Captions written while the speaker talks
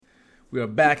We are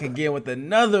back again with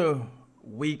another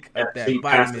week of that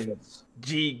Vitamin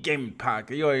G Gaming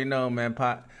Podcast. You already know, man.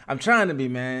 I'm trying to be,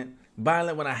 man,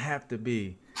 violent when I have to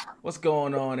be. What's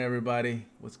going on, everybody?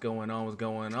 What's going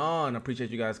on? I appreciate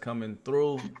you guys coming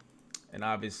through. And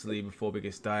obviously, before we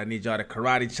get started, I need y'all to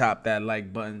karate chop that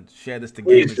like button. Share this to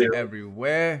gamers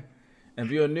everywhere. And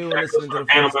if you're new and listening to the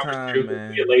first time,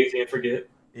 man. Get lazy and forget.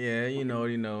 Yeah, you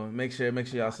know. Make sure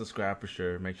y'all subscribe for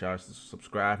sure. Make sure y'all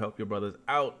subscribe. Help your brothers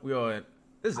out.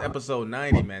 This is episode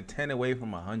 90, man. 10 away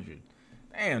from 100.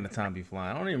 Damn, the time be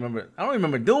flying. I don't even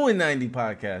remember doing 90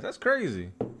 podcasts. That's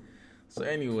crazy. So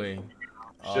anyway,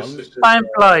 time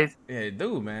flies. Yeah,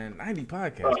 dude, man. 90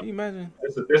 podcasts. Can you imagine?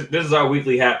 This is our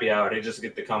weekly happy hour. They just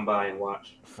get to come by and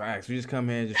watch. Facts. We just come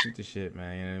here and just shoot the shit,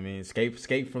 man. You know what I mean?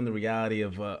 Escape from the reality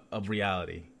of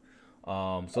reality.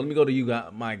 So let me go to you,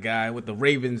 my guy, with the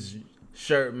Ravens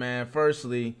shirt, man.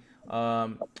 Firstly,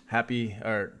 belated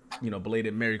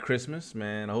Merry Christmas,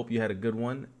 man. I hope you had a good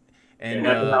one. And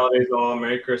happy holidays, all.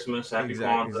 Merry Christmas, happy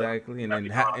Kwanzaa. Exactly, and then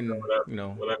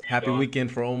happy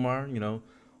weekend for Omar.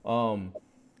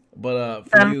 But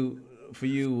for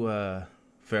you,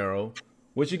 Pharaoh,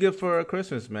 what you get for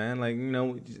Christmas, man? Like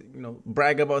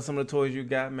brag about some of the toys you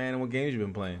got, man, and what games you've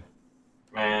been playing.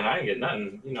 Man, I ain't get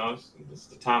nothing. It's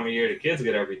the time of year the kids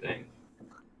get everything.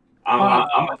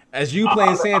 As you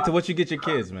playing Santa, what you get your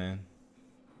kids, man?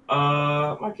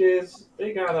 My kids,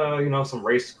 they got some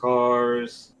race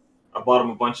cars. I bought them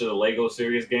a bunch of the Lego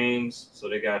series games. So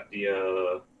they got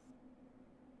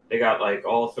like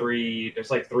all three.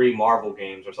 There's like 3 Marvel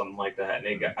games or something like that,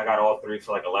 and I got all 3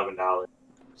 for like $11.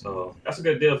 So that's a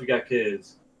good deal if you got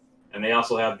kids. And they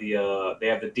also have the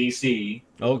DC.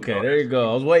 Okay, there you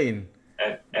go. I was waiting.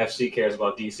 FC cares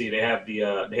about DC. They have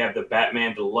the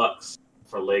Batman Deluxe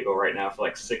for Lego right now for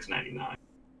like $6.99.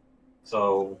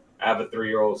 So I have a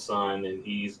 3-year-old son and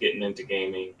he's getting into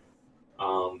gaming.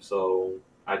 So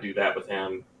I do that with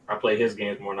him. I play his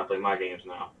games more than I play my games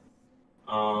now.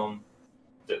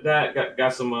 That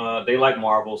got some. They like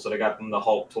Marvel, so they got them the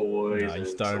Hulk toys. You're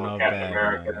starting off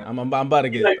bad. I'm about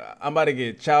to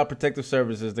get Child Protective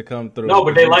Services to come through. No,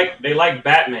 but they like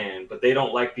Batman, but they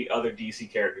don't like the other DC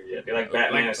characters yet. They like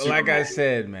Batman and Superman. Like I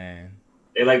said, man.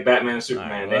 They like Batman and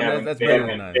Superman. They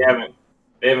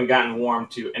haven't gotten warm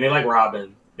to, and they like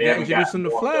Robin. Introduce them to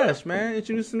Flash, man.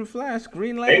 Introduce them to Flash.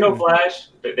 Green Lantern. They know Flash.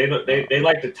 They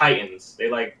like the Titans. They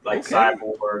like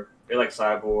Cyborg. They like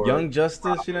Cyborg. Young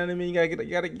Justice, you know what I mean? You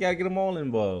gotta get them all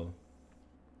involved.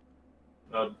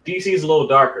 DC's a little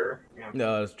darker.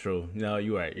 No, that's true. No,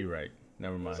 you're right.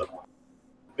 Never mind.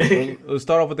 Let's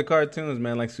start off with the cartoons,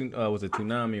 man. Like, was it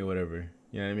Toonami or whatever?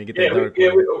 You know what I mean? Get that dark.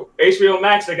 HBO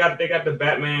Max. They got the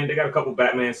Batman. They got a couple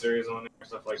Batman series on there and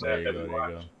stuff like that. There you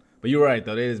go. But you're right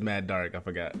though. It is mad dark. I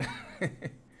forgot.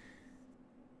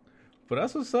 But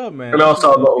that's what's up, man. And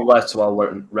also a little less well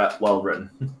written.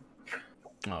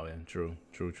 Oh, yeah, true.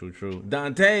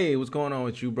 Dante, what's going on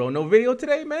with you, bro? No video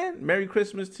today, man? Merry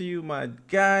Christmas to you, my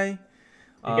guy. You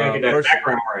gotta get that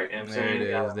background right. You know what I'm saying?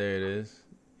 There it is.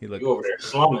 You over there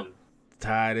slumming.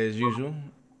 Tired as usual.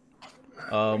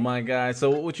 My guy. So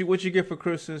what you get for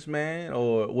Christmas, man?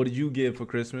 Or what did you get for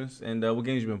Christmas? And what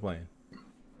games you been playing?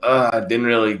 I didn't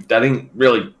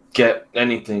really get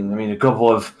anything. I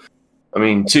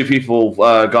mean, 2 people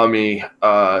got me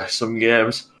some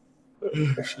games.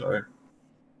 Sorry.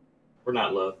 We're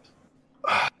not loved.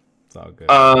 It's all good.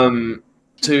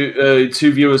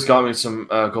 Two viewers got me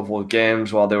a couple of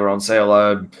games while they were on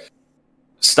sale.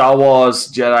 Star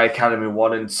Wars Jedi Academy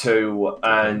 1 and 2,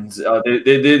 and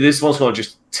this one's going to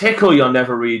just tickle your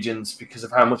nether regions because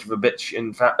of how much of a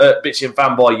bitchin'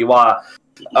 fanboy you are.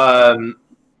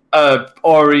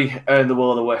 Ori and the Will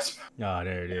of the Wisp. Oh,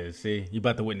 there it is. See, you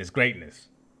about to witness greatness.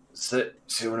 See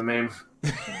what I mean?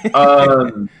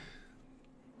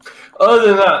 Other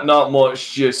than that, not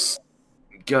much. Just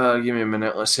give me a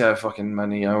minute. Let's see how fucking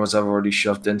many hours I've already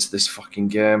shoved into this fucking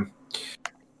game.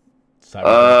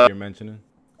 Sorry, you're mentioning.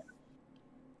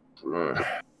 You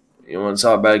want to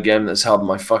talk about a game that's held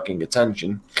my fucking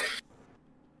attention?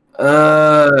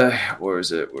 Where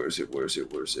is it? Install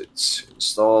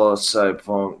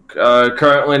Cyberpunk.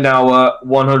 Currently now at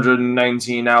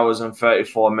 119 hours and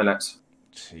 34 minutes.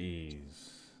 Jeez.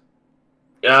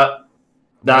 Yeah.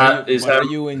 Are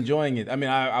you enjoying it? I mean,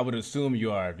 I would assume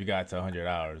you are if you got to 100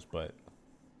 hours, but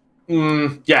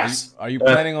yes. Are you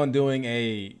planning on doing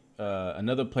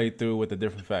another playthrough with a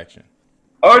different faction?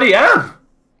 Already am.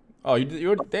 Oh, you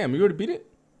already beat it?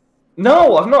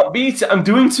 No, I've not beat it. I'm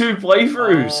doing 2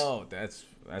 playthroughs. Oh, that's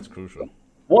crucial.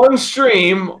 One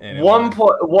stream,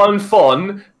 one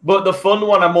fun, but the fun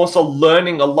one I'm also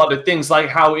learning a lot of things, like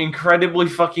how incredibly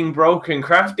fucking broken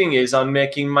crafting is on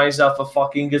making myself a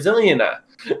fucking gazillionaire.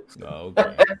 Oh,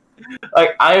 okay.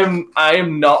 Like I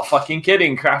am not fucking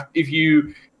kidding. If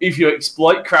you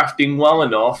exploit crafting well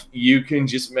enough, you can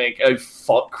just make a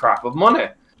fuck crap of money.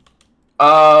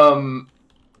 Other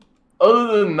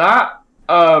than that,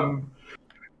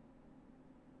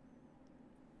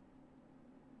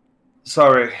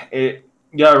 sorry, you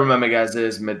gotta remember, guys, it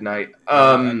is midnight.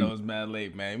 I know it's mad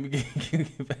late, man.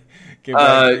 Get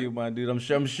back to you, my dude.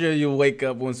 I'm sure you'll wake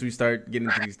up once we start getting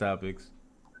into these topics.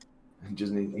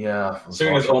 Just need, yeah. As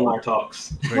soon as Omar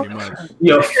talks. Pretty much.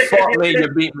 Yo, fuck me, you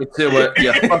beat me to it.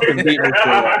 You fucking beat me to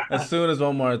it. As soon as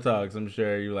Omar talks, I'm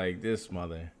sure you're like, this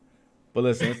mother. But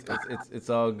listen, it's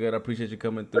all good. I appreciate you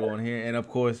coming through on here. And, of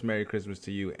course, Merry Christmas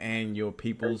to you and your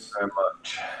peoples. Thank you very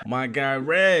much. My guy,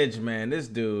 Reg, man, this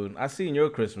dude. I seen your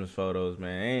Christmas photos,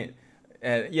 man.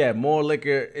 Yeah, more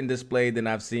liquor in display than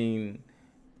I've seen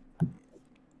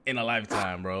in a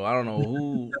lifetime, bro. I don't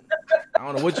know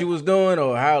what you was doing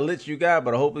or how lit you got,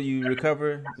 but hopefully you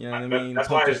recover. You know what I mean? That's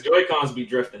why his Joy-Cons be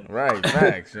drifting. Right,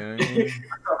 facts. You know what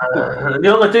I mean?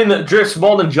 The only thing that drifts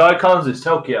more than Joy-Cons is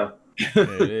Tokyo. Yeah,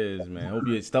 it is, man. Hope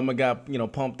your stomach got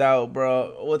pumped out,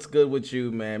 bro. What's good with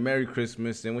you, man? Merry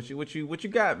Christmas, and what you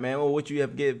got, man? Or what you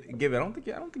have given? I don't think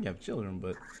you have children,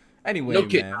 but anyway, no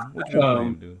kid. Man. What you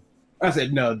planning to do? I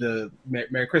said no. The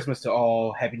Merry Christmas to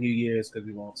all. Happy New Year's, because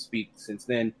we won't speak since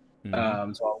then. To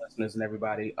all listeners and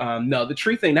everybody. No, the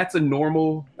tree thing, that's a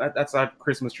normal. That's our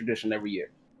Christmas tradition every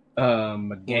year. A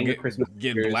gang of Christmas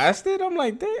get beers. blasted. I'm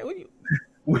like, damn.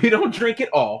 We don't drink it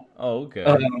all. Oh, okay.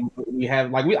 We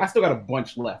have I still got a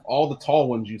bunch left. All the tall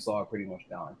ones you saw are pretty much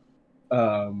gone.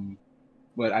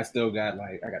 But I still got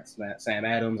I got Sam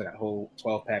Adams. I got a whole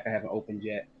 12-pack I haven't opened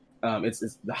yet.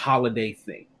 It's the holiday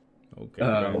thing. Okay.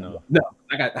 No,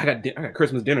 I got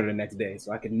Christmas dinner the next day,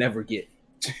 so I can never get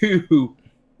too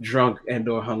drunk and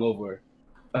or hungover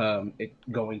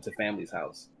going to family's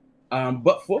house.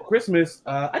 But for Christmas,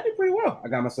 I did pretty well. I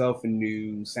got myself a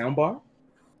new soundbar.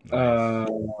 Nice.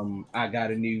 I got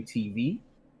a new TV.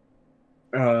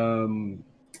 I'm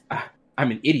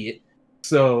an idiot,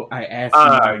 so I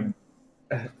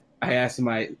asked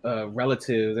my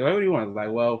relatives, what do you want? I was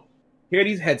like, well, here are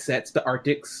these headsets, the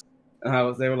Arctics.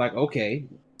 They were like, okay,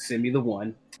 send me the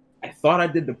one. I thought I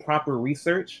did the proper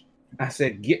research. I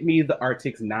said, get me the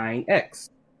Arctics 9X,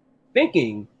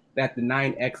 thinking that the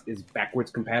 9X is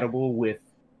backwards compatible with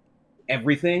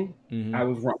everything. Mm-hmm. I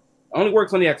was wrong. It only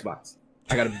works on the Xbox.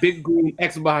 I got a big green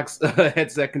Xbox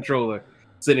headset controller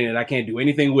sitting in it. I can't do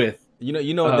anything with.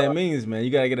 You know what that means, man. You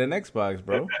gotta get an Xbox,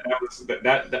 bro.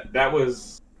 That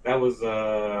was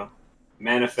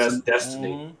manifest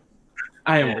destiny.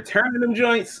 I am returning them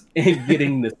joints and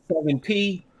getting the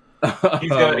 7P.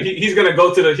 He's gonna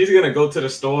go to the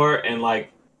store and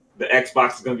the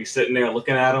Xbox is gonna be sitting there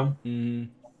looking at him, and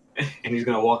he's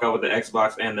gonna walk out with the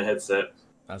Xbox and the headset.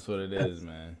 That's what it is,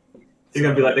 man. They're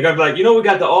gonna be like, we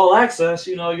got the all access.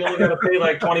 You only gotta pay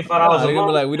 $25 a month. They're gonna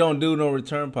be like, we don't do no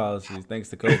return policies thanks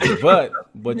to COVID,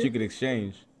 but you could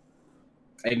exchange.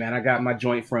 Hey man, I got my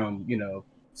joint from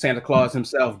Santa Claus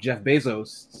himself, Jeff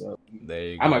Bezos. So there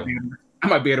you go. I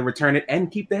might be able to return it and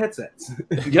keep the headsets.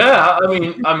 Yeah,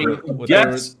 I mean,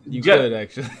 yes, you could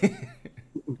actually.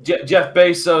 Jeff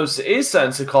Bezos is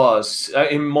Santa Claus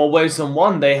in more ways than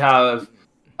one. They have.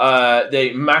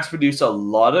 They mass produce a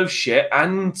lot of shit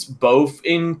and both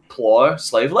employ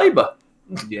slave labor.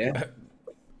 Yeah.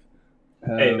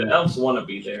 Hey, the elves want to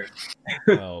be there.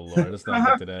 Oh Lord, let's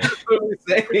not get to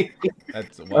that.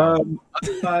 That's wild.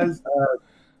 Otherwise,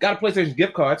 got a PlayStation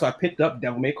gift card, so I picked up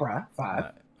Devil May Cry 5.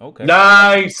 Okay.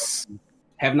 Nice.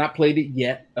 Have not played it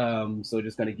yet, so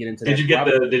just gonna get into that.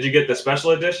 Did you get the special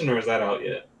edition, or is that out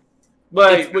yet?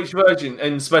 Wait, which version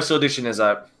and special edition is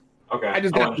that? Okay, I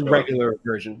just got the regular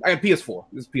version. I got PS4.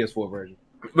 This is PS4 version.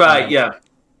 Right, yeah.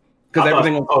 Because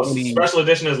everything on the special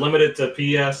edition is limited to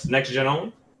PS next gen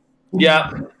only. Yeah.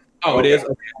 Oh, it is.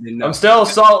 Okay. I'm still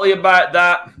salty about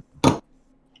that.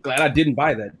 Glad I didn't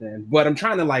buy that then. But I'm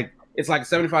trying to it's like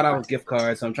 $75 gift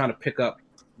card, so I'm trying to pick up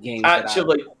games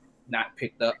actually that I've not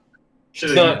picked up.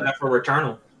 Should have done that for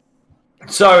Returnal.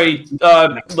 Sorry,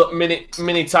 look,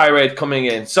 mini tirade coming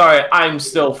in. Sorry, I'm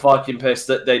still fucking pissed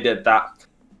that they did that.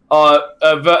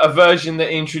 A version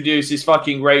that introduces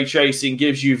fucking ray tracing,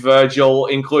 gives you Virgil,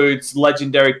 includes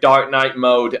legendary Dark Knight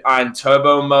mode and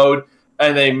turbo mode,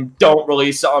 and they don't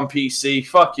release it on PC.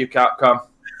 Fuck you, Capcom.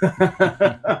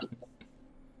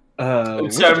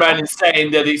 turn around and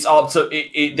saying that it's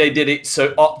they did it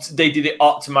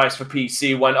optimized for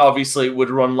PC when obviously it would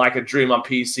run like a dream on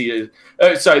PC.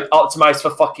 Optimized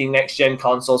for fucking next gen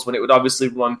consoles when it would obviously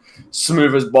run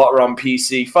smooth as butter on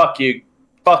PC. Fuck you,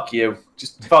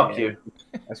 just fuck you.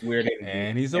 That's weird.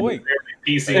 And he's awake.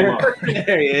 PC.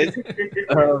 There he is.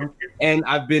 And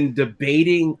I've been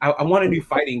debating. I want a new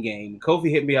fighting game. Kofi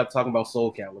hit me up talking about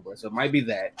Soul Calibur, so it might be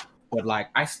that. But like,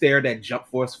 I stared at Jump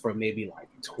Force for maybe like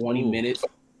 20 minutes.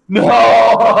 No,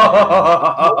 I'm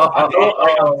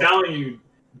telling you,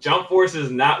 Jump Force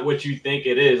is not what you think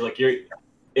it is. Like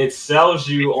it sells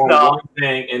you on one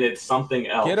thing and it's something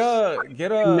else. Get a.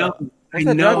 What's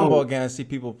that Dragon Ball game I see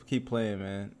people keep playing,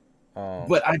 man?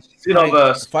 But I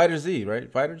just Fighter Z,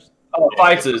 right? Fighters.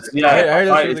 Fighters. Yeah, I heard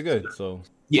that's really good. So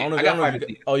yeah, I got Fighter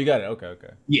Z. Oh, you got it. Okay.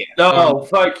 Yeah. No,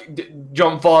 fuck.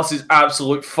 Jump Force is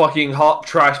absolute fucking hot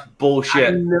trash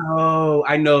bullshit.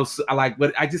 I know. So,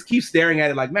 but I just keep staring at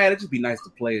it like, man, it'd just be nice to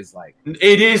play. It's like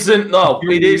it isn't. No,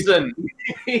 it isn't.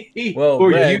 Well,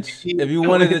 Reg, if you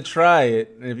wanted to try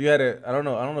it, and if you had I don't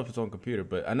know if it's on computer,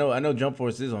 but I know Jump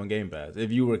Force is on Game Pass.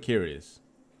 If you were curious.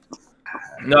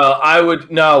 No, I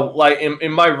would no. Like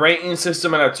in my rating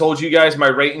system, and I told you guys my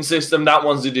rating system. That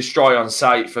one's a destroy on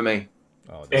site for me.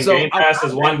 And Game Pass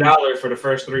is $1 for the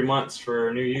first 3 months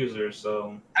for new users.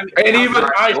 So, and even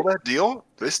still that deal?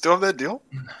 Do they still have that deal?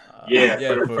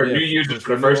 For new users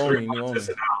for the first 3 months, it's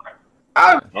 $1.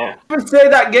 I would say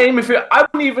that game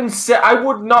I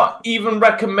would not even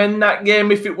recommend that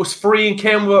game if it was free and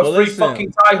came with a free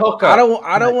fucking tie hooker. I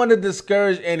don't want to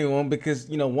discourage anyone because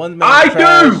one man's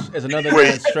trash is another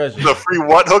man's treasure. The free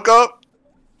what hookup?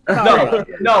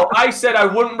 No, I said I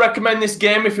wouldn't recommend this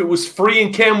game if it was free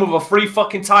and came with a free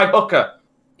fucking tie hooker.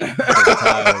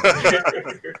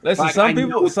 Listen,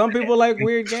 some people like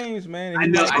weird games, man. I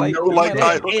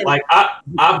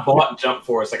bought Jump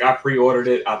Force. Like I pre-ordered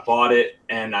it, I bought it,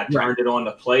 and I turned it on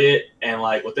to play it. And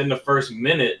like within the first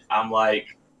minute, I'm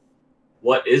like,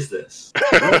 "What is this?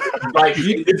 Like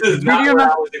this is not what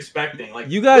I was expecting." Like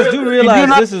you guys do realize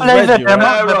this is Reggie,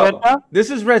 right? This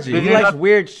is Reggie. He likes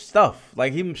weird stuff.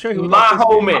 Like I'm sure he would. My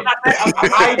homie,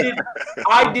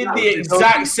 I did the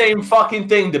exact same fucking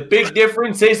thing. The big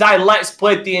difference is I let's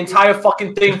played the entire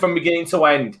fucking thing from beginning to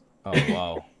end. Oh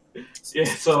wow. Yeah.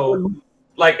 So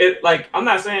I'm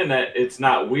not saying that it's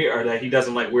not weird or that he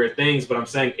doesn't like weird things, but I'm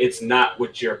saying it's not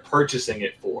what you're purchasing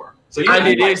it for. So and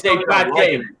it is a bad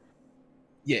game.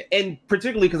 Yeah, and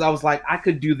particularly because I was like, I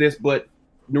could do this, but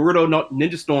Naruto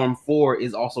Ninja Storm 4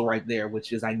 is also right there,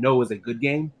 which is I know is a good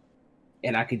game,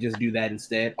 and I could just do that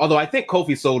instead. Although I think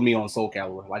Kofi sold me on Soul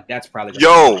Calibur. Like that's probably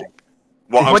well,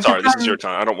 I'm sorry, this is your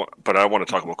time. I want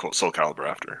to talk about Soul Calibur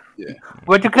after. Yeah.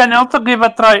 What you can also give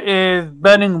a try is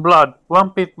Burning Blood,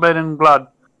 One Piece Burning Blood,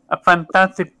 a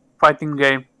fantastic fighting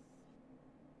game.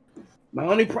 My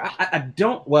only I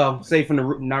don't say from the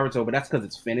Naruto, but that's because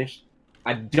it's finished.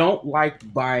 I don't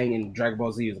like buying, and Dragon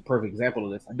Ball Z is a perfect example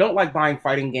of this. I don't like buying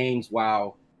fighting games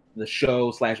while the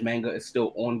show / manga is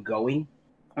still ongoing.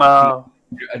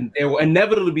 And there will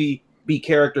inevitably be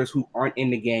characters who aren't in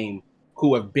the game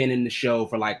who have been in the show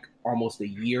for like almost a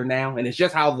year now, and it's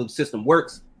just how the system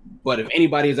works. But if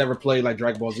anybody has ever played like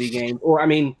Dragon Ball Z games, or I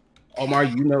mean, Omar,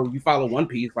 you follow One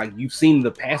Piece, like you've seen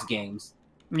the past games.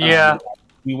 Yeah,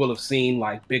 you will have seen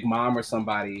like Big Mom or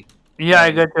somebody. Yeah,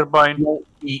 I get your point. Won't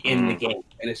be in the game,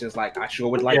 and it's just like I sure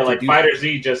would like. Yeah, to like do Fighter that.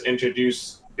 Z just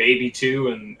introduced Baby 2,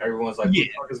 and everyone's like, "What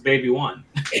the fuck is Baby 1?"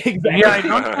 Exactly. Yeah, I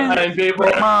don't think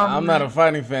I'm not a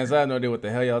fighting fan, so I have no idea what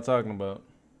the hell y'all talking about.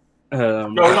 No,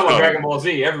 we're talking about Dragon Ball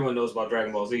Z. Everyone knows about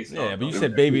Dragon Ball Z. So. Yeah, but you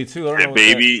said Baby 2. I don't know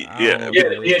Baby,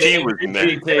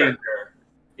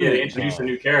 they introduced a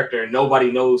new character.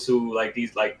 Nobody knows who like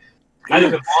these like. Not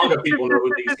even manga people know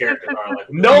who these characters are. Like,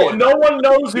 no one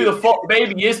knows who the fuck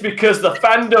Baby is because the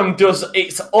fandom does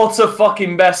its utter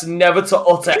fucking best never to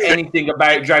utter anything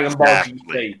about Dragon Ball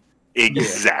GT.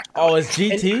 Exactly. Oh, it's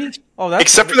GT? Oh, that's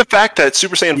except for the fact that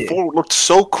Super Saiyan 4 looked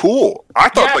so cool. I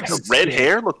thought like the red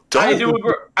hair looked dope.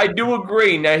 I do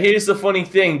agree. Now here's the funny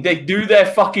thing: they do their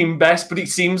fucking best, but it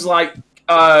seems like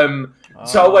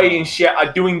Toei and shit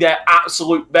are doing their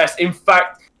absolute best. In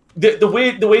fact, the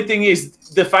weird thing is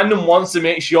the fandom wants to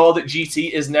make sure that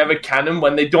GT is never canon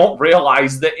when they don't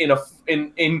realize that in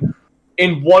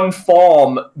one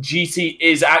form GT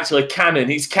is actually canon.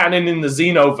 It's canon in the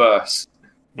Xenoverse.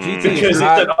 Because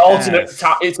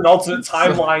it's an alternate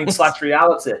timeline /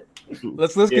 reality.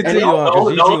 Let's continue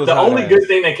on. The only good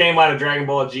thing that came out of Dragon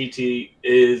Ball GT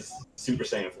is Super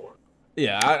Saiyan 4.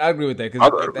 Yeah, I agree with that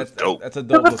because that's a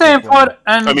dope. Super Saiyan 4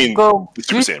 and I mean,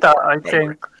 Gogeta, I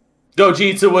think.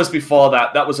 Gogeta was before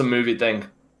that. That was a movie thing.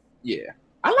 Yeah.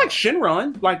 I like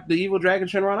Shenron, like the evil dragon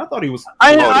Shenron. I thought he was.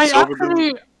 I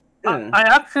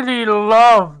actually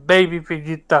love Baby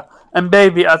Vegeta and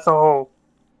Baby as a whole.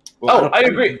 Well, I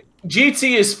agree.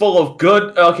 GT is full of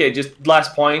good. Okay, just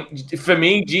last point. For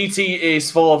me, GT is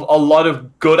full of a lot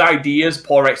of good ideas,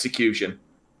 poor execution.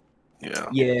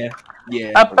 Yeah.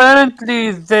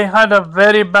 Apparently, they had a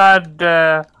very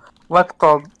bad what's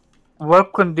called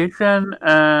work condition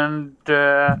and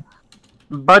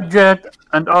budget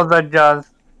and all that jazz.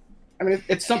 I mean,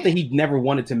 it's something he never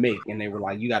wanted to make, and they were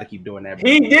like, "You got to keep doing that."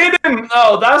 He didn't.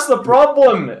 Oh, that's the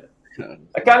problem. You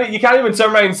can't even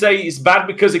turn around and say it's bad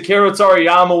because Akira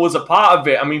Toriyama was a part of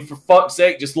it. I mean, for fuck's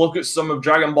sake, just look at some of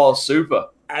Dragon Ball Super. All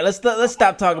right, let's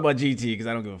stop talking about GT because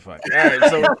I don't give a fuck. All right,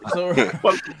 so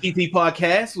GT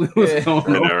podcast. Yeah,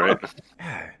 right.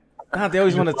 God, they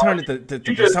always want to turn it to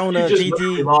Persona GT.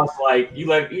 Really lost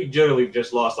you generally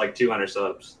just lost like 200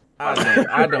 subs. I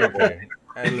don't care.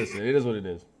 Hey, listen, it is what it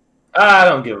is. I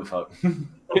don't give a fuck.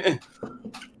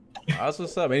 That's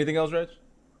what's up. Anything else, Reg?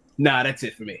 Nah, that's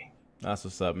it for me. That's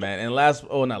what's up, man. And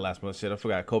not last month, shit, I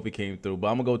forgot. Kofi came through, but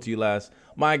I'm gonna go to you last.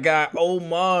 My guy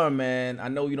Omar, man. I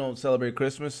know you don't celebrate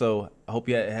Christmas, so I hope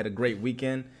you had a great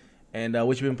weekend. And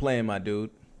what you been playing, my dude?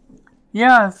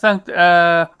 Yeah, thanks.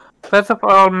 First of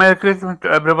all, Merry Christmas to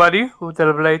everybody who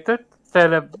celebrated.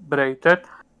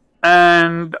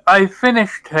 And I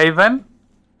finished Haven.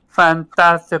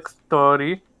 Fantastic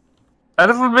story. A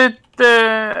little bit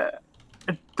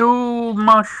too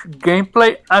much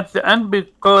gameplay at the end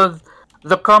because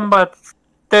the combat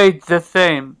stayed the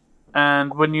same.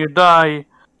 And when you die,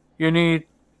 you need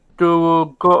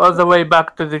to go all the way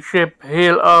back to the ship,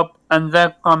 heal up, and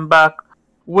then come back,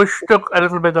 which took a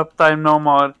little bit of time no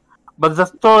more. But the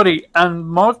story, and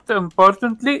most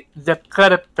importantly, the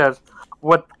characters,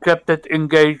 what kept it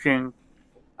engaging.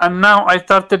 And now I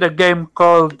started a game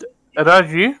called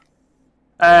Raji,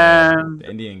 and the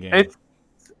Indian game. It's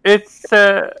it's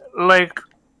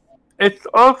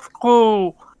old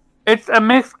school. It's a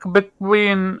mix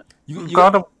between You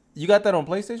got that on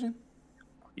PlayStation?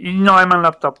 No, I'm on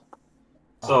laptop.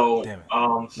 So, damn it. so I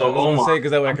was gonna say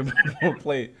because that way I can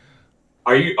play it.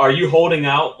 Are you holding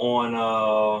out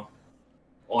on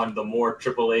the more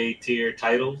AAA tier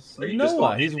titles? Are you No, just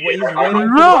going- he's waiting.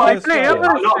 No, I play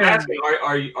everything. No, I'm asking.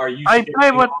 Are you? I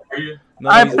play what- No,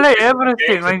 I he's- play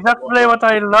everything. I just play what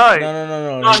I like.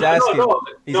 No. He's asking.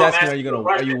 He's asking.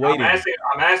 Are you waiting?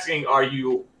 I'm asking. Are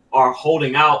you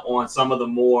holding out on some of the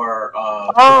more?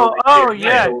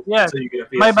 Yes. So you get a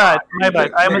My bad. It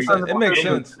makes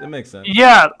sense. It makes sense.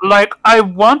 Yeah, like I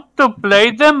want to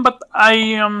play them, but I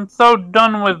am so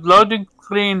done with loading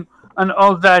screen and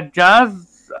all that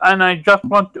jazz, and I just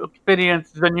want to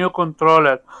experience the new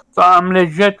controller. So I'm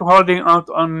legit holding out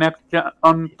on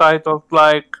on titles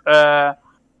like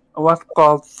what's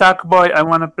called Sackboy. I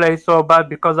want to play so bad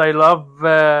because I love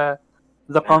the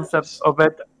concept of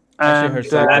it. And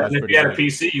Actually, her If you had a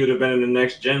PC, you'd have been in the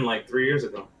next gen like 3 years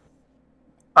ago.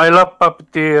 I love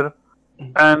Puppeteer.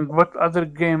 And what other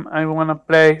game I want to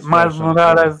play? Miles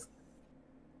Morales.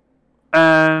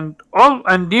 And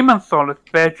Demon's Soul,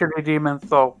 especially Demon's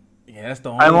Soul. Yeah, that's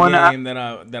the only game that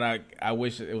I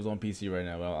wish it was on PC right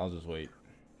now. But I'll just wait.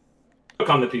 It'll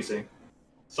come to PC.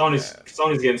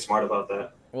 Sony's getting smart about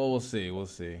that. Well, we'll see.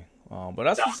 But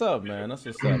that's what's up, man. That's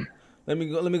what's up. Let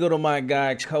me go to my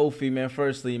guy Kofi, man.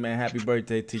 Firstly, man, happy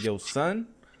birthday to your son.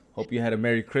 Hope you had a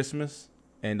Merry Christmas.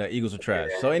 And Eagles are trash.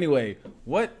 So anyway,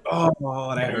 what?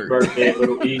 Oh, that Happy hurt. birthday,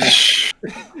 little E.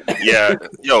 Yeah,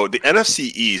 yo, the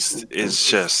NFC East is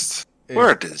just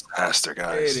we're a disaster,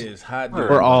 guys. It is hot.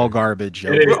 We're all garbage.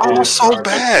 Yo. We're all so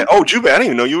bad. Oh, Juba, I didn't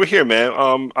even know you were here,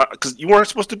 man. Because you weren't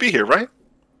supposed to be here, right?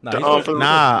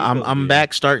 I'm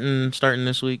back starting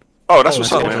this week. Oh, that's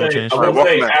what's up, I man. would All right,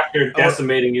 welcome say back. after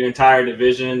decimating your entire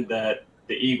division that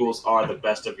the Eagles are the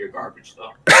best of your garbage,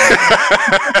 though.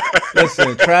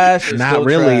 Listen, trash is Not still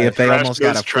really. trash. If they Trash almost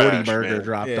got a is 40 trash, burger man.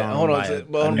 dropped Yeah, on hold them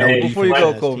on. by a Before you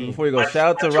go, Kobe. Before you go, shout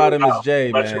out to Rodimus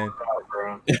J, Let your man. crowd,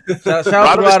 bro. Shout out to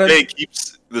Rodimus Rodimus. J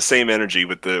keeps the same energy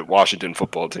with the Washington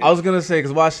football team. I was gonna say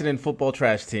because Washington football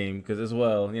trash team because as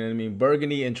well, you know what I mean,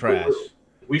 burgundy and trash.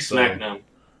 We smacked them.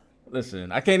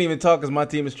 Listen, I can't even talk because my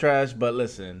team is trash, but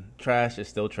listen, trash is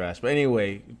still trash. But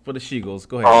anyway, for the Sheagles,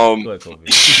 go ahead, Kobe.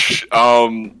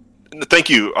 Thank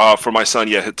you for my son.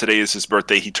 Yeah, today is his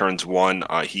birthday. He turns 1.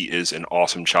 He is an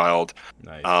awesome child.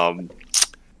 Nice.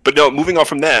 But no, moving on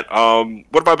from that,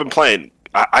 what have I been playing?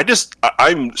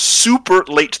 I'm super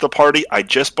late to the party. I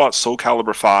just bought Soul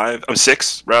Calibur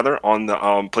 6 rather on the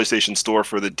PlayStation Store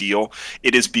for the deal.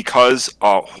 It is because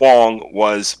Huang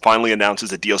was finally announced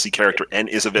as a DLC character and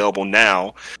is available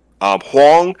now.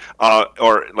 Huang,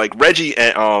 or like Reggie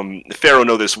and Pharaoh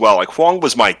know this well. Like Huang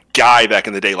was my guy back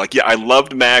in the day. Like, yeah, I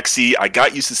loved Maxi. I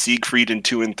got used to Siegfried in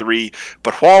 2 and 3,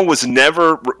 but Huang was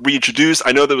never reintroduced.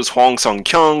 I know there was Huang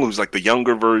Song-kyung, who's like the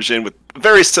younger version with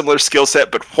very similar skill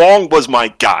set, but Huang was my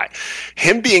guy.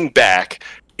 Him being back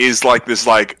is like this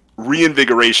like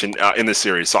reinvigoration in the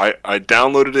series. So I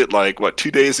downloaded it like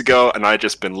 2 days ago, and I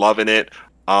just been loving it.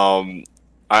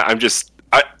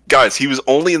 Guys, he was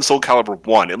only in Soul Calibur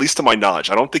 1, at least to my knowledge.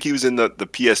 I don't think he was in the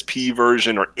PSP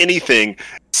version or anything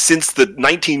since the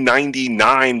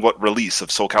 1999 release of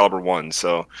Soul Calibur 1.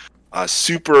 So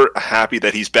super happy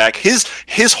that he's back. His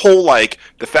whole like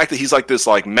the fact that he's like this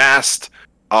like masked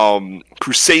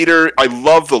Crusader, I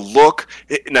love the look.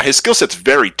 Now his skill set's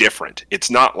very different. It's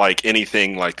not like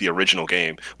anything like the original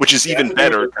game, which is even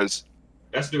better because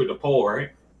that's to do with the pole, right?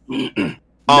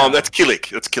 That's Kilik.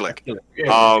 That's Kilik.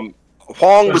 Yeah.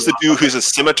 Huang was the dude who's a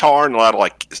scimitar and a lot of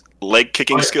like leg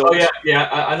kicking skills. Oh yeah,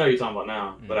 I know what you're talking about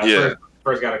now. But I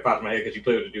first got it popped in my head because you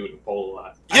played with the dude with the pole a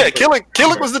lot. Yeah,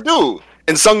 Kilik was the dude.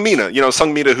 And Sung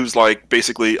Mina, who's like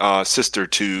basically sister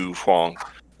to Huang.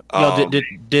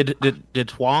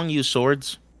 Did Huang use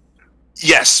swords?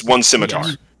 Yes, one scimitar.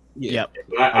 Yeah. Yep.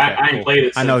 I ain't played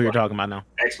it since I know what you're talking about now.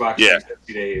 Xbox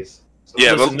 60 days. So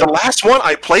yeah, the last one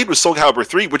I played was Soul Calibur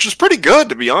 3, which was pretty good,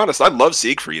 to be honest. I love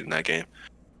Siegfried in that game.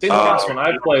 The last one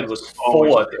I played was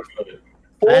 4.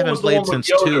 I haven't played since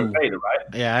 2. Vader, right?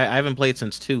 Yeah, I haven't played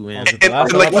since 2, man.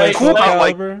 And like, what's cool about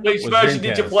like, which version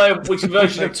did you play? Which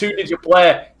version of 2 did you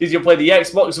play? Did you play the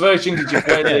Xbox version? Did you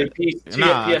play the PS2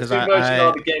 version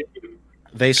or the GameCube?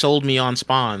 They sold me on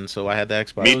Spawn, so I had the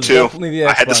Xbox. Me too.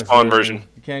 I had the Spawn version.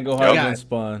 You can't go hard on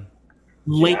Spawn.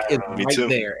 Link is right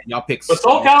there, and y'all pick. But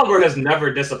Soul Calibur has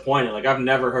never disappointed. Like I've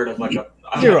never heard of like a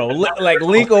zero. Like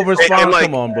Link over Spawn. Like,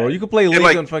 come on, bro. You can play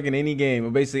Link on fucking any game,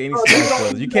 or basically any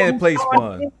Spawn. You can't play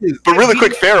Spawn. But really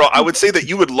quick, Pharaoh, I would say that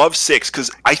you would love 6 because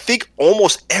I think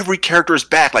almost every character is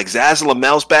back. Like Zazzle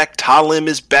Amel's back, Talim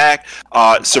is back.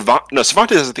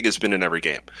 Cervantes I think has been in every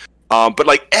game. But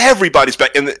like everybody's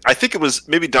back, and I think it was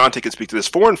maybe Dante could speak to this.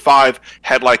 4 and 5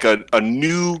 had like a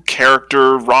new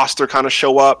character roster kind of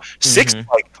show up. 6,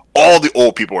 like all the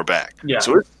old people are back. Yeah,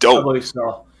 so it's dope. I believe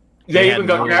so. They even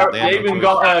got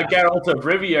Geralt of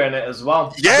Rivia in it as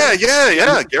well. Yeah,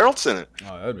 Geralt's in it.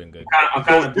 Oh, that'd been good.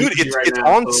 Dude, it's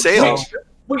on sale.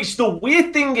 Which the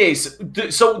weird thing is, about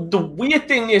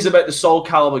the Soul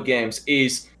Calibur games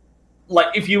is,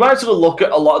 like, if you actually look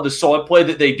at a lot of the swordplay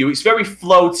that they do, it's very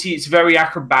floaty, it's very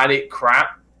acrobatic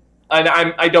crap. And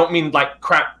I don't mean like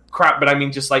crap, but I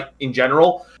mean just like in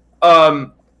general.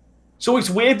 So it's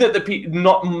weird that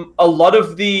not a lot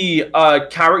of the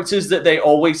characters that they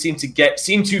always seem to get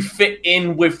seem to fit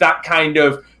in with that kind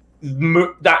of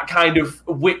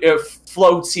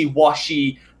floaty,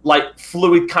 washy, like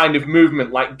fluid kind of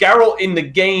movement. Like Geralt in the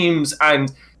games,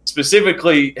 and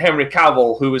specifically Henry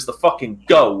Cavill, who is the fucking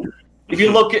GOAT. If you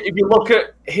look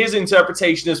at his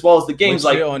interpretation as well as the games,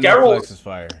 like Geralt is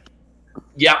fire.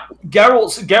 Yeah,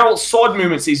 Geralt's sword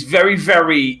movements is very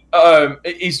fluid.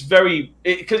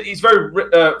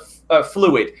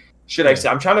 Should I say?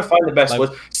 I'm trying to find the best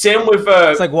word. Same with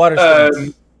it's like water.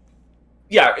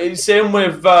 Same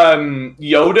with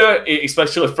Yoda,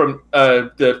 especially from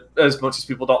as much as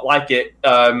people don't like it,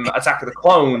 Attack of the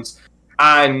Clones,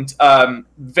 and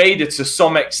Vader to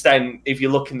some extent. If you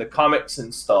look in the comics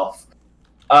and stuff.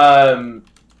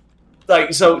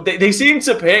 So they seem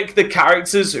to pick the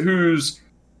characters who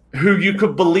you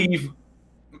could believe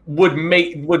would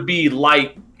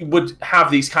have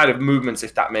these kind of movements,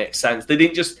 if that makes sense. They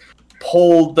didn't just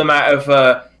pull them out of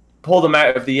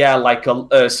the air like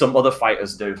some other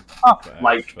fighters do,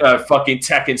 fucking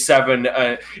Tekken 7.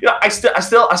 I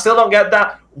still don't get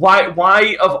that.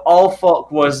 Why of all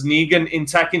fuck was Negan in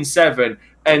Tekken 7?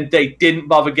 And they didn't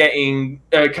bother getting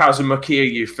Kazuma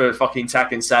Kiryu for fucking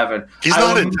Tekken 7. He's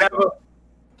not in Tekken.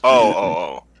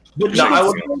 Oh.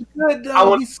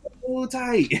 He's so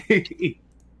tight.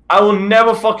 I will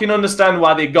never fucking understand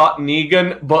why they got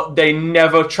Negan, but they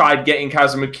never tried getting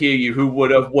Kazuma Kiryu, who would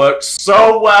have worked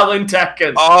so well in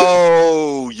Tekken.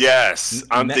 Oh, yes.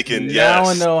 I'm thinking, yes. Now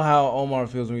I know how Omar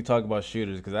feels when we talk about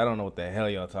shooters, because I don't know what the hell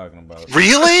y'all talking about.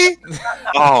 Really?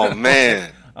 Oh,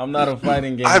 man. I'm not a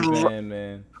fighting game fan,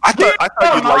 man. I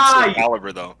thought you'd like Soul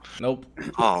Calibur, though. Nope.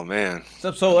 Oh, man.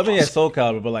 So let me get Soul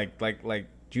Calibur, but like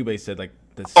Jubei said, like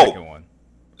the second one.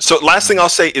 So last thing I'll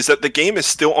say is that the game is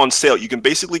still on sale. You can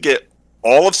basically get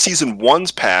all of Season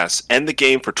 1's pass and the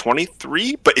game for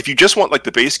 $23, but if you just want like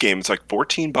the base game, it's like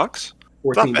 $14.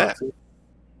 It's not bad.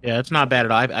 Yeah, it's not bad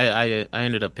at all. I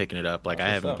ended up picking it up. Like, I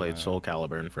haven't played Soul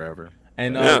Calibur in forever.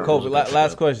 And Kobe,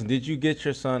 last question: did you get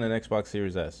your son an Xbox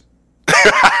Series S?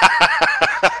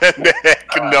 Nick,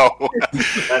 no.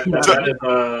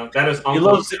 That is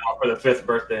Uncle for the 5th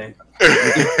birthday.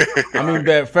 I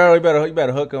mean, Farrell, you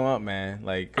better hook him up, man.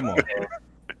 Like, come on. Yeah.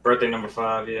 Birthday number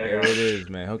 5, yeah. There it is,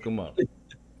 man. Hook him up.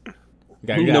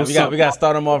 We got to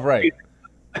start him off right.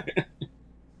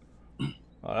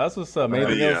 Oh, that's what's up, man.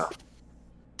 Anything else?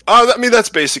 I mean, that's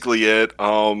basically it.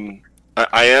 I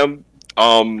am.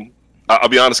 I'll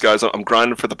be honest, guys. I'm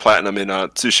grinding for the platinum in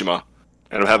Tsushima,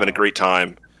 and I'm having a great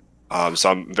time. So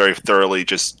I'm very thoroughly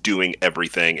just doing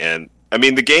everything. And I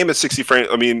mean, the game is 60 frames.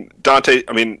 I mean, Dante.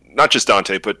 I mean, not just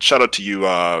Dante, but shout out to you,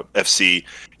 FC.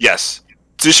 Yes,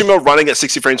 Tsushima running at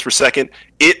 60 frames per second,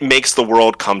 it makes the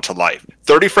world come to life.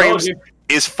 30 frames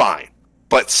is fine,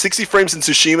 but 60 frames in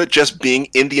Tsushima, just being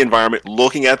in the environment,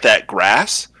 looking at that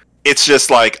grass, it's just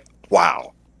like,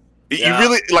 wow. Yeah. You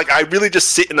really I really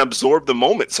just sit and absorb the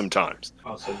moment sometimes.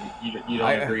 Oh, so you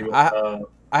don't agree with?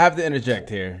 I have to interject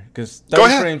here because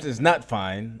 30 frames is not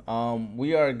fine.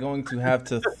 We are going to have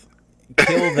to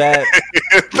kill that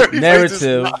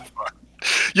narrative.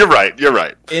 You're right.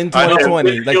 In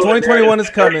 2020, like 2021 is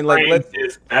coming. Like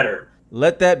it's better.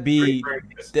 Let that be.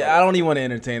 I don't even want to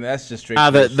entertain. That's just straight.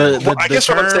 I guess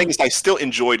what I'm saying is I still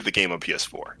enjoyed the game on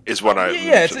PS4. Is what I.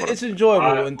 Yeah, it's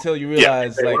enjoyable until you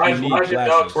realize you need why is your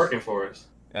dog twerking for us?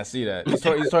 I see that. He's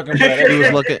talking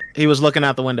about He was looking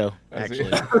out the window.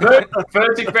 Actually,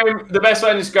 30 frames. The best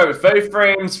way to go. 30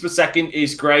 frames per second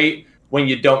is great when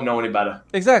you don't know any better.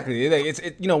 Exactly. It's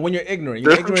when you're ignorant.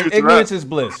 Ignorance is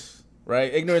bliss,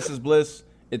 right? Ignorance is bliss.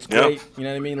 It's great, you know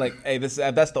what I mean? Like, hey, that's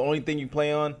the only thing you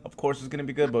play on. Of course, it's gonna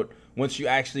be good. But once you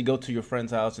actually go to your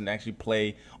friend's house and actually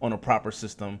play on a proper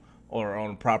system or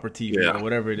on a proper TV or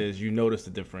whatever it is, you notice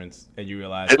the difference and you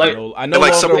realize. I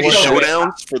know some of these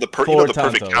showdowns for the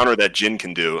perfect counter that Jin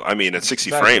can do. I mean, at 60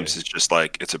 frames, it's just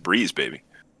like it's a breeze, baby.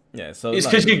 Yeah, so it's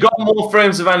because you got more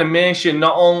frames of animation,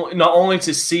 not only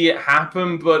to see it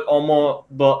happen, but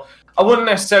I wouldn't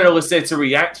necessarily say to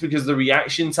react because the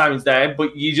reaction time is there,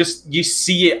 but you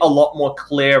see it a lot more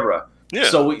clearer. Yeah.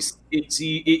 So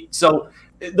so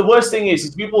the worst thing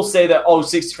is people say that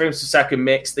 60 frames per second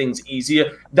makes things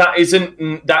easier. That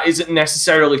isn't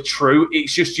necessarily true.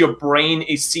 It's just your brain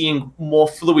is seeing more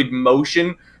fluid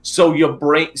motion, so your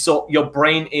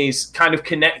brain is kind of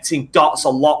connecting dots a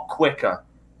lot quicker.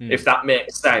 If that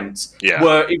makes sense. Yeah.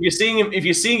 Where if you're seeing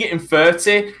it in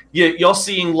 30, you're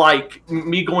seeing like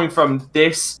me going from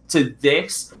this to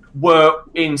this. Where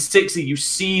in 60 you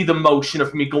see the motion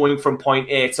of me going from point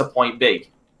A to point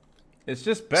B. It's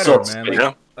just better,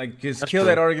 man. Just kill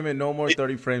that argument. No more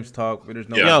 30 frames talk. There's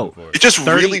no reason for it. It just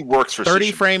really works for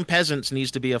 30 frame peasants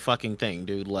needs to be a fucking thing,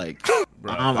 dude. Like,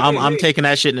 I'm taking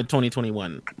that shit into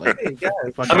 2021. Like,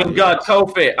 I mean, God,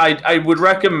 Kofi, I would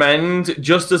recommend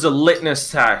just as a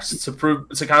litmus test to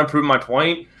kind of prove my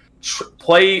point.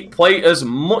 Play as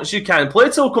much as you can. Play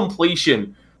till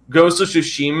completion. Ghost of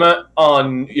Tsushima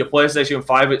on your PlayStation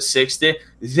 5 at 60,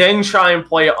 then try and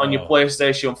play it on your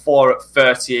PlayStation 4 at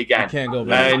 30 again. You can't go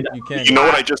back. You know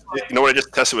what I just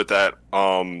tested with that?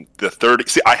 The 30.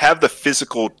 See, I have the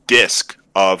physical disc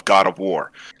of God of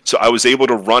War, so I was able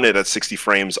to run it at 60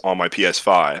 frames on my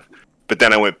PS5. But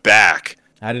then I went back.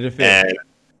 How did it feel? And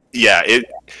yeah,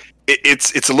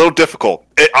 it's a little difficult.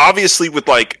 Obviously, with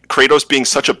like Kratos being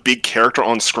such a big character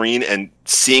on screen and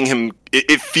seeing him,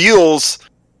 it feels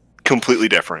completely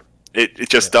different. It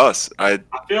just does. I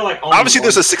feel like obviously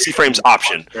there's a 60 frames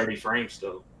option. 30 frames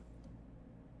though.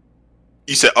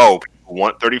 You said, people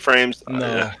want 30 frames?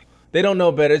 No, they don't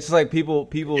know better. It's just like people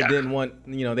didn't want,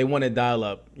 they wanted dial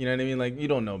up. You know what I mean? Like you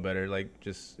don't know better. Like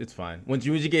just it's fine. Once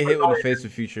you get hit in the face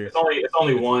with Future, it's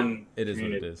only one. It is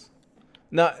what it is.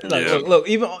 No, look,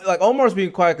 even like Omar's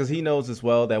being quiet because he knows as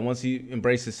well that once he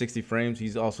embraces 60 frames,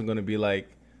 he's also going to be like,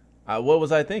 what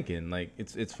was I thinking? Like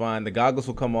it's fine. The goggles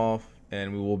will come off,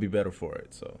 and we will be better for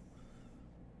it. So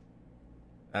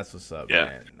that's what's up,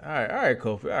 man. All right,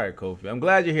 Kofi. I'm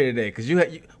glad you're here today because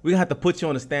we're gonna have to put you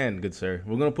on the stand, good sir.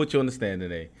 We're gonna put you on the stand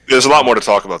today. There's a lot more to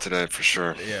talk about today, for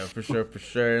sure. Yeah, for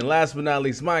sure. And last but not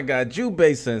least, my guy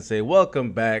Jubei Sensei.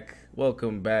 Welcome back.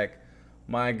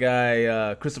 My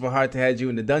guy Christopher Hart had you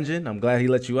in the dungeon. I'm glad he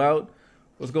let you out.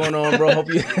 What's going on, bro? Hope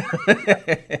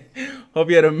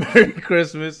you had a Merry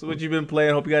Christmas. What you been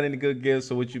playing? Hope you got any good gifts.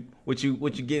 So what you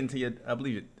getting to your? I think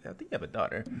you have a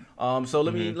daughter. So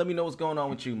let me know what's going on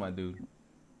with you, my dude.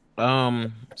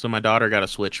 So my daughter got a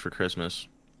Switch for Christmas.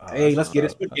 Hey, let's get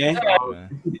it Switch game.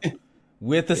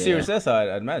 With the Series S,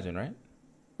 I'd imagine, right?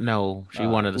 No, she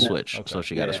wanted a Switch, so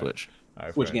she got a Switch. All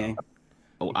right, Switch game.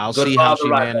 Oh, I'll see how she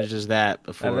manages that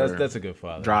before. That's a good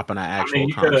father. Dropping an actual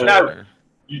console.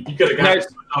 You could have got it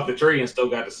off the tree and still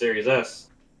got the Series S.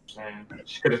 Man,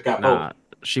 she could have got Nah,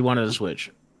 she wanted to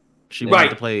switch. She Right. wanted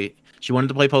to play. She wanted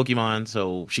to play Pokemon,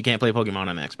 so she can't play Pokemon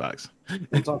on Xbox.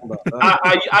 I'm talking about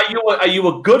that. Are you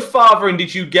a good father, and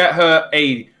did you get her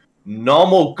a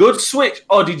normal good Switch,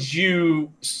 or did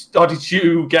you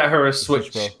get her a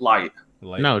Switch Switch Lite?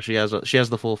 Like, No, she has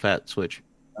the full fat Switch.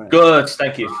 Good,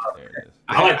 thank you. there it is.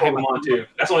 I like Pokemon too.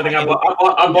 That's the only thing I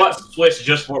bought. I bought Switch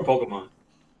just for Pokemon.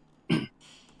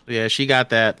 Yeah, she got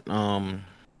that.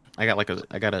 I got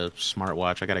a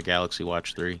smartwatch. I got a Galaxy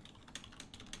Watch 3.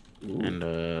 And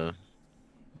as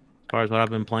far as what I've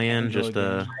been playing, just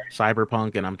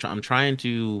Cyberpunk, and I'm trying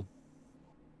to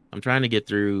get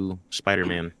through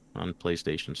Spider-Man on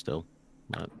PlayStation still.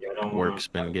 But Yeah, I don't work's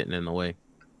been getting in the way.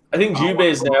 I think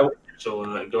Jube's now.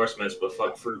 potential endorsements, but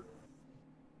fuck fruit.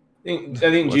 I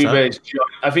think What's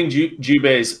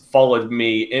Jube's followed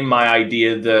me in my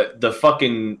idea that the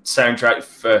fucking soundtrack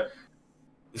for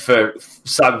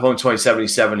Cyberpunk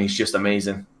 2077 is just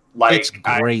amazing. Like, It's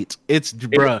great.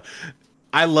 Bruh.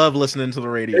 I love listening to the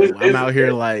radio. I'm out here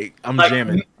I'm like,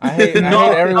 jamming. I hate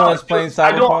everyone that's playing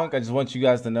I don't- Cyberpunk. I just want you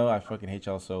guys to know I fucking hate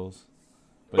y'all souls.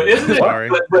 But isn't it? Sorry.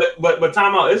 But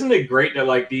time out. Isn't it great that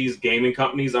like these gaming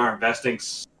companies are investing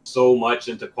so much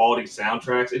into quality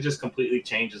soundtracks? It just completely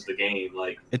changes the game.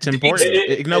 Like It's important.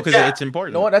 Because yeah. it's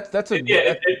important. No, that's a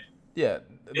yeah, yeah.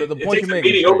 The it point takes you're a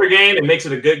making. is mediocre great. game and makes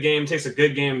it a good game. It takes a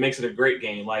good game and makes it a great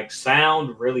game. Like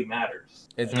sound really matters.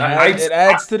 It I-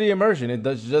 adds to the immersion. It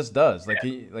just does. Like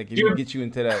it gets you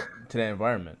into that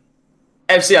environment.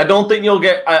 FC, I don't think you'll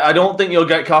get. I don't think you'll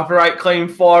get copyright claim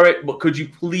for it. But could you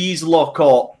please look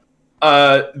up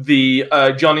the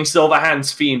Johnny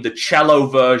Silverhand's theme, the cello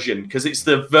version, because it's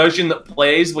the version that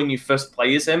plays when you first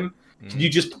play as him. Can you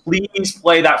just please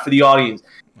play that for the audience?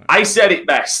 I said it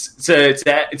best in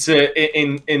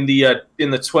the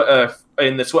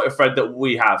Twitter thread that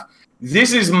we have.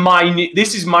 This is my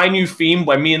new theme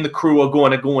where me and the crew are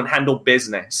going to go and handle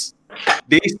business.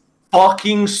 This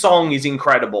fucking song is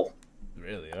incredible.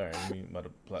 Really? All right. I mean, about to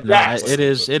play. Nah, it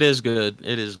is good.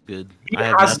 It is good. I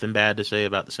have has- nothing bad to say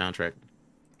about the soundtrack.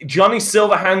 Johnny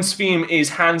Silverhand's theme is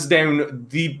hands down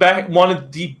one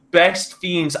of the best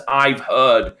themes I've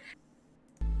heard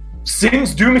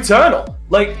since Doom Eternal.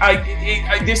 Like,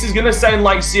 this is gonna sound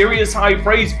like serious high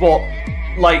praise, but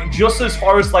like just as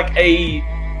far as like an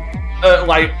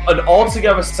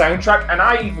altogether soundtrack, and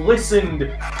I've listened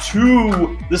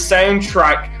to the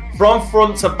soundtrack from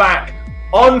front to back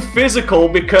on physical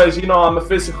because I'm a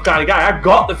physical kind of guy. I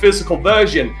got the physical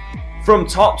version. From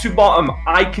top to bottom,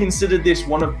 I consider this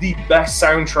one of the best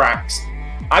soundtracks.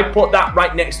 I put that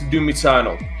right next to Doom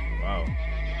Eternal. Wow.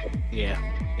 Yeah,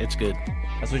 it's good.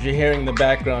 That's what you're hearing in the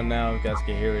background now. You guys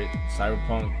can hear it.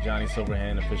 Cyberpunk, Johnny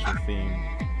Silverhand official theme.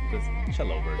 The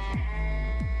cello version.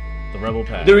 The Rebel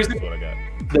Path. There is- That's what I got.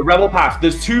 The Rebel Path.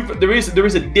 There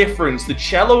is a difference. The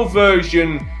cello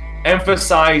version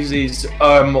emphasizes it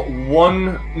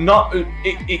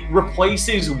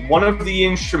replaces one of the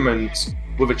instruments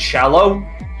with a cello,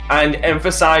 and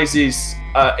emphasizes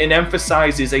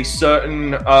a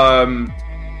certain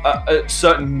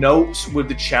certain notes with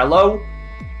the cello.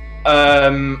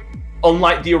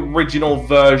 Unlike the original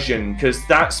version, because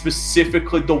that's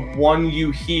specifically the one you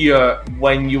hear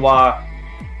when you are.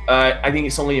 I think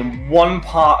it's only in one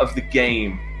part of the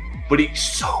game, but it's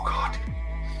so good.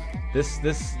 This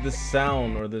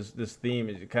sound or this theme,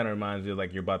 it kind of reminds me of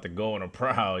like you're about to go on a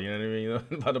prowl. You know what I mean? You're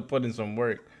about to put in some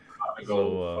work.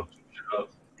 So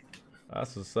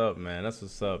that's what's up, man. That's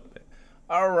what's up.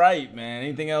 All right, man.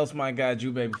 Anything else, my guy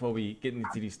Jube, before we get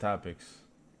into these topics?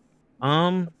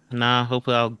 Nah.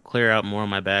 Hopefully, I'll clear out more of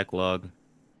my backlog.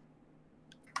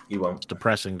 You won't. It's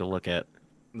depressing to look at.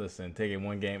 Listen, take it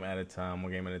one game at a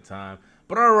time.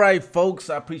 But all right, folks,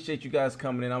 I appreciate you guys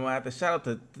coming in. I'm gonna have to shout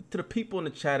out to the people in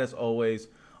the chat as always.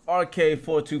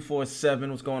 RK4247,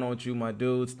 what's going on with you, my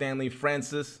dude? Stanley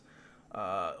Francis,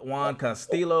 Juan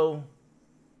Castillo,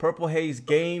 Purple Haze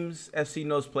Games, FC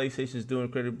Knows PlayStation's doing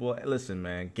incredible. Listen,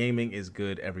 man, gaming is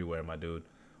good everywhere, my dude.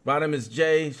 Rodimus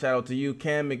J, shout out to you.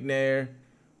 Cam McNair,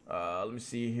 let me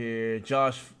see here.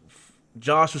 Josh,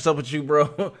 what's up with you,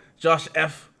 bro? Josh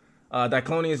F.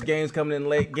 Diclonius Games coming in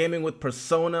late. Gaming with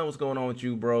Persona. What's going on with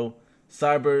you, bro?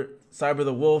 Cyber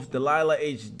the Wolf. Delilah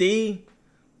HD.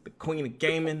 The Queen of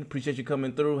Gaming. Appreciate you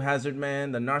coming through. Hazard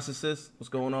Man. The Narcissist. What's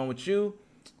going on with you?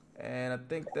 And I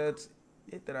think that's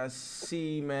it that I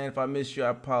see, man. If I missed you, I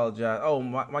apologize. Oh,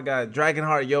 my guy,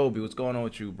 Dragonheart Yobi. What's going on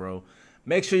with you, bro?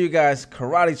 Make sure you guys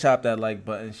karate chop that like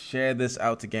button. Share this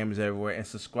out to gamers everywhere. And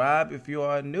subscribe if you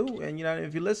are new. And,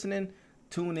 if you're listening,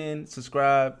 tune in,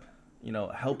 subscribe.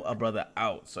 Help a brother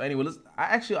out. So anyway,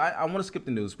 I want to skip the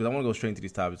news because I want to go straight into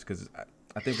these topics because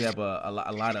I think we have a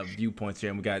lot of viewpoints here,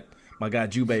 and we got my guy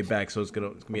Jubei back, so it's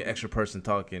gonna be an extra person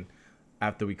talking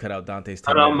after we cut out Dante's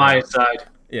 10 And minutes. on my side.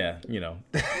 Yeah,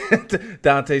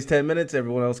 Dante's 10 minutes.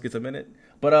 Everyone else gets a minute.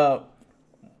 But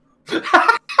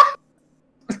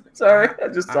Sorry, I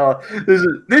just saw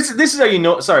this is how you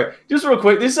know. Sorry, just real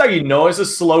quick. This is how you know it's a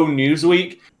slow news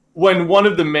week when one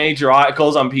of the major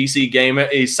articles on PC Gamer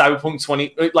is Cyberpunk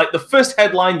 20. Like the first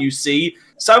headline you see,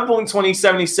 Cyberpunk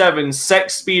 2077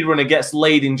 sex speedrunner gets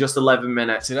laid in just 11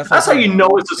 minutes. See, that's how you know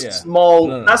it's a small.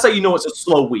 No. That's how you know it's a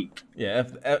slow week. Yeah,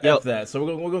 F that. So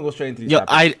we're gonna go straight into these.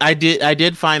 I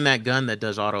did find that gun that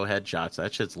does auto headshots.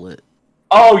 That shit's lit.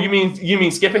 Oh, you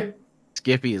mean Skippy?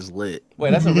 Skippy is lit. Wait,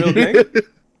 that's a real thing?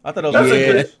 I thought it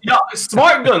was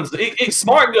smart guns. It's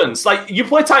smart guns. Like you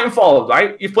play Titanfall,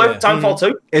 right? You play Titanfall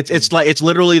 2? It's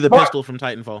literally the pistol from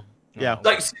Titanfall. Yeah.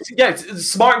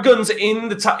 Smart guns in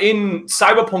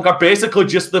Cyberpunk are basically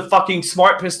just the fucking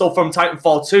smart pistol from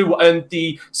Titanfall 2 and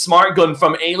the smart gun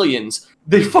from Aliens.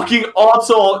 They fucking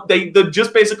they're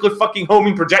just basically fucking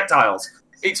homing projectiles.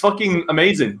 It's fucking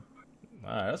amazing.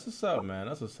 All right, that's what's up, man.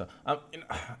 That's what's up.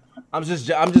 I'm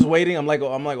just waiting. I'm like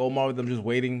Omar with them, just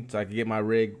waiting so I can get my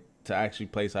rig to actually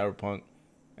play Cyberpunk,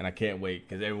 and I can't wait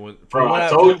because everyone. I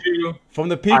told you from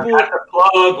the people. I got the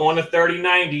plug on the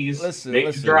 3090s. Listen,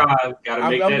 the drive. Gotta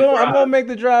make that drive. I'm gonna make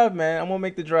the drive, man. I'm gonna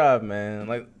make the drive, man.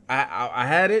 Like I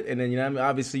had it, and then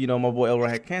obviously my boy Elroy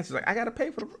had cancer. Like I gotta pay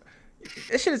for the.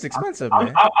 This shit is expensive,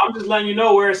 man. I'm just letting you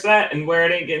know where it's at and where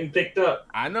it ain't getting picked up.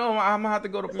 I know. I'm gonna have to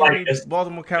go to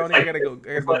Baltimore County. I gotta go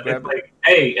grab it. Like,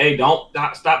 hey, don't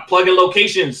stop plugging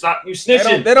locations. Stop you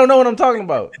snitching. They don't know what I'm talking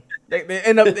about. They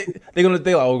end up they're gonna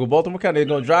think go Baltimore County. They're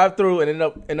gonna drive through and end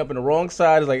up in the wrong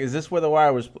side. It's like, is this where the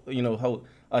wire was?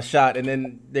 A shot, and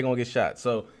then they're gonna get shot.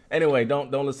 So anyway,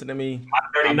 don't listen to me. My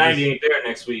 3090 ain't there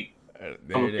next week.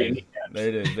 There it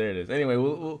is. Anyway,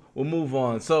 we'll move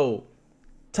on. So.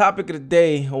 Topic of the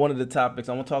day, or one of the topics,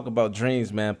 I want to talk about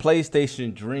Dreams, man.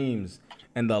 PlayStation Dreams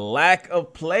and the lack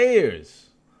of players.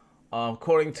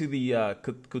 According to the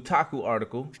Kotaku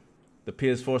article, the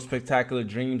PS4 Spectacular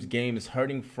Dreams game is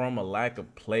hurting from a lack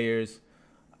of players.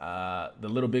 The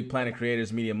Little Big Planet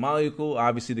creators, Media Molecule,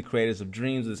 obviously the creators of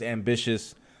Dreams, is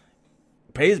ambitious.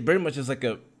 It's very much just like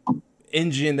a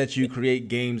engine that you create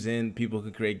games in. People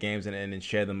can create games and then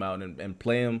share them out and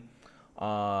play them.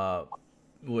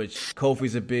 Which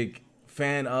Kofi's a big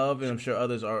fan of, and I'm sure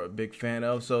others are a big fan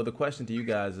of. So the question to you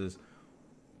guys is,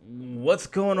 what's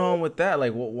going on with that?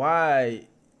 Like, why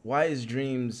is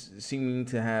Dreams seeming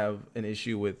to have an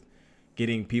issue with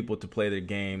getting people to play their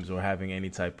games or having any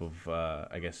type of,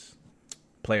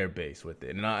 player base with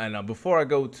it? And before I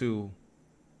go to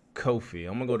Kofi,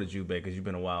 I'm gonna go to Jubei because you've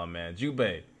been a while, man.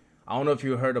 Jubei, I don't know if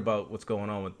you heard about what's going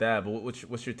on with that, but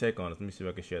what's your take on it? Let me see if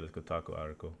I can share this Kotaku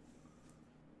article.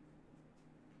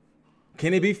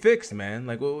 Can it be fixed, man?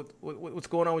 Like, what's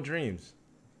going on with Dreams?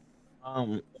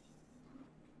 I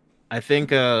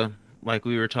think, like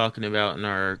we were talking about in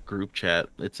our group chat,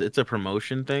 it's a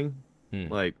promotion thing.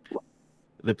 Like,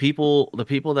 the people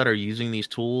that are using these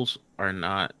tools are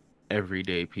not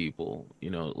everyday people.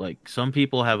 Like some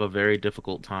people have a very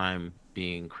difficult time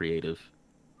being creative,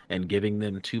 and giving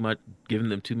them too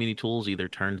many tools either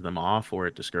turns them off or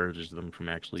it discourages them from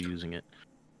actually using it.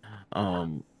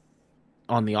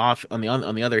 On the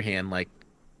other hand, like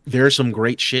there's some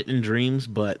great shit in Dreams,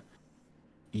 but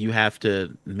you have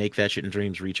to make that shit in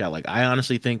Dreams reach out. Like I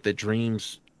honestly think that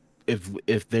Dreams,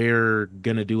 if they're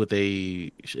gonna do what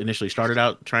they initially started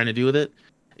out trying to do with it,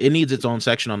 it needs its own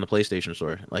section on the PlayStation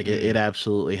Store. Like it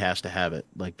absolutely has to have it.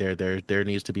 Like there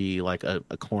needs to be like a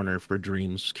corner for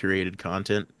Dreams curated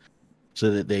content,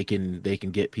 so that they can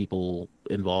get people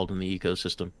involved in the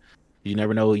ecosystem. You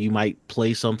never know, you might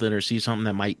play something or see something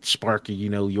that might spark,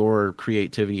 your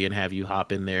creativity and have you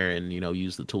hop in there and,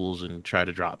 use the tools and try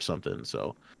to drop something.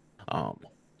 So,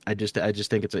 I just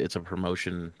think it's a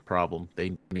promotion problem.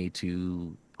 They need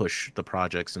to push the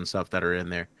projects and stuff that are in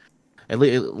there. At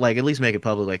least make it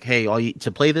public. Like, hey,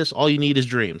 to play this, all you need is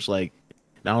Dreams. Like,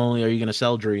 not only are you going to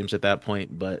sell Dreams at that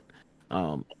point, but,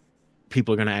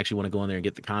 people are going to actually want to go in there and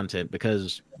get the content,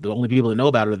 because the only people that know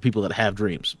about it are the people that have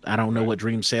Dreams. I don't know what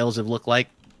Dream sales have looked like,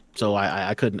 so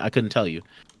I couldn't tell you.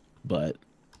 But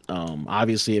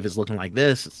obviously, if it's looking like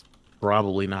this, it's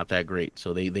probably not that great.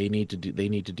 So they need to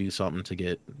do something to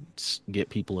get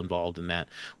people involved in that.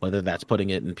 Whether that's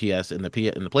putting it in the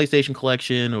PlayStation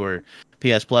Collection or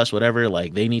PS Plus, whatever.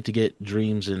 Like they need to get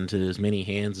Dreams into as many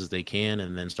hands as they can,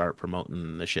 and then start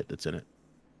promoting the shit that's in it.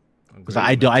 Because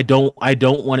I don't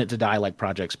want it to die like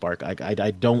Project Spark.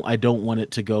 I don't want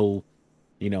it to go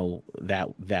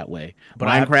that way. But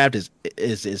Minecraft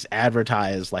is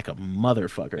advertised like a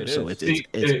motherfucker, so it's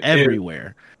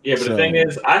everywhere. Yeah, but the thing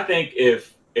is, I think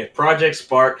if Project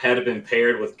Spark had been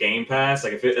paired with Game Pass,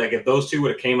 if those two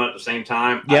would have came out at the same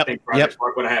time, I think Project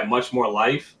Spark would have had much more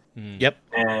life. Yep,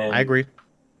 and I agree.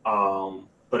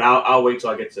 But I'll wait till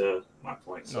I get to my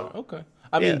point. So okay.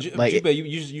 I mean, Jube,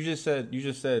 you just said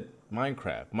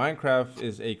Minecraft. Minecraft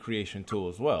is a creation tool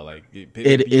as well. Like it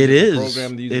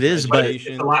is. But it's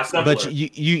a lot simpler. But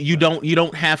you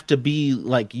don't have to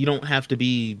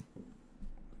be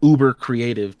uber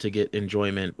creative to get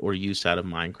enjoyment or use out of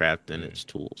Minecraft and its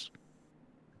tools.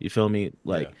 You feel me?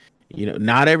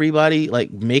 Not everybody, like,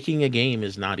 making a game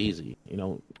is not easy.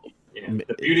 The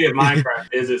beauty of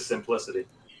Minecraft is its simplicity.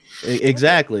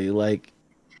 Exactly. Like,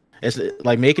 it's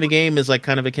like making a game is like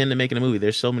kind of akin to making a movie.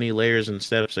 There's so many layers and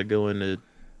steps that go into,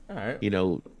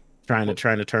 trying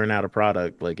to turn out a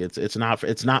product. Like it's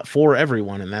not for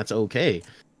everyone, and that's okay.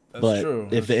 But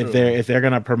if they're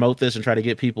gonna promote this and try to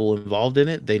get people involved in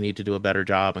it, they need to do a better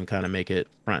job and kind of make it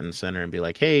front and center and be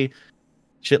like, hey,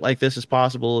 shit like this is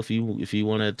possible if you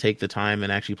want to take the time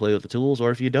and actually play with the tools, or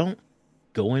if you don't,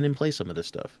 go in and play some of this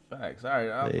stuff. Facts. All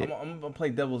right, I'm gonna play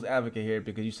devil's advocate here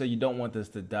because you say you don't want this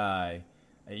to die.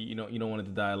 You don't want it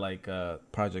to die like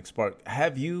Project Spark.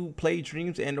 Have you played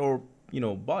Dreams and or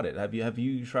bought it? Have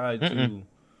you tried to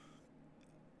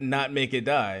not make it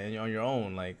die on your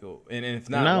own? Like, and if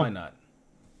not, why not?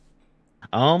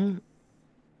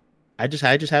 I just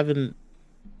haven't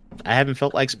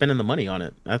felt like spending the money on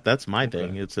it. That's my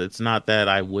thing. It's not that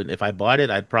I wouldn't. If I bought it,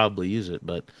 I'd probably use it,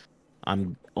 but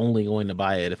I'm only going to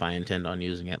buy it if I intend on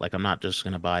using it. Like, I'm not just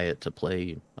going to buy it to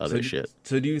play other shit.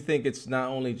 So do you think it's not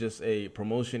only just a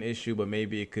promotion issue, but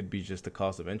maybe it could be just the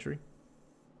cost of entry?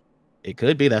 It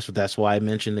could be. That's why I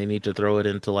mentioned they need to throw it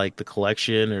into like the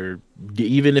collection, or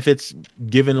even if it's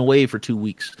given away for 2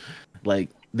 weeks,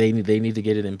 like they need to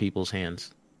get it in people's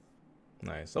hands.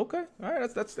 Nice. Okay. All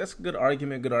right. That's a good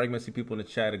argument. Good argument. I see people in the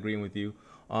chat agreeing with you.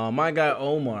 My guy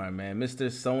Omar, man, Mr.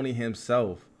 Sony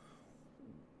himself.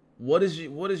 What is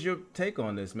your take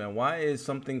on this, man? Why is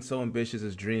something so ambitious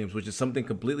as Dreams, which is something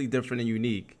completely different and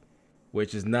unique,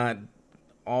 which is not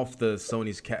off the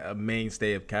Sony's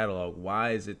mainstay of catalog,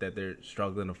 why is it that they're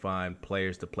struggling to find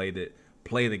players to play the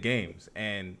games?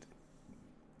 And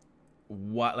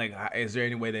is there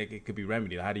any way that it could be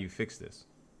remedied? How do you fix this?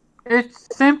 It's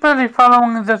simply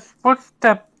following the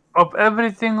footsteps of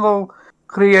every single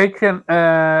creation,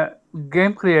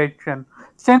 game creation.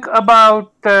 Think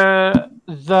about the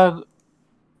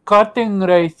karting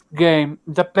race game,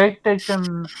 the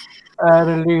PlayStation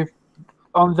released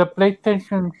on the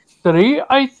PlayStation 3,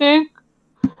 I think.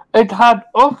 It had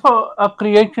also a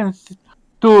creation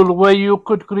tool where you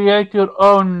could create your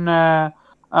own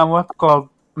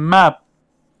map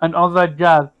and all that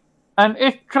jazz. And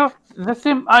it's just the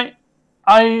same. I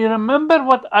remember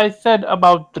what I said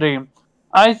about Dream.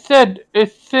 I said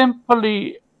it's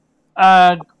simply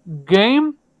a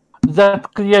game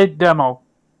that create demo.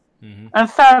 Mm-hmm. And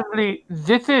sadly,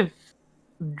 this is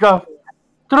just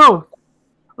truth.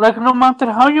 Like, no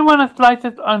matter how you want to slice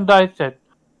it and dice it.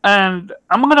 And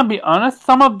I'm going to be honest,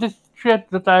 some of this shit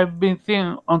that I've been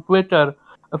seeing on Twitter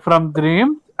from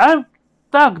Dreams, I've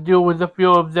tagged you with a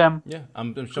few of them. Yeah,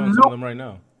 I'm showing some of them right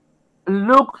now.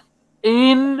 Looks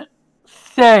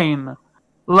insane.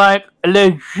 Like,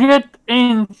 legit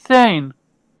insane.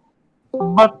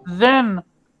 But then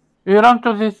you run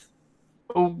to this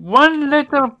one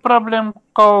little problem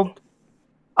called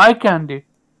eye candy.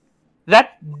 That's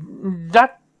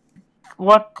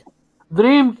what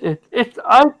Dreams is. It's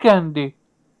eye candy,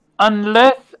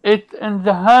 unless it's in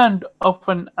the hand of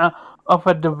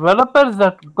a developer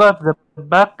that got the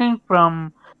backing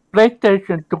from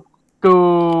PlayStation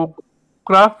to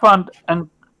crowdfund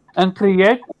and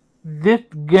create this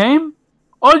game.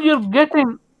 All you're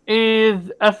getting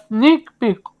is a sneak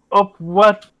peek of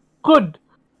what could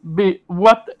be,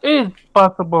 what is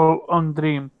possible on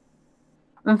Dream.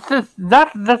 And since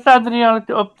that's the sad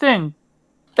reality of things,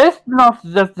 it's not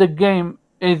that the game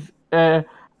is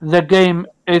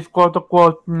quote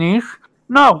unquote niche.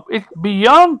 No, it's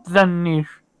beyond the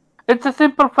niche. It's a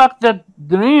simple fact that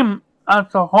Dream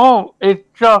as a whole is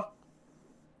just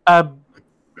a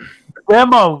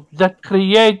demo that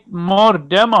create more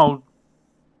demos.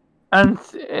 And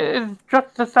it's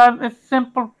just a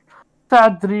simple,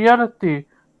 sad reality.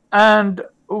 And,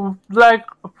 like,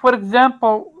 for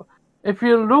example, if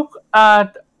you look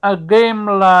at a game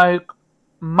like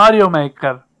Mario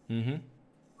Maker, mm-hmm.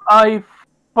 I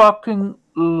fucking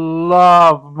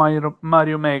love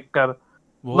Mario Maker.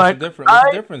 What's the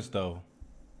difference, though?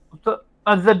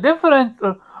 The difference,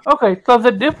 Okay, so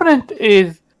the difference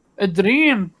is a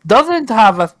Dream doesn't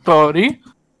have a story.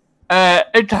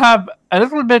 It have a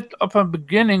little bit of a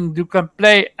beginning you can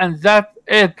play, and that's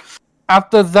it.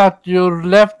 After that, you're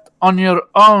left on your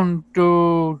own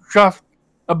to just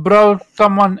browse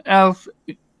someone else.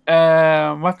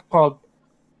 What's called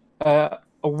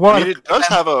work. I mean, it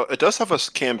does have a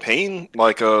campaign,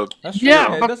 like a That's true.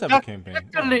 Yeah, It but does have a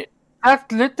campaign.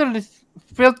 that's literally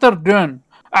filtered in.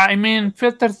 I mean,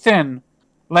 filter thin,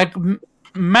 like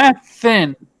matte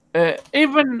thin.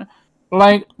 Even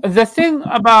like the thing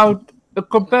about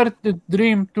compared to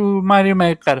Dream to Mario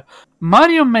Maker,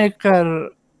 Mario Maker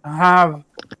have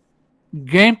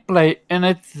gameplay in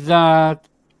it that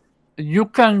you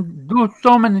can do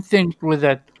so many things with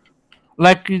it.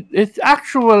 Like it's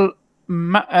actual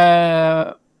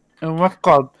what's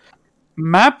called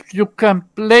maps you can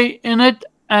play in it,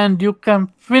 and you can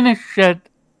finish it,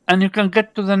 and you can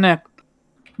get to the next.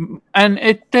 And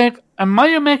it takes a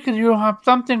Mario Maker. You have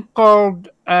something called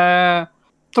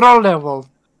troll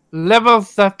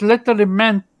levels that literally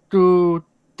meant to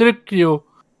trick you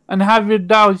and have you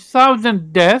die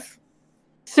 1,000 deaths.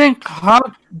 Think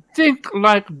hard, think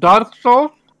like Dark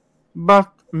Souls, but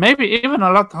maybe even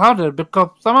a lot harder because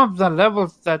some of the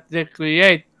levels that they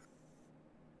create.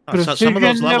 So some of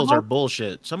those Precision levels level? are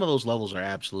bullshit. Some of those levels are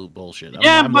absolute bullshit.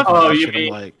 Yeah, I'm but- looking at Oh, that you shit, I'm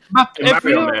mean- like, But In if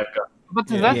Mario you, Maker. but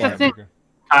Yeah, that's yeah, the thing. Maker.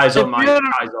 Kaizo, If Mike, you're-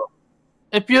 Kaizo.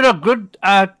 If you're good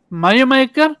at Mario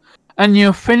Maker and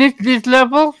you finish these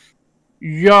levels,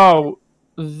 yo,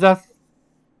 that's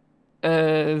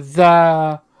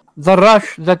the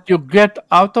rush that you get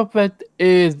out of it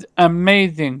is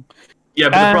amazing. Yeah,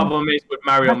 but the Um, problem is with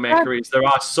Mario but Maker is there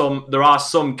are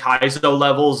some Kaizo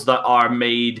levels that are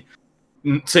made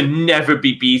to never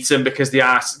be beaten because the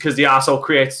arsehole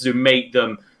creators who make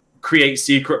them create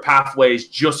secret pathways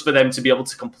just for them to be able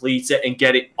to complete it and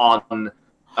get it on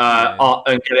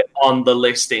the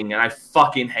listing, and I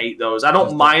fucking hate those. I don't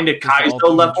Just mind a just the Kaizo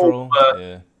ultimate level, troll. but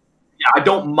Yeah. I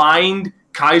don't mind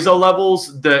Kaizo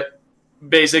levels that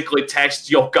basically test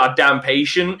your goddamn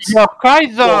patience. Yo,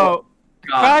 Kaizo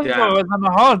Goddamn. is on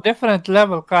a whole different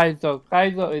level.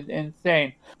 Kaizo is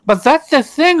insane. But that's the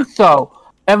thing, though.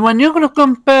 And when you're gonna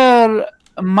compare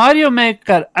Mario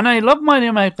Maker, and I love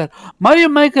Mario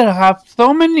Maker have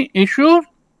so many issues,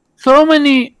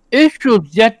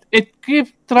 yet it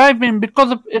keeps thriving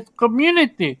because of its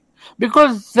community.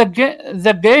 Because the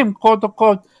game, quote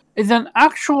unquote, is an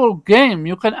actual game.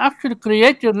 You can actually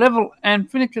create your level and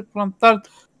finish it from start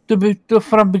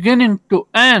from beginning to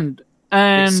end. It's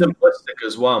And simplistic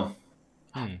as well.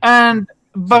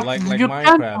 but So like you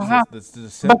can't Minecraft, have, the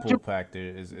simple you- factor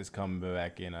is coming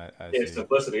back in. I Yeah, see.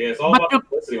 simplicity. Yeah, it's all But about you-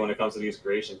 simplicity when it comes to these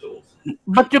creation tools.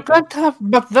 but you can't have.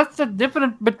 But that's the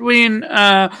difference between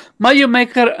Mario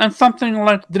Maker and something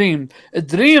like Dreams.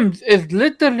 Dreams is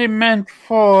literally meant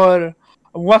for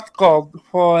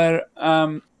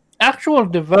actual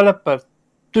developers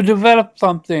to develop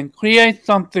something, create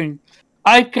something,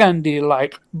 eye candy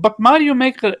like. But Mario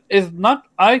Maker is not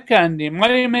eye candy.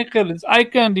 Mario Maker is eye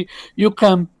candy. You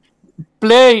can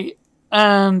play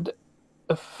and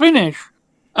finish,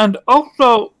 and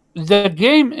also the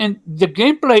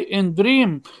gameplay in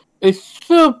Dream is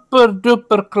super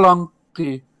duper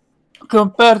clunky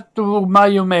compared to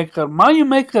Mario Maker. Mario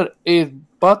Maker is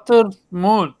butter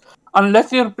smooth.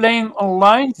 Unless you're playing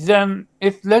online, then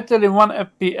it's literally 1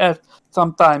 FPS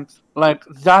sometimes. Like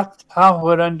that's how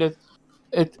horrendous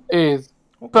it is.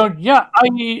 So yeah,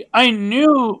 I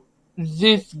knew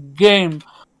this game,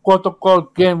 quote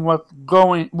unquote game,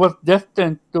 was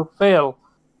destined to fail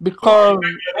because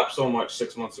It up so much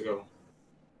 6 months ago.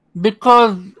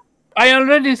 because I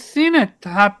already seen it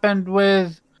happen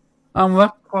with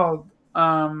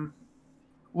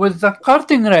with the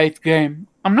karting race game.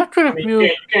 I'm not sure I if mean, you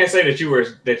you can't say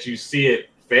that you see it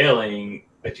failing,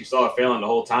 that you saw it failing the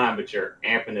whole time, but you're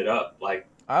amping it up. Like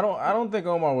I don't think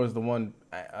Omar was the one,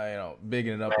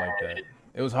 bigging it up like that.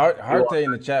 It was Harte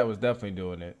in the chat was definitely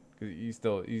doing it.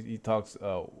 He talks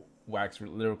wax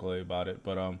lyrically about it.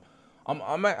 But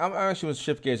I'm actually with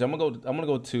Shift Gears. I'm gonna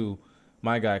go to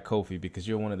my guy Kofi because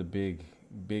you're one of the big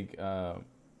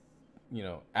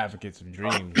advocates of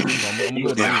dreams. So I'm gonna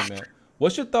go to you, man.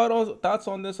 What's your thoughts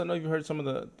on this? I know you've heard some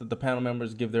of the panel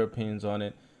members give their opinions on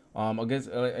it.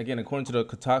 Again, according to the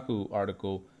Kotaku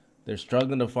article, they're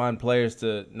struggling to find players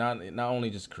to not only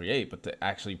just create, but to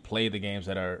actually play the games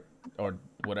that are, or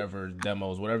whatever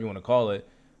demos, whatever you want to call it,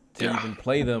 to even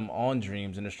play them on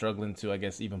Dreams, and they're struggling to, I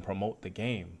guess, even promote the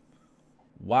game.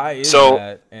 Why is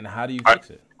that, and how do you fix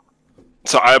it?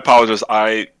 So I apologize.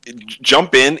 I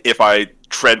jump in if I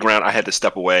tread ground. I had to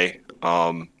step away.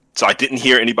 So I didn't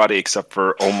hear anybody except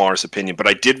for Omar's opinion, but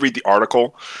I did read the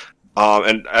article.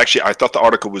 And actually, I thought the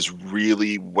article was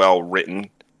really well written.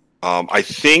 I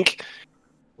think,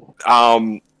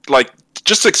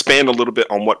 just to expand a little bit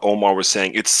on what Omar was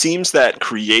saying, it seems that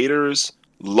creators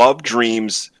love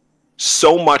Dreams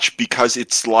so much because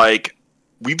it's like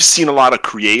we've seen a lot of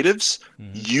creatives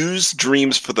use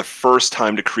Dreams for the first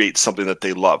time to create something that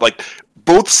they love. Like,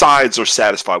 both sides are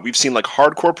satisfied. We've seen like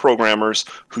hardcore programmers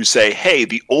who say, hey,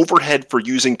 the overhead for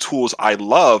using tools I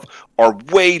love are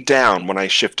way down when I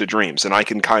shift to Dreams, and I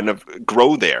can kind of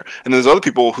grow there. And there's other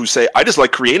people who say, I just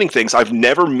like creating things. I've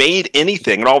never made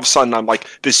anything. And all of a sudden I'm like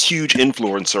this huge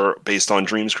influencer based on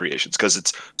Dreams creations because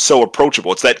it's so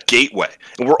approachable. It's that gateway.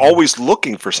 And we're always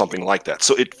looking for something like that.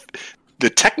 So the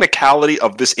technicality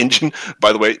of this engine,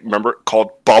 by the way, remember,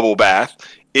 called Bubble Bath,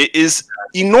 it is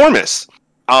enormous.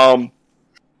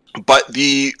 But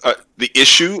the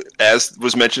issue, as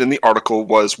was mentioned in the article,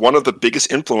 was one of the biggest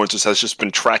influencers has just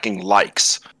been tracking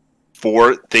likes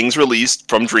for things released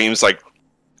from Dreams, like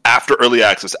after early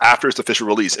access, after its official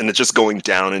release, and it's just going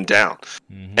down and down.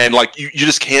 And like you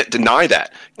just can't deny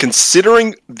that,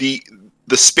 considering the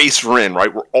space we're in,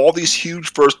 right? Where all these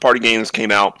huge first-party games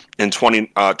came out in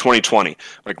 2020.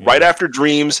 Like right after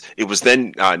Dreams, it was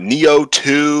then Neo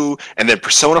 2, and then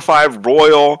Persona 5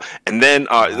 Royal, and then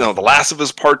The Last of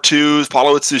Us Part 2,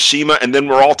 Fallout Tsushima, and then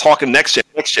we're all talking next gen.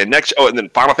 Oh, and then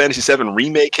Final Fantasy 7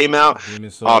 Remake came out.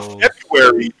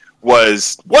 February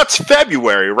was what's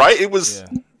February, right? It was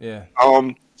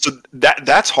so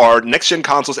that's hard. Next gen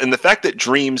consoles, and the fact that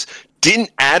Dreams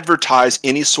didn't advertise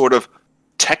any sort of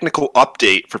technical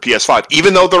update for PS5,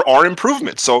 even though there are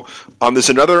improvements. So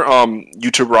there's another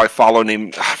YouTuber I follow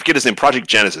named, I forget his name, Project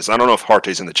Genesis. I don't know if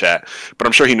Harte's in the chat, but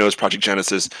I'm sure he knows Project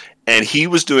Genesis. And he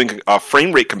was doing a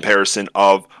frame rate comparison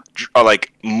of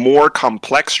like more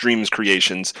complex Dreams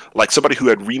creations, like somebody who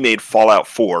had remade Fallout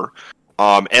 4.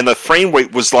 And the frame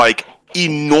rate was like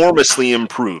enormously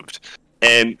improved.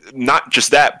 And not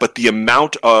just that, but the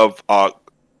amount of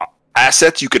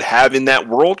assets you could have in that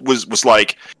world was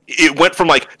like, it went from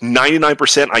like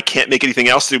 99% I can't make anything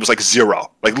else, it was like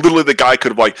 0. Like literally the guy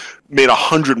could have like made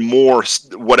 100 more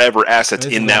whatever assets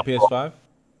in that PS5.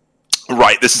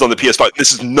 Right, this is on the PS5.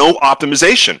 This is no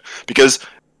optimization because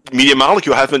Media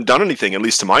Molecule haven't done anything, at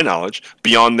least to my knowledge,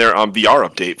 beyond their VR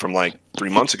update from like 4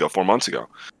 months ago.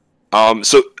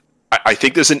 So I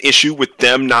think there's an issue with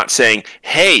them not saying,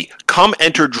 hey, come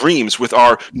enter Dreams with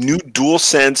our new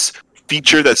DualSense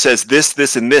feature that says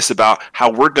this, and this about how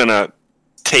we're going to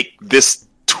take this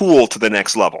tool to the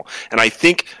next level. And I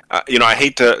think, I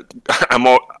hate to, I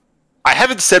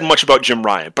haven't said much about Jim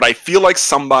Ryan, but I feel like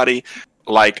somebody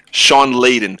like Sean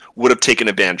Layden would have taken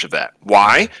advantage of that.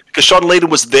 Why? Because Sean Layden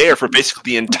was there for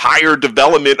basically the entire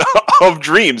development of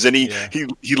Dreams, and he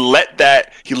let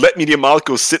Media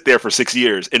Molecule sit there for 6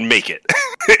 years and make it.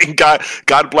 And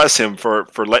God bless him for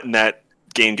letting that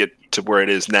game get to where it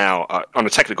is now on a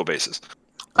technical basis.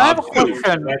 I have a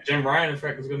question. That Jim Ryan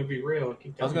effect is going to be real.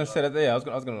 I was going to say that. Yeah, I was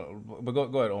going to. But go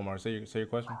ahead, Omar. Say your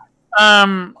question.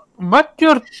 What's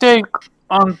your take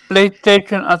on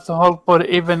PlayStation as a whole for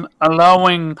even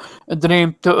allowing a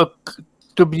Dream to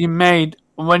be made?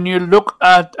 When you look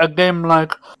at a game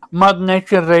like Mud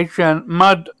Nation Racer,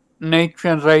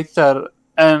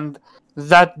 and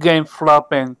that game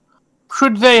flopping,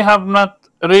 should they have not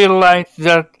realized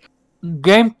that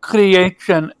game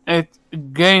creation is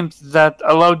games that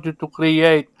allowed you to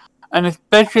create, and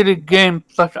especially games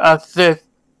such as this,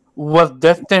 was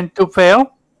destined to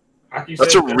fail?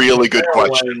 That's a really good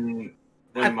question.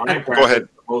 When Minecraft Go ahead. is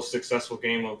the most successful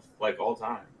game of like all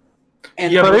time.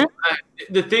 And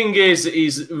the thing is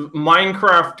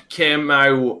Minecraft came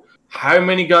out how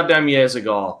many goddamn years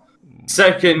ago?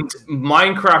 Second,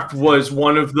 Minecraft was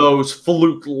one of those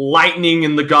fluke lightning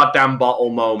in the goddamn bottle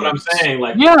moments. But I'm saying,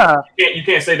 like, you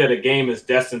can't say that a game is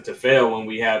destined to fail when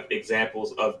we have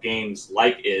examples of games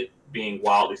like it being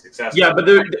wildly successful. Yeah, but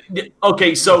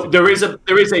so there is a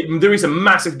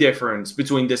massive difference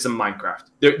between this and Minecraft.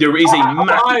 There is a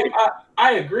massive.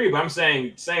 I agree, but I'm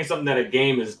saying something that a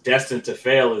game is destined to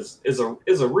fail is a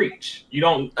reach. You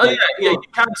don't. You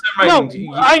can't say we don't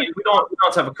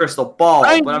have a crystal ball.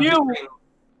 I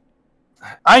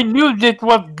knew this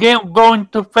was game going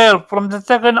to fail from the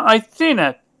second I seen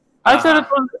it. I said it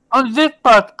on this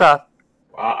podcast.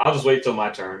 I'll just wait till my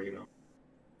turn.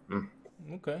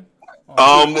 Okay.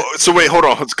 So wait, hold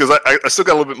on, because I still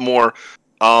got a little bit more.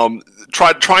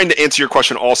 Trying to answer your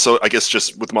question also, I guess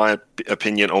just with my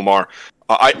opinion, Omar,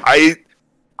 I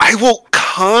will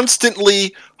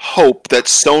constantly hope that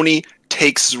Sony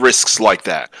takes risks like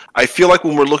that. I feel like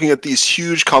when we're looking at these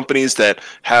huge companies that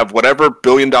have whatever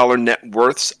billion-dollar net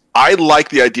worths, I like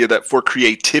the idea that for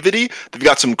creativity, they've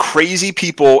got some crazy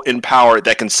people in power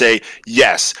that can say,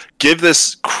 yes, give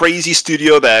this crazy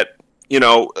studio that,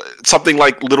 something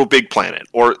like Little Big Planet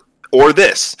or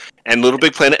this. And Little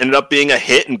Big Planet ended up being a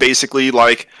hit and basically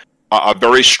like a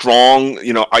very strong,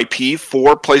 IP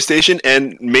for PlayStation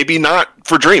and maybe not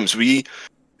for Dreams.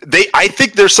 I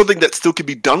think there's something that still can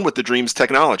be done with the Dreams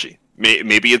technology.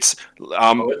 Maybe it's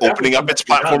opening up its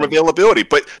platform availability.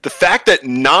 But the fact that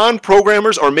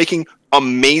non-programmers are making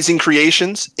amazing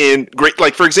creations in great,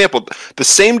 like, for example, the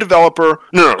same developer,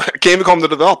 I can't even call him the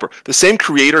developer, the same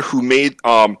creator who made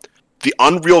the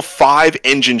Unreal 5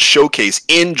 engine showcase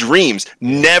in Dreams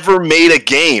never made a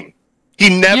game. He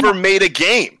never made a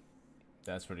game.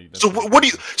 That's pretty. What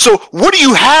do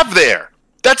you have there?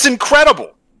 That's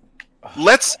incredible.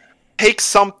 Let's take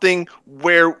something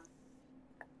where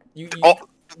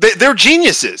they're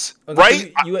geniuses,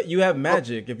 right? You have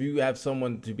magic if you have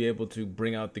someone to be able to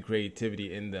bring out the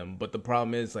creativity in them. But the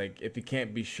problem is, like, if it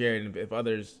can't be shared, if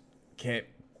others can't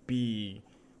be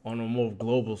on a more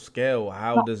global scale,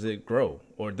 how does it grow?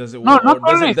 Or does it?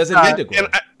 Does it need to grow?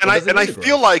 And I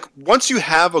feel like once you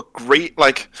have a great,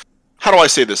 like, how do I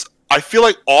say this? I feel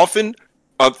like often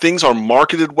things are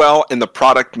marketed well and the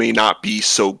product may not be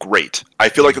so great. I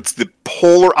feel like it's the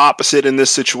polar opposite in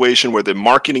this situation where the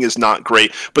marketing is not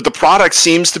great, but the product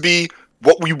seems to be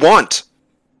what we want.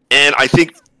 And I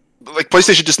think like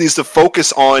PlayStation just needs to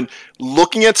focus on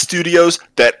looking at studios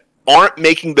that aren't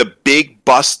making the big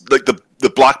bust, like the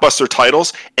blockbuster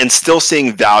titles, and still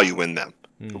seeing value in them.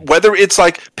 Whether it's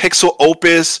like Pixel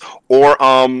Opus or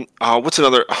what's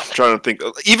another? I'm trying to think.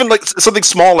 Even like something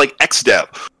small like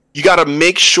XDev. You got to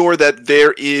make sure that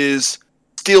there is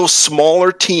still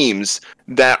smaller teams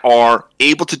that are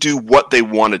able to do what they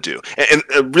want to do.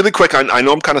 And really quick, I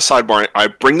know I'm kind of sidebarring. I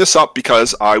bring this up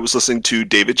because I was listening to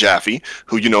David Jaffe,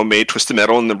 who made Twisted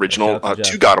Metal in the original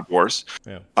 2 God of Wars.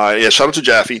 Yeah, shout out to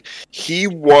Jaffe. He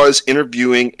was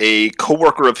interviewing a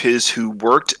coworker of his who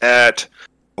worked at,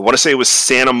 I want to say it was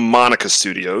Santa Monica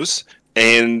Studios,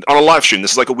 and on a live stream.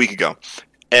 This is like a week ago.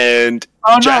 And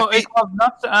no, it was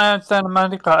not Santa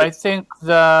Monica. I think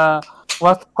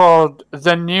what's called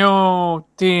the new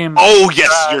team. Oh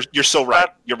yes, you're so right.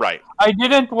 You're right. I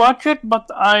didn't watch it, but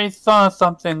I saw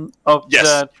something of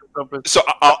that. So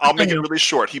I'll make it really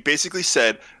short. He basically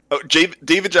said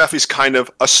David Jaffe's kind of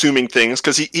assuming things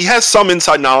because he has some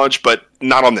inside knowledge, but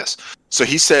not on this. So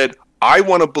he said, I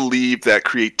want to believe that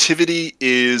creativity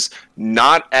is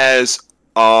not as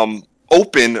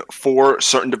open for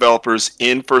certain developers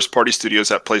in first-party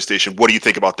studios at PlayStation. What do you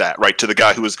think about that? Right, to the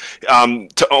guy who was,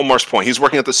 to Omar's point, he's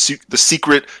working at the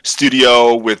secret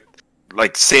studio with,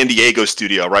 like, San Diego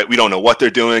studio, right? We don't know what they're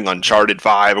doing, Uncharted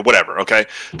 5 or whatever, okay?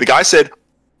 The guy said,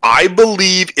 I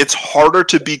believe it's harder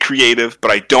to be creative,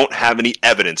 but I don't have any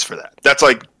evidence for that. That's,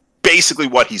 like, basically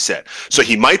what he said. So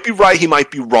he might be right, he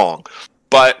might be wrong.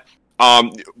 But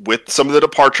with some of the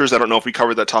departures, I don't know if we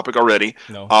covered that topic already,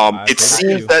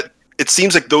 it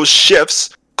seems like those shifts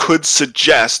could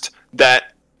suggest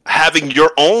that having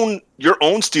your own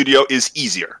studio is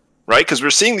easier, right? Because we're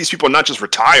seeing these people not just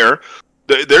retire;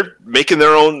 they're making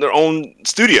their own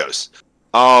studios.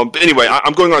 But anyway,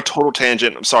 I'm going on a total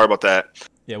tangent. I'm sorry about that.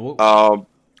 Yeah. But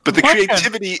the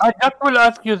creativity. I just will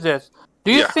ask you this: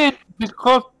 do you think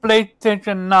because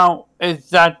PlayStation now is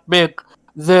that big,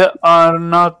 they are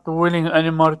not willing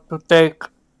anymore to take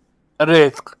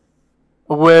risk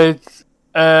with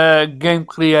game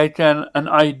creation and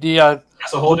ideas?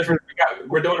 That's a whole different.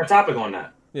 We're doing a topic on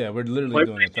that. Yeah, we're literally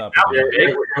doing a topic.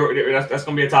 That's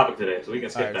going to be a topic today, so we can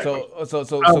skip that.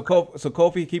 So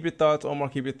Kofi, keep your thoughts. Omar,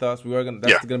 keep your thoughts.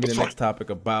 That's going to be the next topic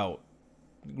about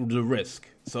the risk.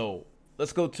 So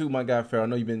let's go to my guy Farrell. I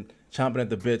know you've been chomping at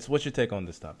the bits. What's your take on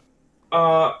this topic?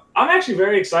 I'm actually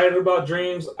very excited about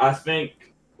Dreams. I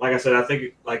think, like I said,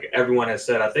 like everyone has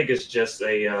said, I think it's just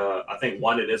I think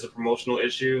one, it is a promotional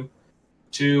issue.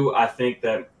 Two, I think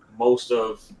that most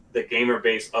of the gamer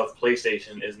base of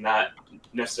PlayStation is not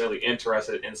necessarily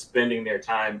interested in spending their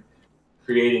time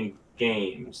creating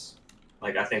games.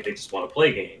 Like, I think they just want to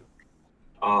play games.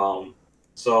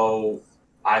 So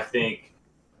I think,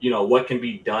 what can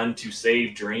be done to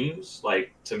save Dreams?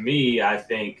 Like, to me, I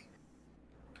think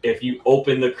if you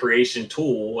open the creation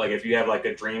tool, like if you have like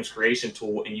a Dreams creation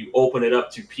tool and you open it up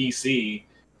to PC,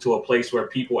 to a place where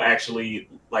people actually,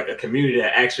 like a community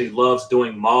that actually loves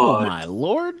doing mods, oh my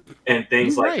lord, and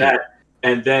things like that,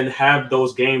 and then have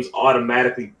those games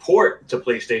automatically port to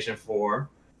PlayStation 4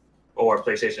 or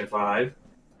PlayStation 5,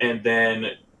 and then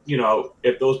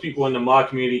if those people in the mod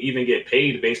community even get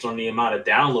paid based on the amount of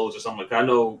downloads or something. Like I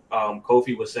know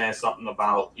Kofi was saying something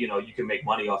about you can make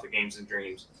money off of games and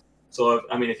Dreams. So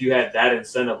if you had that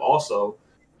incentive also,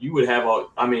 you would have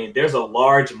there's a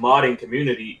large modding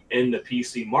community in the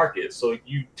PC market. So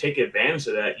you take advantage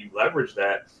of that, you leverage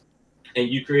that, and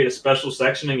you create a special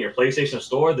section in your PlayStation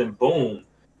Store, then boom,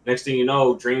 next thing you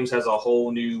know, Dreams has a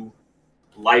whole new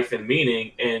life and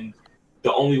meaning. And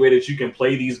the only way that you can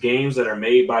play these games that are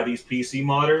made by these PC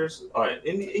modders,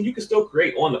 and you can still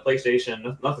create on the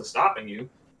PlayStation, nothing's stopping you.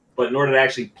 But in order to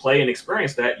actually play and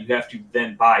experience that, you have to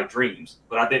then buy Dreams.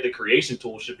 But I think the creation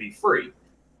tool should be free.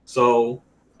 So,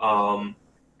 so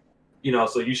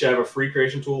you should have a free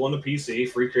creation tool on the PC,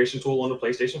 free creation tool on the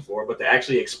PlayStation 4. But to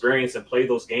actually experience and play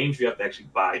those games, you have to actually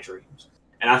buy Dreams.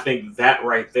 And I think that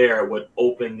right there would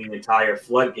open the entire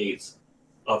floodgates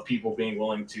of people being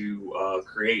willing to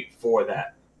create for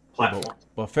that platform.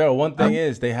 But Pharaoh, one thing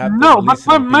is they have to release it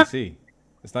on PC.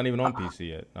 It's not even on PC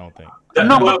yet, I don't think. You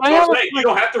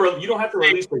don't have to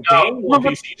release the game on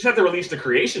PC. You just have to release the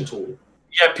creation tool.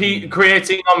 Yeah,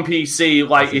 creating on PC,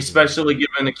 especially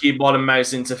given the keyboard and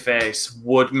mouse interface,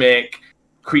 would make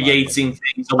creating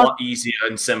things a lot easier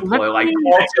and simpler.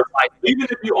 Even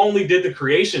if you only did the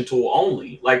creation tool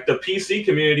only, like the PC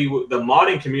community, the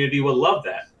modding community would love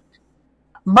that.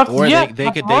 But or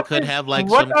they could have like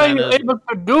what some kind of. What are you able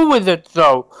to do with it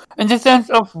though? In the sense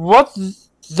of what's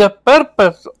the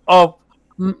purpose of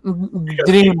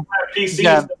Dream? PCs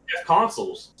have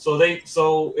consoles,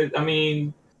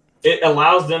 it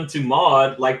allows them to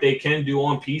mod like they can do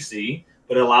on PC,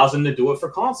 but it allows them to do it for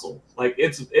console. Like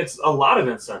it's a lot of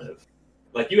incentive.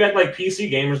 Like you act like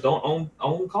PC gamers don't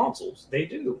own consoles. They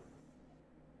do.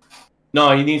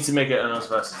 No, you need to make it an us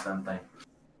versus them thing.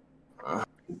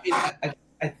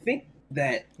 I think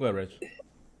that. Go ahead, Rich.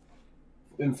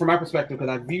 And from my perspective, because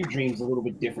I view Dreams a little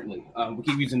bit differently. We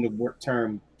keep using the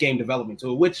term game development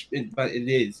tool, but it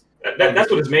is. That's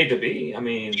what it's made to be.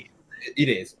 It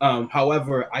is.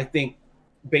 However, I think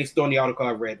based on the article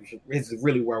I read, which is a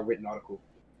really well-written article,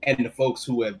 and the folks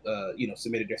who have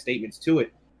submitted their statements to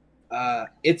it,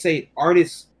 it's a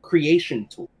artist creation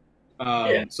tool.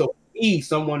 So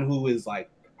someone who is I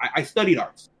studied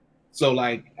arts, so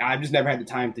I've just never had the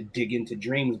time to dig into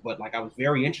Dreams, but I was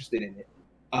very interested in it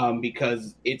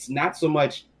because it's not so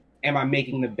much am I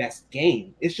making the best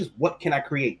game, it's just what can I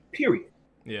create, period.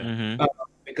 Yeah. Mm-hmm.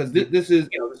 Because this is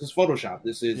Photoshop,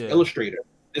 this is Illustrator,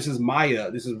 this is Maya,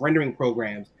 this is rendering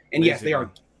programs, and yes, they are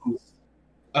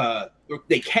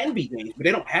they can be games, but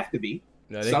they don't have to be.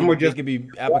 No, they could be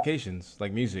applications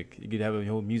like music. You could have a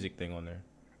whole music thing on there.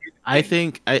 I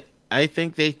think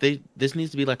they this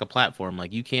needs to be like a platform.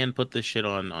 Like you can put this shit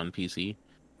on PC.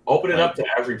 Open it up to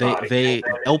everybody. They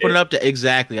open it up to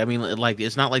exactly.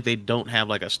 It's not like they don't have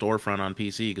like a storefront on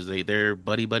PC because they're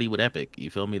buddy with Epic. You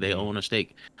feel me? They own a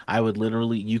stake.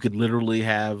 You could literally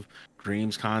have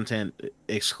Dreams content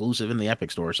exclusive in the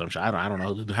Epic store or some shit. I don't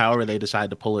know. However they decide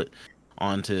to pull it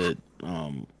onto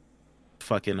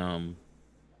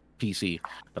PC.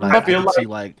 But I feel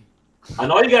like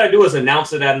and all you gotta do is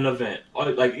announce it at an event.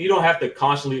 You don't have to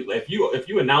constantly. If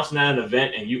you announce it at an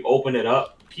event and you open it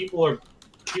up, people are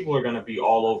gonna be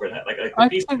all over that. Like the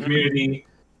PC community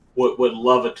would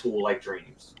love a tool like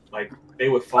Dreams. Like they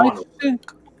would fall.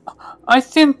 I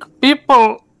think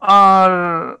people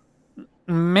are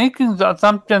making the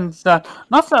assumptions that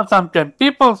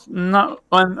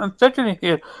especially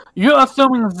here, you're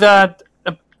assuming that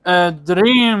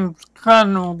Dreams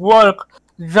can work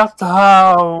just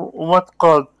how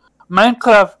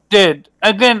Minecraft did.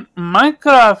 Again,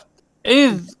 Minecraft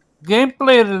is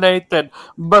gameplay related,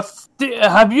 but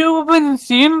have you even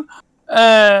seen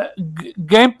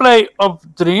gameplay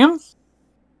of Dreams?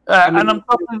 And I'm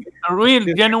talking real,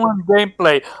 genuine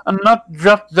gameplay, and not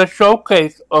just the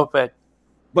showcase of it.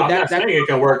 But I'm not saying it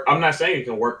can work. I'm not saying it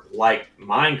can work like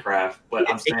Minecraft, but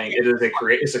I'm saying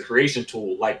it's a creation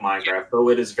tool like Minecraft, though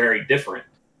it is very different.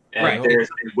 And there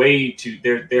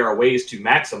are ways to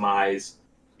maximize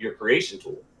your creation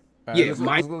tool. Let's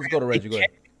go to Reggie. Go ahead.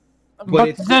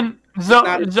 But then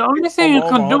the only thing you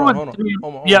can do with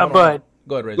go ahead.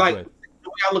 Go ahead, Reggie. The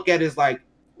way I look at it is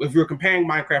if you're comparing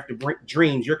Minecraft to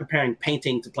Dreams, you're comparing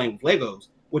painting to playing with Legos,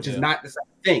 which is not the same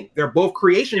thing. They're both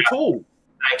creation tools.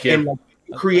 Thank you.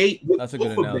 That's a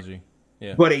good analogy.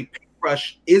 Yeah. But a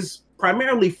paintbrush is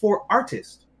primarily for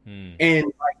artists. And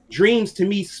Dreams to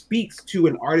me speaks to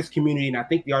an artist community, and I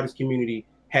think the artist community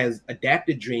has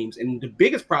adapted Dreams. And the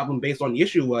biggest problem based on the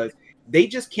issue was they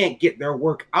just can't get their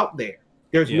work out there.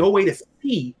 There's no way to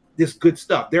see this good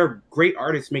stuff. There are great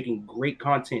artists making great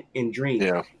content in Dreams.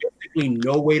 Yeah. There's simply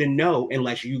no way to know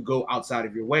unless you go outside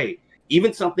of your way.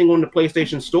 Even something on the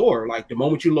PlayStation Store, the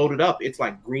moment you load it up, it's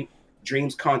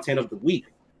Dreams content of the week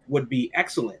would be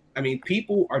excellent.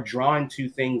 People are drawn to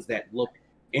things that look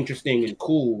interesting and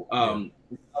cool.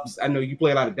 I know you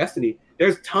play a lot of Destiny.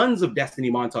 There's tons of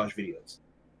Destiny montage videos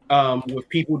with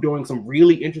people doing some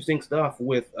really interesting stuff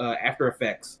with After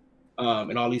Effects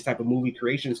and all these type of movie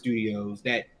creation studios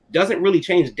that doesn't really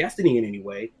change Destiny in any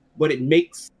way, but it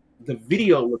makes the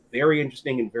video look very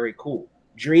interesting and very cool.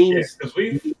 Dreams, because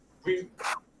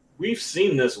we've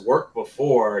seen this work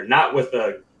before, not with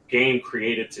a game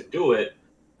created to do it,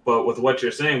 but with what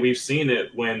you're saying, we've seen it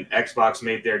when Xbox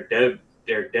made their dev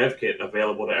kit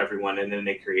available to everyone, and then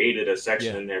they created a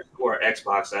section in there for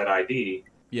Xbox at ID,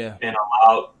 and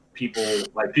allowed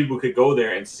people could go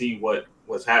there and see what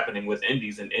was happening with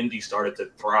indies, and indies started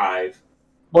to thrive.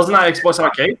 Wasn't that Xbox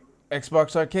Arcade?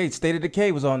 Xbox Arcade, State of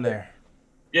Decay was on there.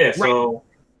 Yeah, so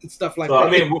stuff like that. I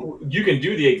mean, you can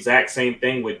do the exact same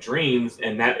thing with Dreams,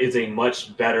 and that is a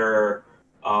much better,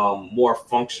 more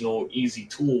functional, easy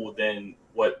tool than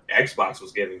what Xbox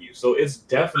was giving you. So it's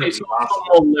definitely it's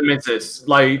more limited.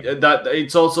 Like that,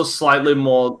 it's also slightly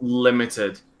more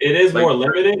limited. It is more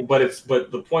limited,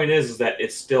 but the point is that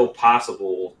it's still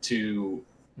possible to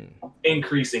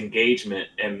increase engagement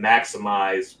and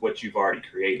maximize what you've already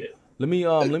created. Let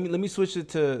me switch it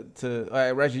to all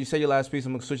right, Reggie. You say your last piece.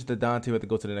 I'm gonna switch it to Dante. We have to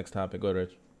go to the next topic. Go ahead,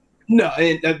 Reggie. No,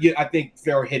 and I think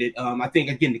Pharaoh hit it. I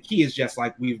think again the key is just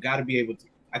like we've got to be able to.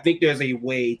 I think there's a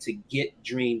way to get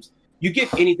Dreams. You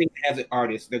get anything that has an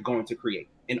artist they're going to create,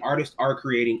 and artists are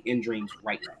creating in Dreams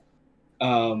right now.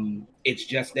 It's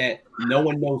just that no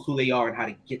one knows who they are and how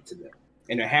to get to them,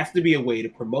 and there has to be a way to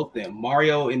promote them.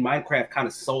 Mario and Minecraft kind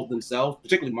of sold themselves,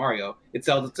 particularly Mario. It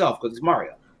sells itself because it's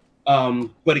Mario.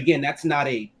 But again, that's still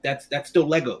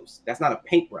Legos. That's not a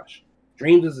paintbrush.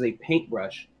 Dreams is a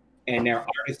paintbrush, and there are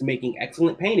artists making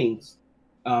excellent paintings,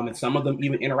 and some of them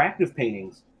even interactive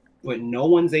paintings, but no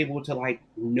one's able to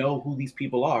know who these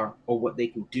people are or what they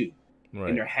can do. Right.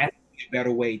 And there has to be a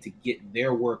better way to get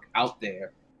their work out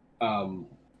there.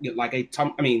 Like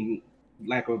Tumblr,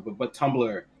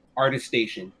 Artist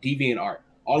Station, DeviantArt,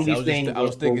 all these things. I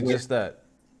was thinking just that.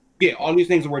 Yeah, all these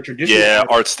things were traditional. Yeah,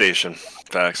 ArtStation.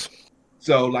 Facts.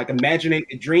 So, imagine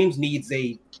Dreams needs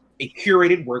a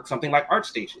curated work, something like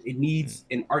ArtStation. It needs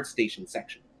an ArtStation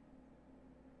section.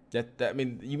 I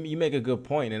mean, you make a good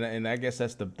point, and I guess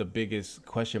that's the biggest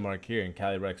question mark here. And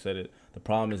Cali Rex said it. The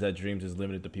problem is that Dreams is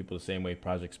limited to people the same way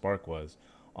Project Spark was.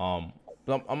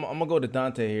 But I'm gonna go to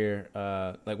Dante here.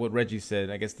 Like what Reggie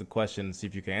said, I guess the question, see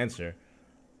if you can answer.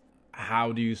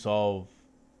 How do you solve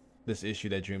this issue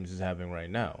that Dreams is having right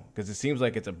now? Because it seems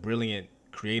like it's a brilliant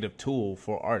creative tool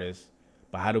for artists,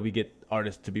 but how do we get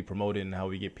artists to be promoted, and how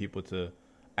we get people to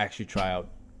actually try out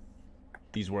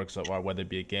these works of art, whether it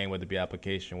be a game, whether it be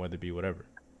application, whether it be whatever?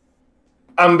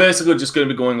 I'm basically just going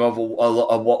to be going over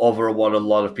what a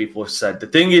lot of people have said. The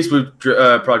thing is with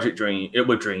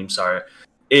Dreams,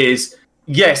 is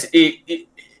yes,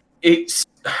 it's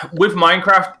with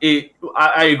Minecraft.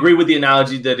 I agree with the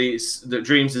analogy that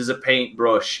Dreams is a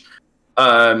paintbrush,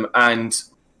 and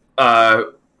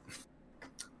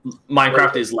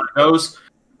Minecraft is Legos.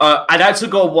 I'd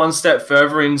actually go one step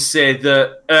further and say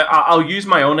that I'll use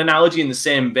my own analogy in the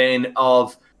same vein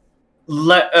of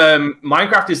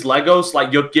Minecraft is Legos.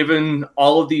 Like, you're given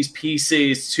all of these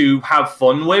pieces to have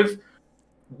fun with,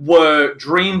 where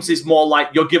Dreams is more like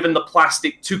you're given the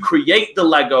plastic to create the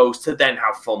Legos to then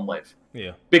have fun with.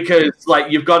 Yeah. Because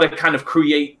you've got to kind of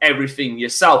create everything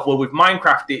yourself. Well, with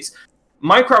Minecraft,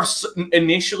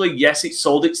 initially, yes, it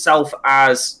sold itself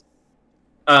as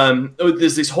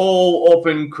there's this whole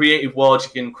open creative world. You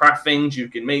can craft things, you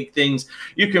can make things,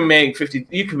 you can make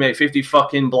 50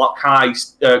 fucking block high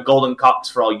golden cocks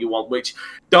for all you want, which,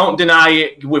 don't deny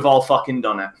it, we've all fucking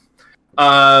done it.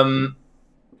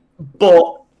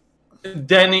 But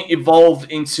then it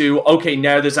evolved into, okay,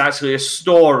 now there's actually a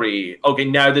story. Okay,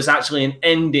 now there's actually an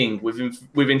ending.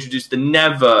 We've introduced the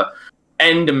Nether,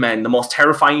 Endermen, the most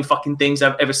terrifying fucking things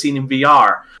I've ever seen in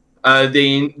VR.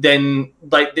 They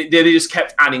just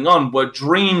kept adding on. Where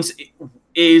Dreams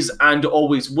is and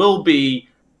always will be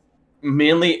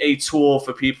mainly a tool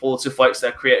for people to flex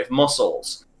their creative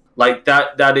muscles. Like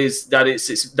that's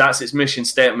its mission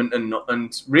statement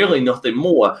and really nothing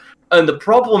more. And the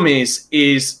problem is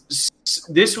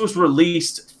this was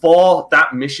released for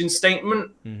that mission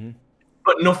statement,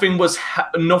 but nothing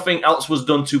else was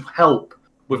done to help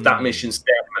with that mission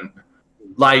statement.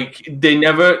 Like, they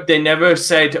never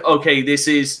said, okay, this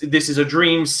is a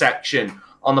Dreams section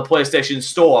on the PlayStation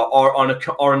Store or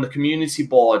on the community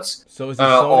boards. So is it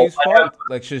Sony's fault?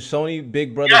 Like, should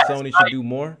Big Brother Sony should do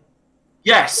more?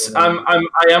 Yes, I'm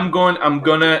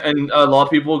gonna, and a lot of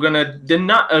people are gonna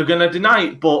deny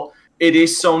it, but it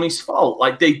is Sony's fault.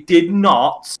 Like, they did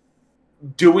not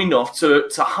do enough to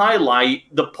highlight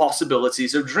the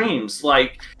possibilities of dreams.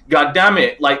 Like, God damn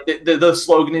it, like the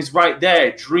slogan is right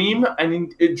there: dream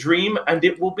and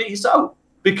it will be so.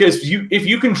 Because if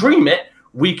you can dream it,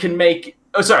 we can make it.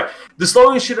 Oh, sorry. The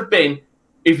slogan should have been,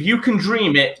 if you can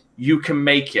dream it, you can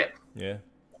make it. Yeah.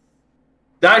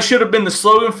 That should have been the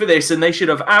slogan for this, and they should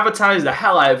have advertised the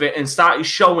hell out of it and started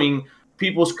showing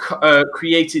people's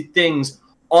created things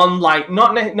on, like,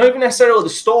 not even necessarily the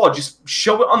store, just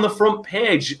show it on the front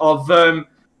page of,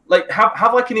 like,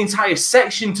 have like an entire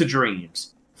section to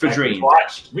dreams for dreams.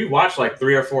 We watched like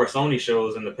 3 or 4 Sony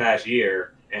shows in the past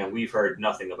year, and we've heard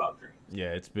nothing about dreams.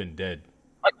 Yeah, it's been dead.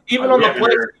 Like, even on the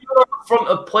front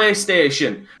of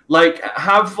PlayStation, like,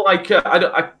 have like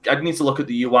I need to look at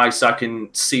the UI so I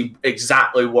can see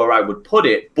exactly where I would put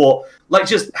it, but like,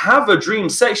 just have a dream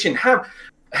section. Have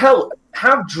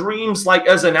dreams like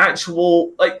as an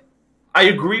actual, like, I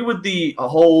agree with the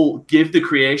whole make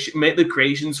the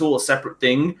creation tool a separate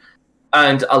thing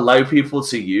and allow people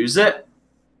to use it.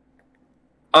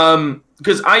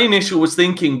 Because I initially was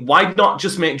thinking, why not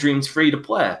just make dreams free to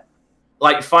play?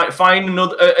 Like, find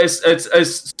another,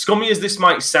 as scummy as this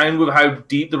might sound with how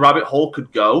deep the rabbit hole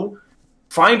could go,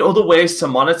 find other ways to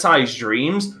monetize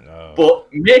dreams, but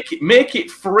make it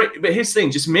free. But here's the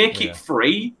thing, just make it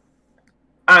free,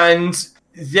 and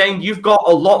then you've got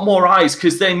a lot more eyes,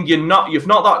 because then you've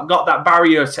not got that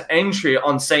barrier to entry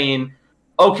on saying,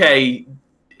 okay,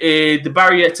 the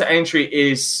barrier to entry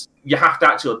is you have to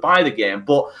actually buy the game.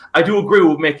 But I do agree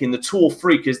with making the tool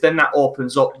free, because then that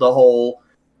opens up the whole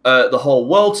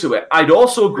world to it. I'd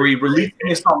also agree releasing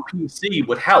this on PC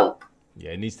would help.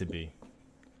 Yeah, it needs to be.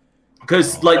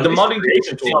 Because like the modding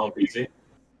creation tool on PC.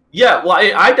 Yeah, well,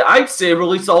 I'd say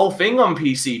release the whole thing on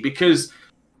PC, because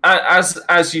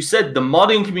as you said, the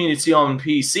modding community on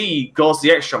PC goes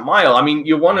the extra mile. I mean,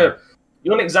 you want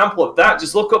an example of that?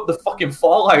 Just look up the fucking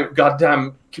Fallout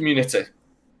goddamn community.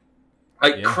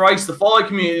 Like, Christ, the Fallout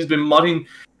community has been modding.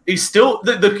 He's still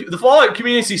the Fallout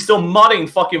community is still modding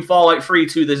fucking Fallout 3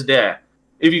 to this day,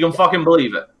 if you can fucking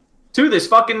believe it. To this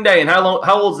fucking day, and how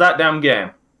old's that damn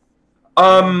game?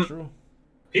 True.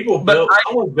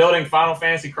 Someone's building Final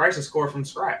Fantasy Crisis Core from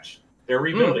scratch. They're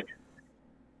rebuilding it.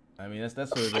 I mean, that's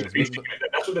what it is.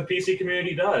 That's what the PC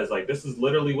community does. Like, this is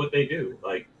literally what they do.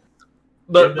 Like,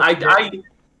 but I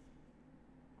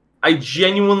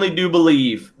genuinely do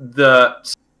believe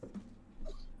that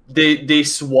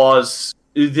this was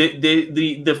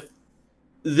the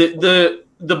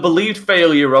believed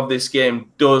failure of this game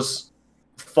does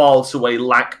fall to a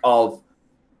lack of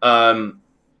I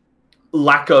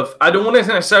don't want to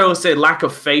necessarily say lack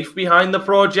of faith behind the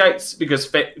project,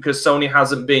 because Sony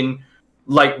hasn't been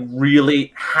like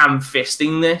really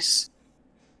ham-fisting this,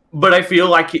 but I feel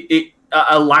like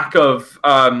a lack of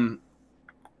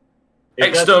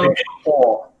external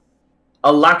support.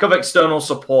 A lack of external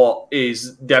support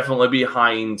is definitely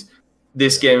behind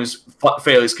this game's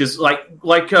failures, because like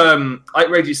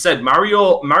Reggie said,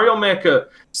 Mario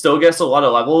Maker still gets a lot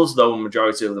of levels, though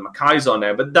majority of them are Kai's on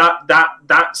there, but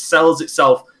that sells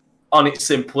itself on its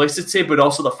simplicity, but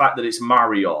also the fact that it's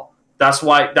Mario. That's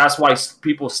why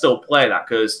people still play that,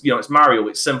 because it's Mario,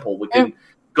 it's simple. We can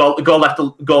go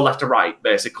left to right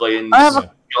basically, and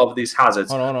over these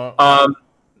hazards. Hold on.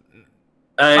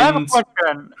 I have a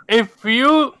question. If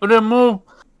you remove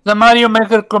the Mario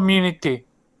Maker community,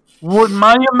 would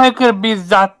Mario Maker be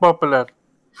that popular?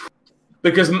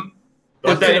 Because then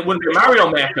it wouldn't be Mario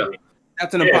Maker.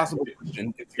 That's an impossible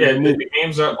question. The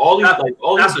games are all these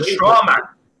that's a straw man.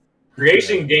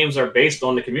 Creation games are based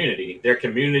on the community. They're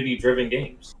community-driven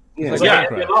games. Yeah. It's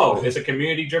like an MMO. It's a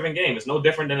community-driven game. It's no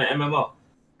different than an MMO.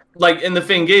 Like, and the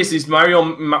thing is one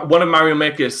of Mario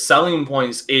Maker's selling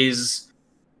points is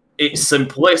its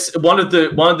simplicity. One of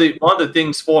the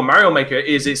things for Mario Maker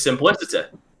is its simplicity.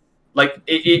 Like,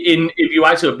 if you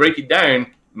actually break it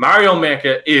down, Mario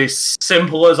Maker is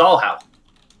simple as all hell.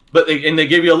 But they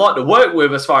give you a lot to work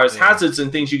with as far as hazards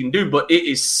and things you can do, but it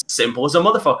is simple as a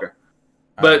motherfucker.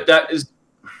 But that's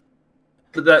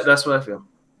what I feel.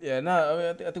 Yeah, no, I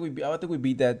mean, I think we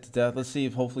beat that to death. Let's see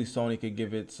if hopefully Sony could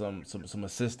give it some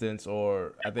assistance,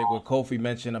 or I think what Kofi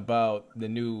mentioned about the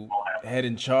new head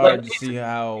in charge, to see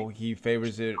how he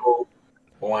favors it,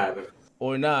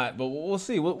 or not. But we'll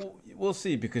see. We'll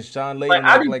see, because Sean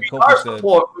Layden, like Kofi said,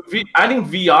 adding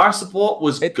VR support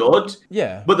was good.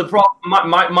 Yeah, but the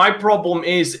my problem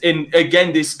is, and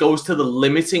again, this goes to the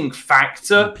limiting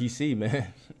factor. PC,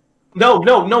 man. No,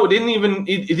 it didn't even.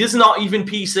 It is not even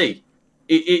PC.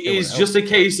 It is just a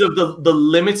case of the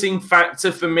limiting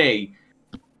factor for me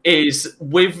is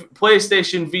with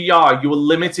PlayStation VR, you are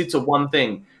limited to one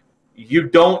thing. You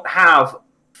don't have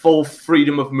full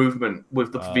freedom of movement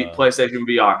with the PlayStation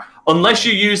VR,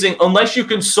 unless you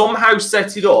can somehow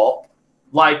set it up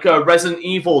like Resident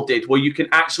Evil did, where you can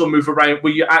actually move around,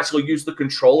 where you actually use the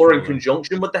controller in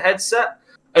conjunction with the headset,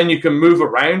 and you can move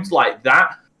around like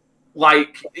that.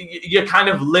 Like, you're kind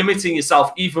of limiting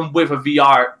yourself even with a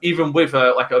VR, even with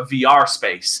a VR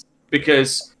space,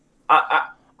 because I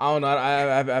don't know.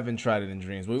 I haven't tried it in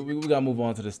Dreams. We gotta move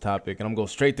on to this topic, and I'm gonna go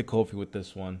straight to Kofi with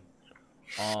this one.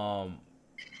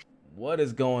 What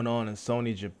is going on in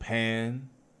Sony Japan?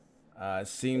 It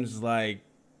seems like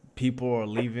people are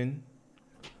leaving.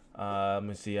 Let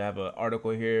me see. I have an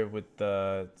article here with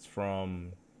it's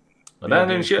from Video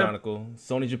Games Chronicle.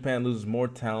 Sony Japan loses more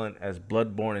talent as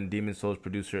Bloodborne and Demon's Souls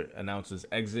producer announces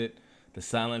exit. The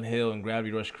Silent Hill and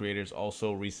Gravity Rush creators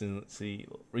also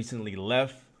recently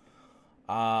left.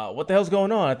 What the hell's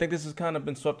going on? I think this has kind of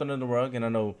been swept under the rug, and I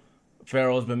know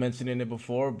Pharaoh's been mentioning it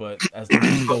before, but as the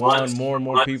weeks go on, more and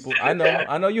more people. I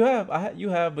know you have. You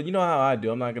have, but you know how I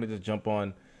do. I'm not gonna just jump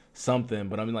on something,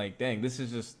 but I'm like, dang,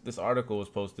 this article was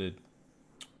posted.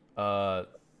 I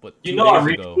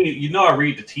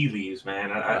read the tea leaves,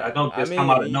 man. I don't just come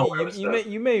out of nowhere.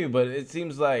 You may, but it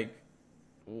seems like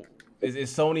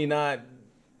is Sony not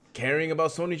caring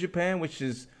about Sony Japan, which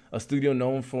is a studio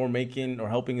known for making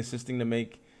or assisting to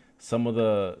make some of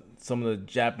the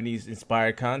Japanese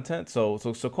inspired content. So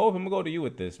Cole, I'm gonna go to you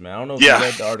with this, man. I don't know if you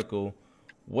read the article.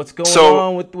 What's going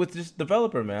on with this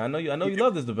developer, man? I know you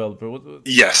love this developer.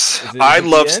 Yes, I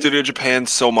love Studio Japan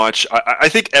so much. I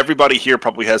think everybody here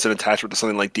probably has an attachment to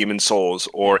something like Demon's Souls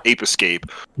or Ape Escape,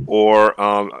 or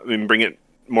bring it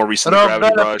more recently,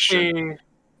 Gravity Rush, and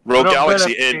Rogue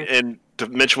Galaxy, and to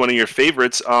mention one of your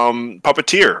favorites,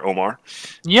 Puppeteer, Omar.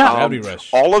 Yeah, Gravity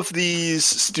Rush. All of these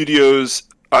studios,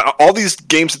 all these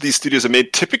games that these studios have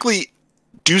made, typically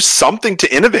do something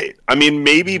to innovate. I mean,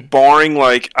 maybe barring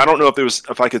I don't know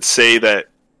if I could say that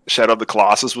Shadow of the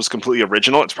Colossus was completely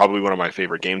original. It's probably one of my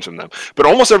favorite games from them. But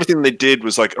almost everything they did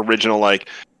was original. Like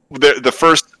the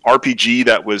first RPG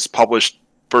that was published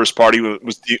first party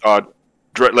was the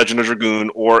Legend of Dragoon,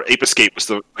 or Ape Escape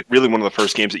was really one of the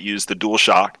first games that used the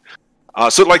DualShock.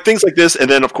 So things like this, and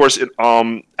then of course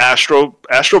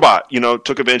Astrobot,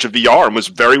 took advantage of VR and was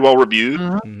very well reviewed.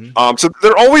 Mm-hmm. So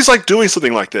they're always doing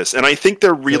something like this, and I think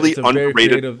they're really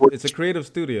underrated. It's a creative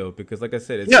studio because, like I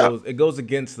said, it goes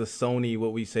against the Sony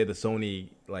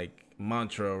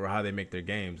mantra or how they make their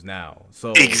games now.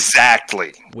 So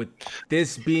exactly with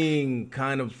this being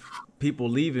kind of people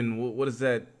leaving, what is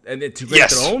that? And to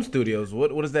create their own studios,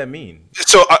 what does that mean?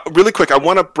 So really quick, I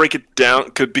want to break it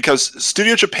down because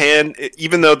Studio Japan,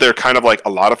 even though they're kind of like a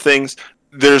lot of things,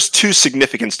 there's two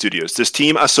significant studios. There's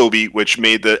Team Asobi, which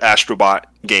made the Astrobot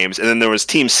games, and then there was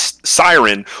Team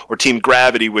Siren or Team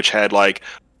Gravity, which had what's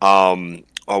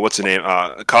the name,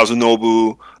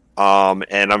 Kazunobu,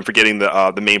 and I'm forgetting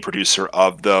the main producer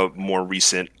of the more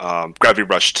recent Gravity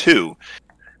Rush 2.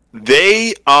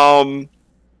 They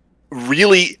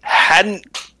really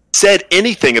hadn't said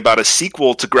anything about a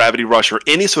sequel to Gravity Rush or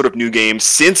any sort of new game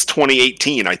since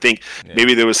 2018. I think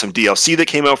maybe there was some DLC that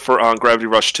came out for Gravity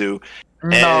Rush 2.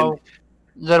 No,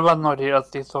 there was no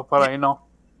DLC so far I know.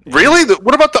 Really?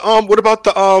 What about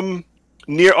the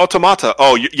Nier Automata?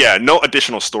 Oh yeah, no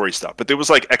additional story stuff, but there was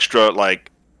extra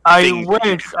I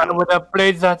wish I would have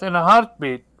played that in a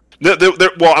heartbeat.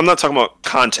 Well, I'm not talking about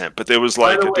content, but there was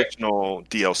additional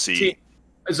DLC.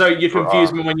 So you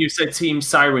confused me when you said Team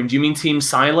Siren. Do you mean Team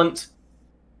Silent?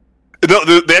 No,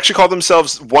 they actually called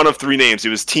themselves one of three names. It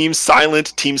was Team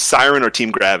Silent, Team Siren, or Team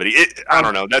Gravity. I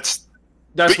don't know. That's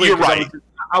weird, you're right.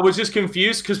 I was just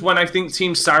confused because when I think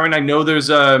Team Siren, I know there's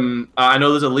a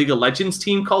League of Legends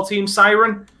team called Team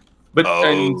Siren,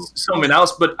 and someone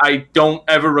else, but I don't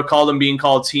ever recall them being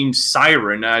called Team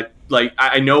Siren. I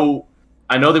know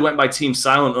they went by Team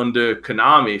Silent under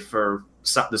Konami for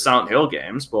the Silent Hill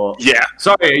games, but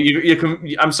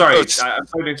sorry, I'm sorry. I'm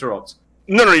sorry to interrupt.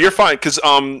 No, you're fine. Because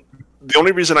the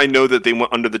only reason I know that they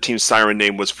went under the Team Siren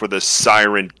name was for the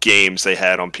Siren games they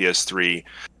had on PS3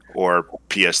 or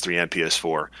PS3 and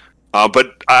PS4.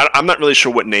 But I'm not really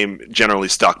sure what name generally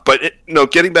stuck. But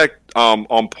getting back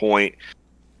on point,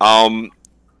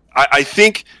 I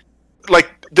think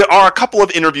there are a couple of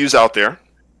interviews out there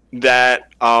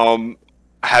that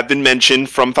have been mentioned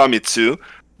from Famitsu,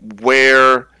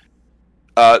 where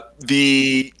what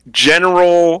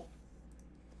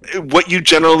you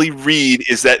generally read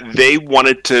is that they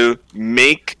wanted to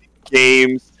make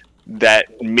games that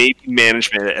maybe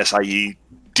management at SIE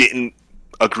didn't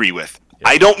agree with. Yeah.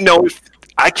 I don't know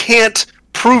I can't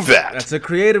prove that. That's a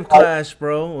creative clash,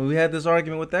 bro. We had this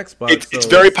argument with Xbox. It's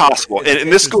very possible.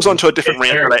 And this goes on to a different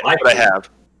rant that I have.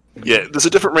 Yeah, there's a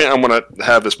different rant I want to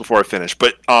have this before I finish.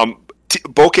 But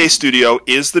Bokeh Studio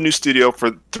is the new studio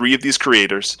for 3 of these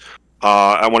creators.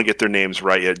 I want to get their names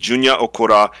right. Junya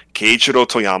Okura, Keiichiro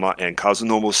Toyama, and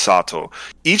Kazunobu Sato.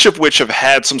 Each of which have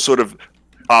had some sort of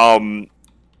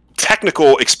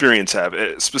technical experience.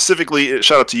 Specifically,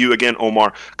 shout out to you again,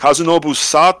 Omar. Kazunobu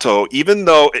Sato, even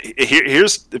though,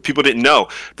 here's, if people didn't know,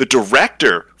 the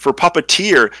director for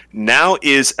Puppeteer now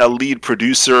is a lead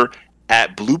producer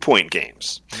at Bluepoint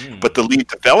Games. But the lead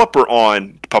developer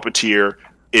on Puppeteer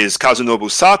is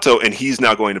Kazunobu Sato, and he's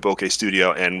now going to Bokeh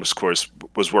Studio and, of course,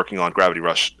 was working on Gravity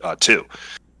Rush 2.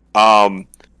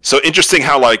 So interesting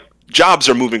how, like, jobs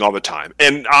are moving all the time.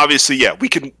 And obviously, yeah, we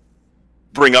can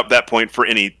bring up that point for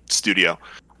any studio.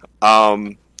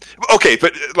 Okay,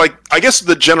 but, like, I guess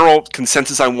the general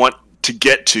consensus I want to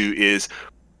get to is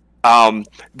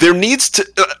there needs to...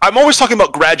 I'm always talking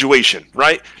about graduation,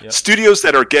 right? Yep. Studios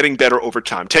that are getting better over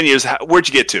time. 10 years, where'd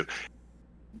you get to?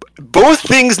 Both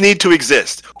things need to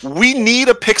exist. We need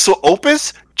a Pixel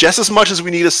Opus just as much as we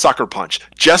need a Sucker Punch,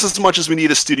 just as much as we need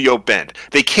a Studio Bend.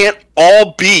 They can't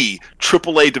all be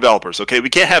AAA developers, okay? We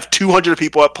can't have 200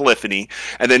 people at Polyphony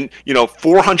and then,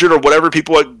 400 or whatever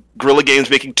people at Guerrilla Games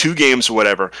making 2 games or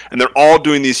whatever, and they're all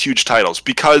doing these huge titles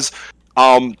because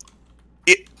all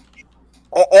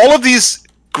of these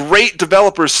great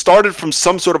developers started from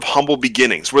some sort of humble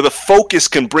beginnings where the focus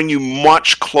can bring you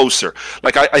much closer.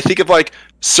 Like, I think of, like,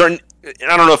 certain...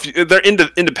 I don't know if they're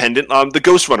independent. The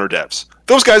Ghost Runner devs.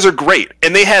 Those guys are great.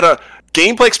 And they had a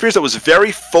gameplay experience that was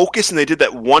very focused, and they did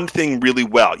that one thing really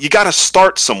well. You got to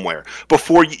start somewhere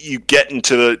before you get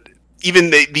into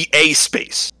even the A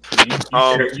space.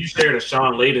 You shared a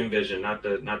Sean Layden vision, not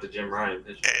the Jim Ryan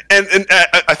vision. And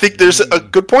I think there's a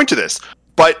good point to this.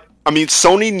 But, I mean,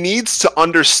 Sony needs to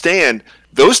understand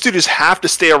those studios have to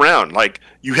stay around. Like,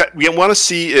 we want to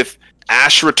see if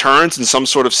Ash returns in some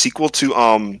sort of sequel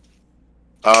to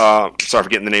sorry, I'm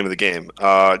forgetting the name of the game.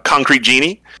 Concrete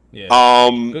Genie. Yeah.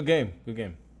 Good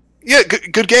game. Yeah,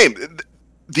 good game.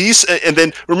 These, and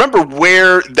then remember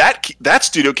where that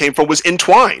studio came from was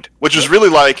Entwined, which was really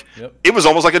like it was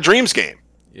almost like a Dreams game.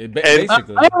 Yeah,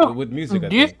 basically, with music.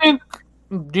 Do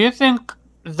you think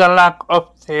the lack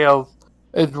of sales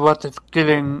is what is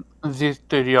killing these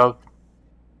studios?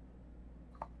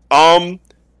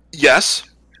 Yes,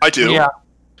 I do. Yeah.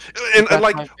 And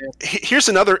like, here's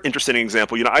another interesting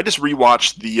example. I just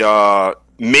rewatched the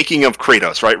making of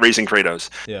Kratos, right? Raising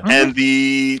Kratos. Yeah. And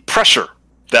the pressure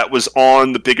that was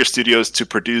on the bigger studios to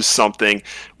produce something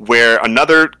where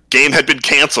another game had been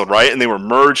canceled, right? And they were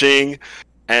merging,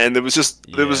 and there was just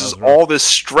all this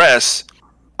stress.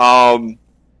 But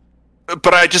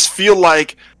I just feel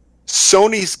like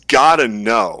Sony's got to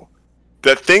know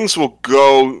that things will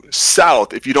go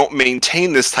south if you don't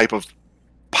maintain this type of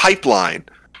pipeline.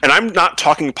 And I'm not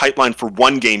talking pipeline for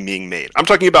one game being made. I'm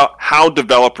talking about how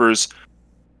developers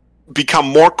become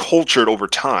more cultured over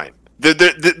time.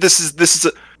 This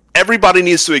is everybody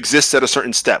needs to exist at a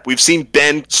certain step. We've seen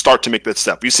Ben start to make that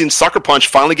step. We've seen Sucker Punch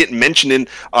finally get mentioned and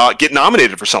get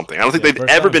nominated for something. I don't think they've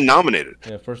ever been nominated.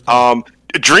 Yeah, first time.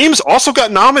 Dreams also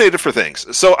got nominated for things.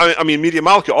 So I mean, Media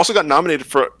Molecule also got nominated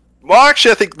for. Well,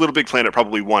 actually, I think Little Big Planet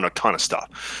probably won a ton of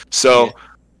stuff. So.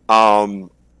 Yeah.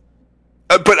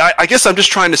 But I guess I'm just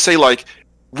trying to say, like,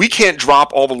 we can't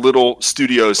drop all the little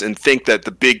studios and think that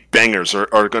the big bangers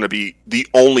are going to be the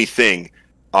only thing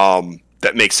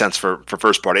that makes sense for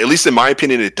first party. At least in my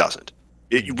opinion, it doesn't.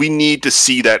 We need to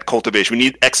see that cultivation. We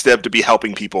need XDev to be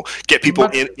helping people, get people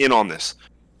in on this.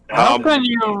 How can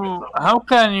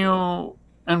you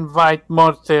invite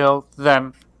more sales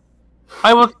then?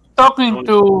 I was talking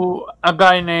to a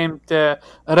guy named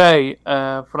Ray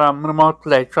from Remote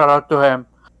Play. Shout out to him.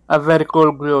 A very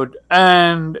cool dude.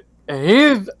 And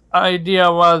his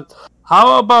idea was,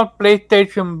 how about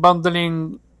PlayStation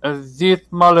bundling these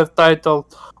smaller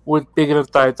titles with bigger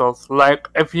titles? Like,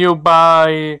 if you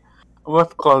buy,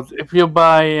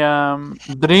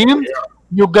 Dreams,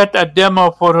 you get a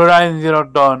demo for Horizon Zero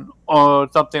Dawn or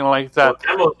something like that.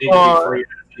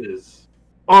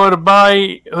 Or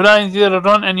buy Horizon Zero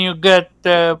Dawn and you get,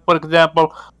 for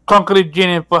example, Concrete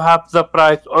Genie for half the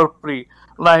price or free.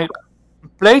 Like,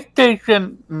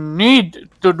 PlayStation need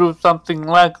to do something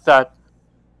like that.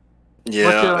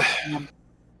 Yeah.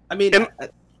 I mean,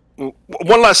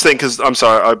 one last thing, because I'm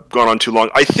sorry, I've gone on too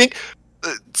long. I think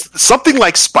something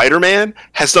like Spider-Man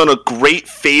has done a great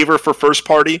favor for first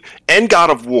party, and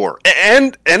God of War,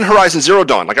 and Horizon Zero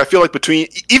Dawn. Like, I feel like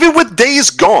even with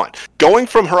Days Gone, going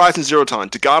from Horizon Zero Dawn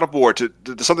to God of War to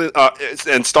something,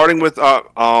 and starting with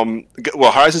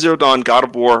Horizon Zero Dawn, God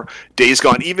of War, Days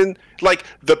Gone, even like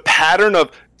the pattern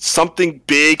of something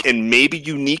big and maybe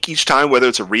unique each time, whether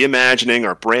it's a reimagining or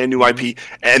a brand new IP,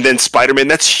 and then Spider-Man,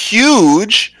 that's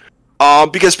huge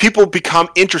because people become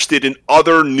interested in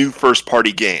other new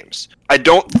first-party games. I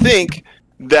don't think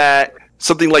that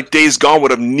something like Days Gone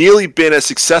would have nearly been as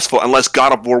successful unless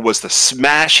God of War was the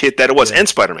smash hit that it was, and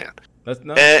Spider-Man. That's a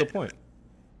good point.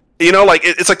 You know, like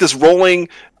it's like this rolling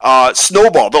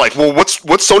snowball. They're like, well, what's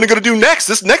Sony going to do next?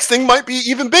 This next thing might be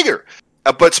even bigger.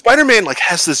 But Spider-Man like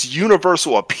has this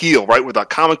universal appeal, right? Where the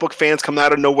comic book fans come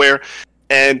out of nowhere,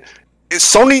 and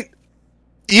Sony,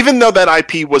 even though that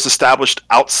IP was established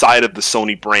outside of the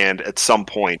Sony brand at some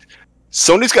point,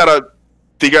 Sony's got to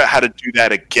figure out how to do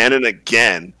that again and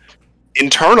again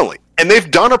internally, and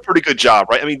they've done a pretty good job,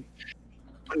 right? I mean,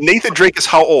 Nathan Drake is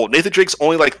how old? Nathan Drake's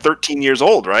only like 13 years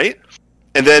old, right?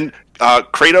 And then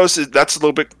Kratos that's a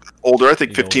little bit older, I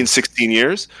think 15, 16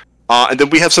 years. And then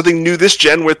we have something new this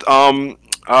gen with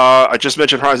I just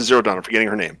mentioned Horizon Zero Dawn. I'm forgetting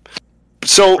her name.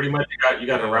 So pretty much you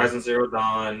got Horizon Zero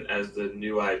Dawn as the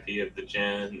new IP of the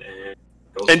gen,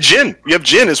 and Jin. We have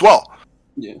Jin as well.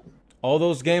 Yeah. All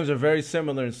those games are very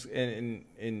similar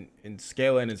in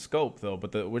scale and in scope, though.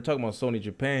 But we're talking about Sony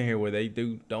Japan here, where they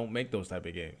don't make those type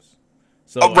of games.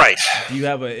 So, right. Do you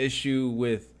have an issue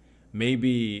with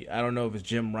maybe, I don't know if it's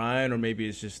Jim Ryan or maybe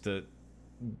it's just the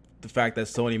fact that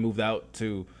Sony moved out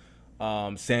to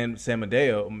San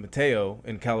Mateo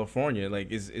in California?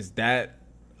 Like, is that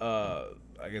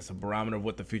I guess a barometer of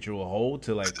what the future will hold?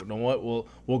 To like, you know what,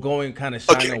 we'll go and kind of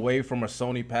shine away from our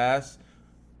Sony past.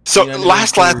 So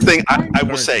last thing I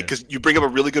will say, because you bring up a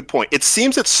really good point. It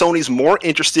seems that Sony's more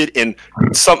interested in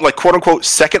some like quote unquote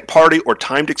second party or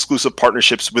timed exclusive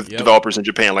partnerships with developers in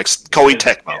Japan, like Koei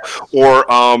Tecmo or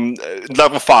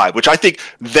Level 5, which I think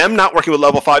them not working with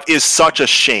Level 5 is such a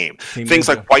shame. Things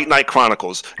like White Knight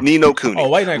Chronicles, Ni no Kuni,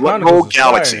 White Knight Chronicles,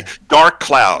 Galaxy, Dark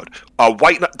Cloud,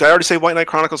 White Knight. Did I already say White Knight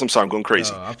Chronicles? I'm sorry, I'm going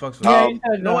crazy. I fucks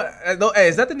with hey,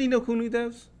 is that the Ni no Kuni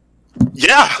devs?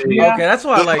 Yeah. Okay, that's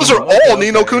why I like. Those are all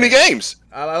Ni no Kuni games.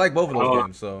 I like both of those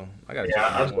games, so I got to check them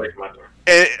out. I was waiting for my turn.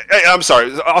 And I'm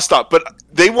sorry, I'll stop. But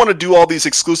they want to do all these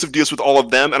exclusive deals with all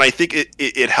of them, and I think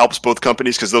it helps both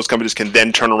companies because those companies can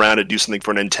then turn around and do something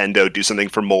for Nintendo, do something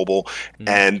for mobile,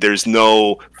 and there's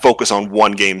no focus on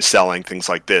one game selling, things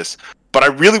like this. But I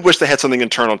really wish they had something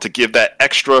internal to give that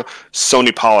extra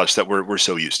Sony polish that we're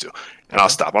so used to. And I'll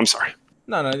stop. I'm sorry.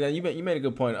 No, you made a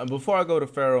good point. Before I go to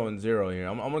Pharaoh and Zero here,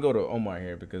 I'm going to go to Omar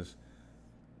here because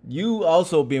you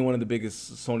also being one of the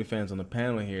biggest Sony fans on the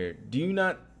panel here, do you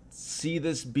not see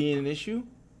this being an issue?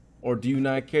 Or do you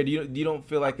not care? Do you don't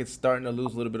feel like it's starting to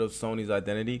lose a little bit of Sony's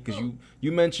identity? Because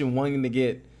you mentioned wanting to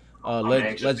get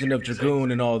Legend of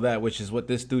Dragoon and all that, which is what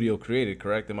this studio created,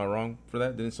 correct? Am I wrong for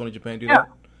that? Didn't Sony Japan do that?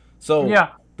 So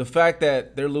the fact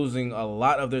that they're losing a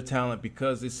lot of their talent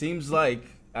because it seems like,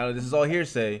 this is all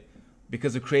hearsay,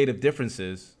 because of creative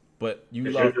differences, but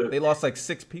they lost like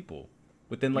 6 people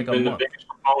within like a month. The biggest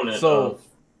proponent of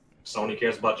Sony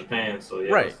cares about Japan, so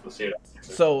yeah, right. Let's hear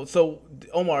that. So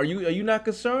Omar, are you not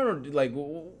concerned, or like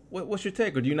what's your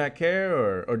take, or do you not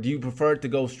care, or do you prefer to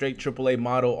go straight AAA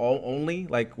model only,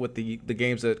 like with the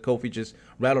games that Kofi just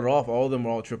rattled off? All of them are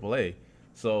all AAA.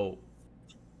 So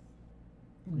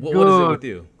what is it with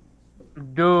you,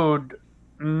 dude?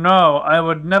 No, I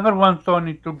would never want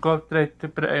Sony to go straight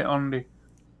AAA only.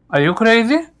 Are you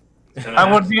crazy?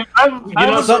 I would be.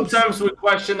 Sometimes we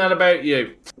question that about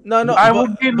you. No,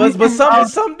 but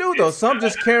some do though. Some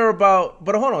just care about.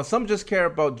 But hold on, some just care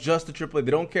about just the AAA. They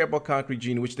don't care about Concrete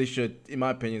Genie, which they should, in my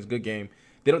opinion, is a good game.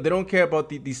 They don't care about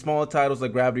the smaller titles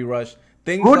like Gravity Rush,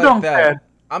 things like that. Care?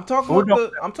 I'm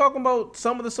talking about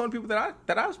some of the Sony people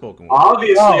that I've spoken with.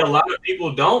 Obviously, a lot of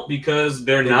people don't because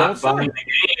they're not buying the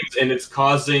games, and it's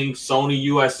causing Sony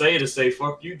USA to say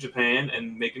 "fuck you, Japan"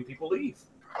 and making people leave.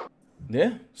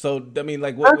 Yeah. So I mean,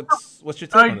 like, what's your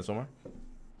take on this, Omar?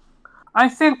 I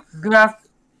think that's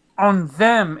on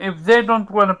them. If they don't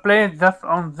want to play it, that's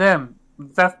on them.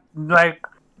 That's like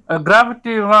a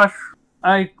Gravity Rush.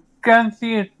 I can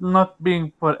see it not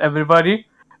being for everybody.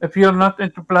 If you're not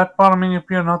into platforming, if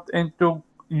you're not into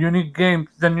unique games,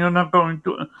 then you're not going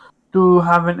to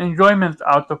have an enjoyment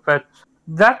out of it.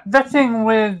 That thing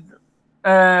with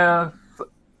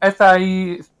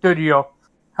SIE Studio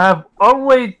have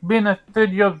always been a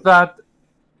studio that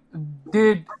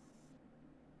did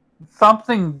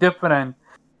something different.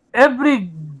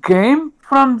 Every game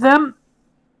from them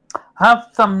have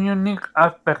some unique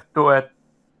aspect to it.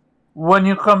 When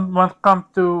it comes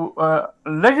to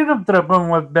Legend of Dragoon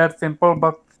was very simple,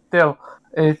 but still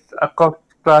it's a cult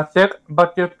classic.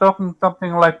 But you're talking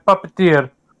something like Puppeteer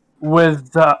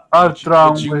with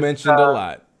Ultron. Which you mentioned a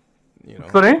lot. You know,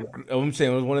 Sorry? I'm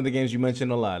saying it was one of the games you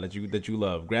mentioned a lot that you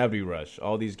love. Gravity Rush,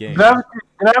 all these games.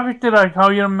 Gravity Rush, how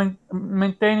you're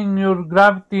maintaining your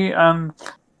gravity and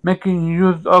making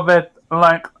use of it.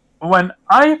 Like, when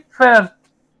I first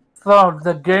saw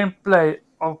the gameplay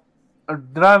of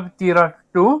Gravity Rush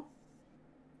 2,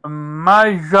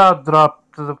 my jaw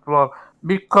dropped to the floor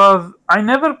because I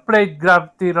never played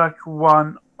Gravity Rush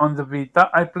 1 on the Vita.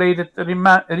 I played it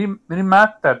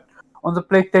remastered on the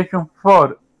PlayStation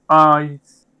 4. I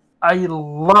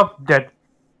loved it.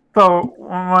 So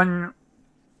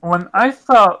when I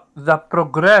saw the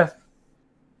progress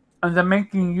and the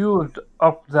making use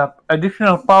of the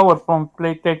additional power from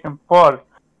PlayStation 4,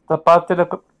 the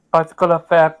particle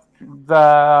effects,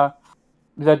 the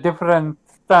different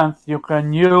stance you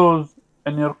can use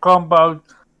in your combos,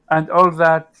 and all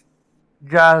that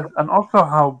jazz, and also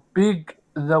how big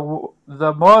the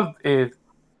world is,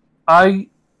 I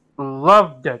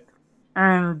loved it.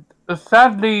 And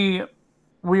sadly,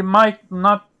 we might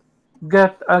not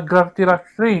get a Gravity Rush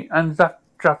 3, and that's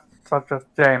just such a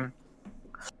shame.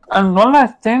 And one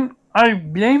last thing, I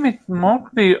blame it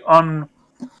mostly on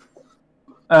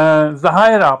the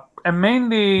higher up, and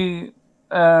mainly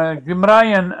Jim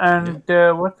Ryan and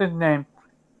what's his name?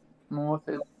 What's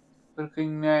his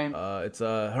freaking name? It's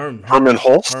Herman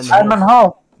Holst. Herman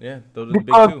Holst. Yeah, those are the big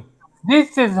Because two.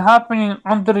 this is happening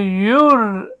under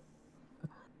your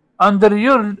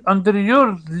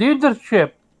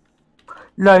leadership.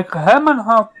 Like, Herman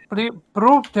Holst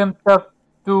proved himself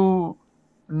to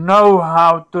know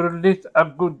how to release a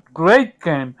great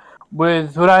game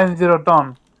with Horizon Zero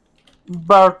Dawn.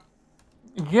 But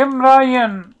Jim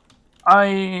Ryan, I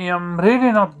am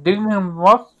really not digging him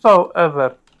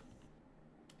whatsoever.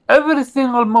 Every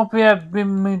single movie I've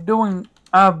been doing,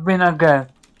 I've been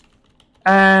against.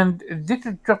 And this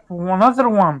is just another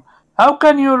one. How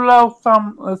can you allow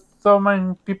so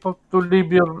many people to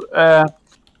leave your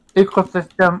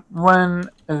ecosystem when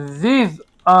these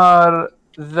are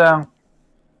the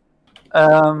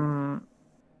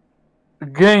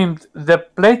games the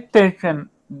PlayStation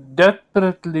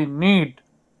desperately need?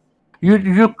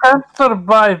 You can't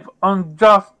survive on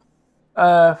just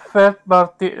first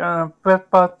party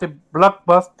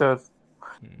blockbuster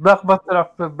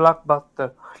after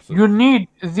blockbuster. You need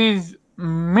these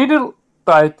middle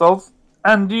titles,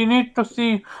 and you need to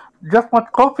see just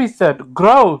what Kofi said,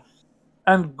 growth,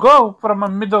 and go from a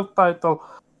middle title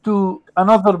to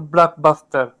another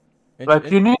blockbuster.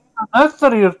 Like, you need to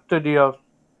nurture your studios.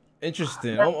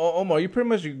 Interesting. Omar, you pretty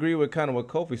much agree with kind of what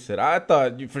Kofi said. I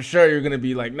thought for sure you're going to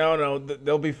be like, no,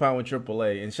 they'll be fine with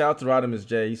AAA. And shout out to Rodimus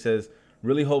J. He says,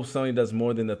 really hope Sony does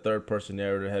more than the third-person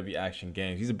narrative-heavy action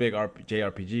games. He's a big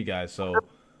JRPG guy, so...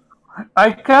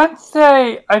 I can't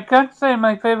say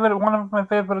one of my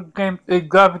favorite games is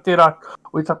Gravity Rush,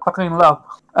 which I fucking love,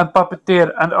 and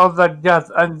Puppeteer, and all that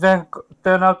jazz, and then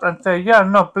turn out and say, yeah,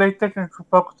 no, PlayStation should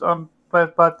focus on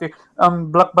first-party,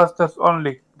 blockbusters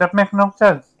only. That makes no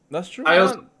sense. That's true. I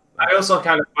also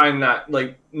kind of find that,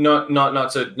 like, not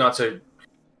to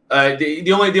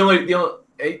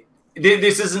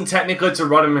this isn't technically to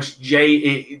Rodimus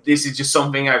J. This is just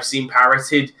something I've seen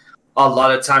parroted a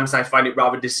lot of times, and I find it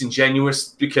rather disingenuous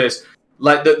because,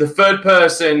 like, the third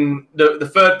person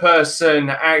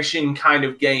action kind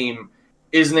of game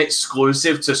isn't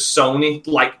exclusive to Sony.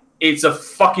 Like, it's a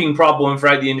fucking problem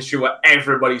throughout the industry where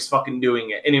everybody's fucking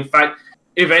doing it. And in fact,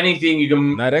 if anything, you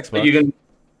can not Xbox.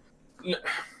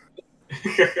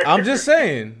 I'm just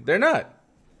saying they're not.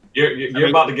 You're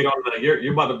about to get on the.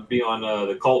 You're about to be on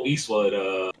the Colt Eastwood.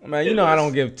 Man, you know I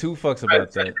don't give two fucks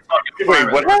about that.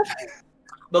 Wait, what?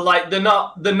 But, like, they're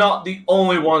not the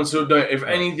only ones who have done it. If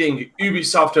anything,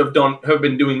 Ubisoft have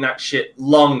been doing that shit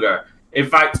longer. In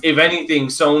fact, if anything,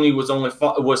 Sony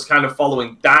was kind of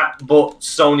following that, but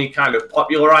Sony kind of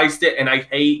popularized it, and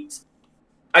it's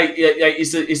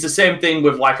the same thing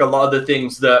with, like, a lot of the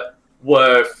things that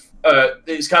were.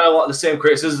 It's kind of like the same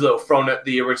criticisms that were thrown at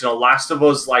the original Last of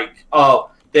Us, like,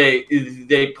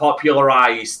 they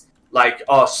popularized, like,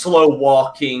 slow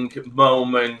walking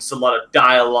moments, a lot of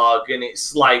dialogue, and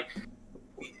it's like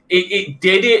it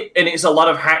did it, and it's a lot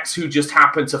of hacks who just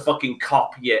happened to fucking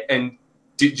copy it and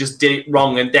just did it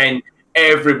wrong, and then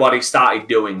everybody started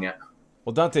doing it.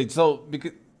 Well, Dante, so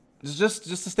because just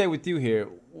to stay with you here,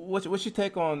 what's your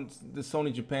take on the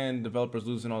Sony Japan developers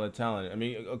losing all their talent? I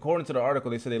mean, according to the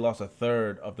article, they said they lost a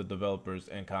third of the developers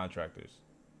and contractors.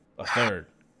 A third.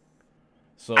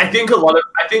 So I think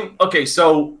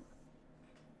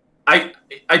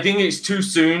it's too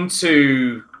soon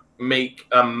to make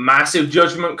a massive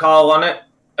judgment call on it.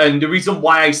 And the reason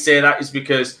why I say that is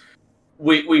because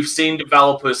we've seen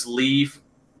developers leave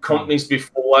companies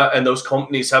before, and those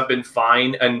companies have been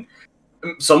fine. And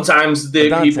sometimes the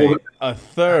Dante, people, a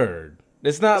third.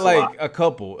 It's not like a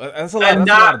couple. That's a lot. And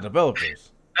That's a lot of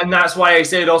developers. and that's why I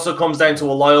say it also comes down to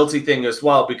a loyalty thing as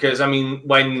well. Because I mean,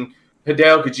 when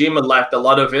Hideo Kojima left, a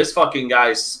lot of his fucking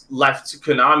guys left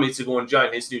Konami to go and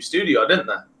join his new studio, didn't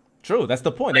they? True, that's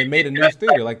the point. They made a new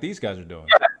studio like these guys are doing.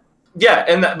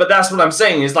 Yeah, but that's what I'm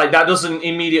saying is like that doesn't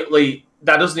immediately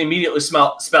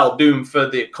spell doom for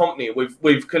the company. With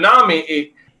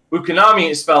Konami,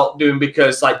 it spelled doom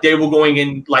because like they were going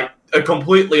in like a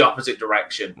completely opposite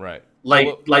direction. Right.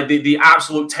 Like the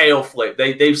absolute tail flip.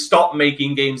 They've stopped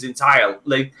making games entirely.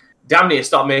 Like damn near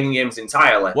stopped making games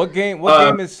entirely. What game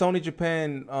is Sony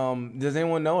Japan? Does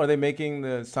anyone know? Are they making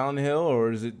the Silent Hill,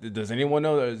 or is it? Does anyone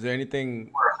know? Is there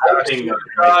anything? Hoping that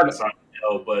they're making Silent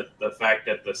Hill, but the fact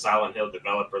that the Silent Hill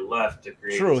developer left to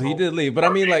create. True, he did leave. But I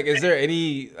mean, like, is there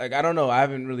any? Like, I don't know. I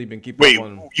haven't really been keeping Wait, up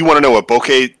on. you want to know what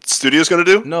Bokeh Studio's going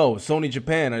to do? No, Sony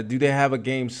Japan. Do they have a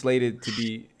game slated to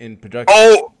be in production?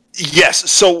 Oh, yes.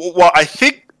 So, well, I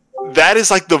think that is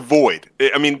like the void.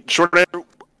 I mean, short answer,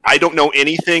 I don't know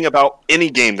anything about any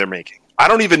game they're making. I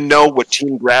don't even know what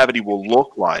Team Gravity will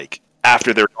look like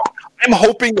after they're gone. I'm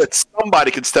hoping that somebody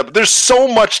can step up. There's so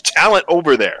much talent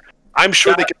over there. I'm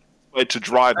sure they can to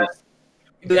drive it.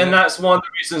 And that's one of the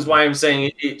reasons why I'm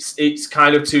saying it's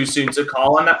kind of too soon to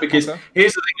call on that, because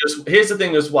here's the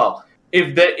thing as well.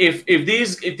 If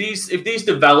these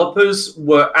developers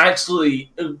were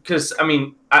actually, because I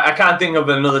mean I can't think of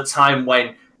another time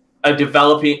when a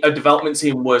development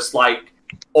team was like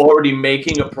already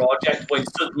making a project when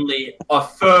suddenly a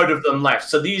third of them left.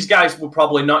 So these guys were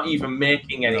probably not even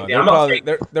making anything.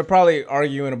 They're probably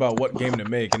arguing about what game to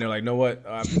make, and they're like, "No, what?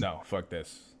 No, fuck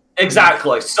this."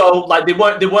 Exactly. So like they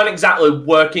weren't exactly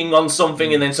working on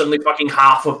something, and then suddenly fucking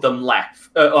half of them left,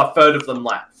 or a third of them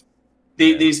left.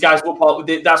 These guys were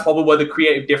probably that's probably where the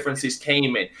creative differences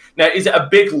came in. Now, is it a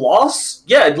big loss?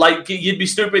 Yeah, like you'd be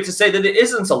stupid to say that it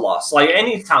isn't a loss. Like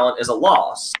any talent is a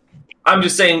loss. I'm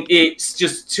just saying it's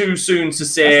just too soon to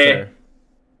say.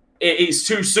 It's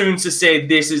too soon to say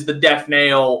this is the death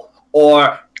nail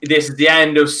or this is the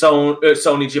end of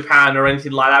Sony Japan or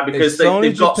anything like that, because if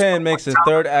Sony Japan makes a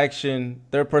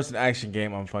third-person action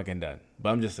game, I'm fucking done. But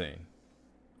I'm just saying.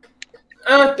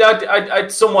 I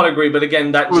somewhat agree, but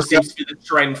again, that just seems to be the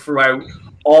trend throughout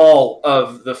all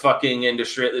of the fucking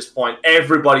industry at this point.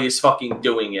 Everybody is fucking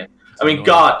doing it. I mean,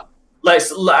 God.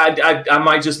 I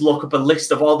might just look up a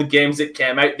list of all the games that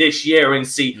came out this year and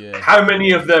see how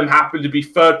many of them happen to be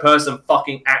third-person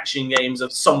fucking action games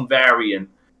of some variant.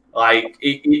 Like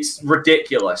it's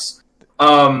ridiculous.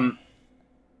 But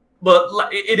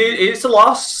it's a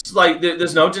loss. Like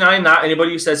there's no denying that.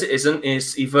 Anybody who says it isn't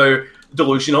is either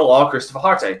delusional or Christopher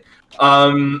Harte.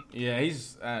 Yeah,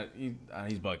 he's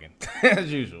bugging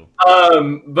as usual.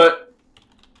 But.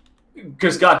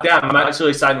 Because goddamn, I'm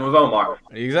actually siding with Omar.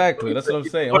 Exactly, that's what I'm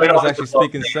saying. Omar's actually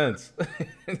speaking sense.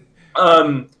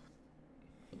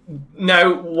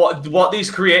 Now, what these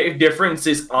creative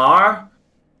differences are,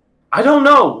 I don't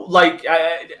know. Like,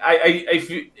 I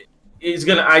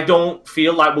don't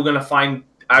feel like we're gonna find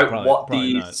out what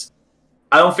these. Not.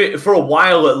 I don't feel for a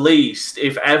while at least,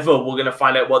 if ever, we're gonna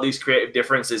find out what these creative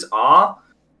differences are.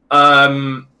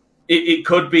 It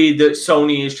could be that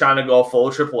Sony is trying to go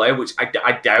full AAA, which I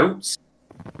doubt,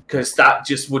 because that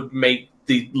just would make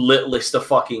the littlest of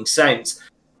fucking sense.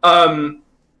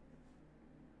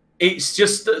 It's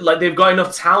just like they've got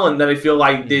enough talent that I feel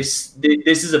like this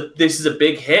is a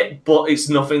big hit, but it's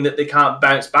nothing that they can't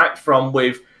bounce back from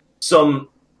with some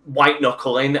white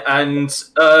knuckling and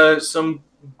some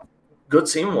good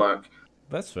teamwork.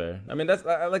 That's fair. I mean,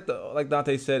 I like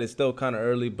Dante said, it's still kind of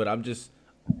early, but I'm just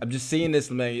seeing this,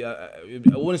 man. It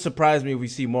wouldn't surprise me if we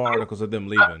see more articles of them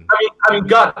leaving. I mean,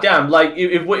 goddamn! Like,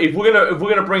 if we're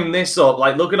gonna bring this up,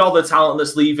 like, look at all the talent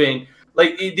that's leaving.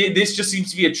 Like, this just seems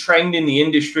to be a trend in the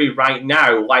industry right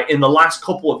now. Like, in the last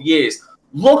couple of years,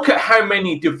 look at how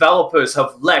many developers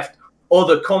have left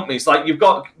other companies. Like, you've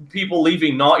got people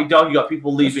leaving Naughty Dog. You got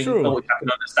people leaving. Oh, I can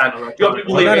understand. You got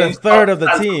people leaving. A third of the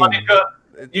team.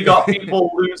 You got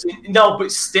people losing. No,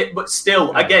 but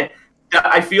still, again,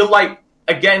 I feel like.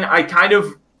 Again, I kind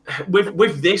of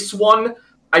with this one,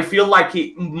 I feel like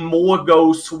it more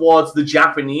goes towards the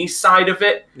Japanese side of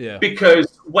it. Yeah.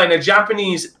 Because when a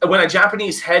Japanese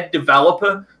head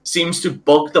developer seems to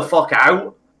bug the fuck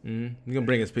out, you can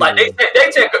bring his people. Like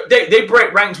they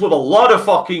break ranks with a lot of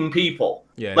fucking people.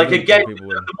 Yeah. Like again,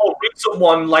 the more recent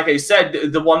one, like I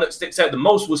said, the one that sticks out the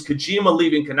most was Kojima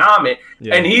leaving Konami,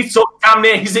 and he took damn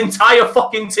near his entire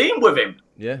fucking team with him.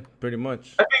 Yeah, pretty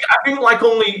much. I think like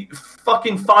only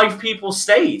fucking 5 people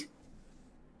stayed.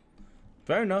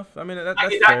 Fair enough. I mean, that's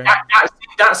fair.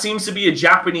 That seems to be a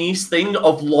Japanese thing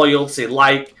of loyalty.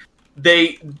 Like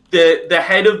the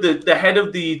head of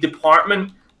the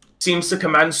department seems to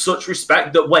command such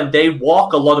respect that when they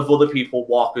walk, a lot of other people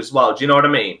walk as well. Do you know what I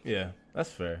mean? Yeah, that's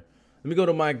fair. Let me go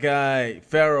to my guy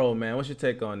Pharaoh, man. What's your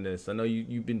take on this? I know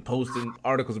you've been posting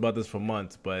articles about this for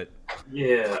months, but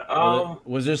yeah,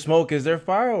 was there smoke? Is there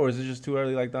fire, or is it just too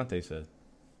early, like Dante said?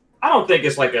 I don't think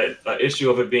it's like a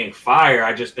issue of it being fire.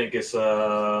 I just think it's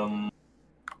a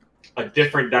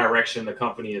different direction the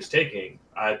company is taking.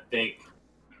 I think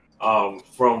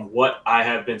from what I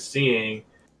have been seeing,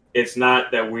 it's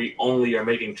not that we only are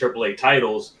making AAA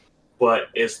titles, but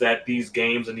it's that these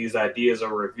games and these ideas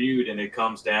are reviewed, and it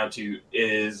comes down to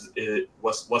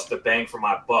what's the bang for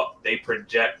my buck? They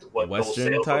project what Western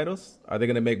those sales titles are. They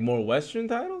going to make more Western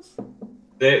titles?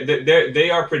 They're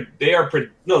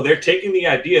taking the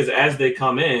ideas as they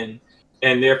come in,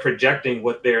 and they're projecting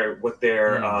what their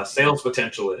sales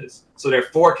potential is. So they're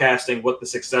forecasting what the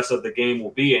success of the game will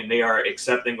be, and they are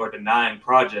accepting or denying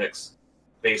projects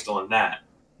based on that.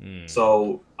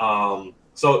 So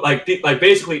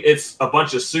basically, it's a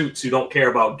bunch of suits who don't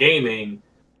care about gaming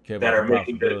that are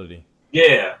making good.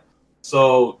 Yeah.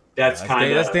 So that's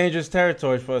dangerous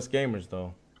territory for us gamers,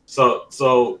 though.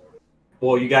 So,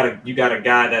 well, you got a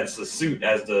guy that's a suit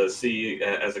as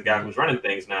a guy who's running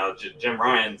things now. Jim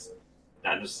Ryan's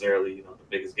not necessarily the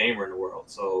biggest gamer in the world.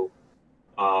 So,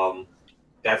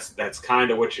 that's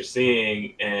kind of what you're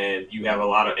seeing, and you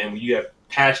have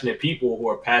passionate people who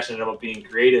are passionate about being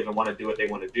creative and want to do what they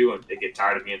want to do, and they get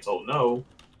tired of being told no,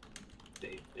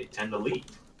 they tend to leave.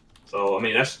 So, I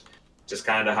mean, that's just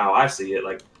kind of how I see it.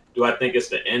 Like, do I think it's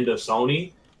the end of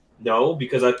Sony? No,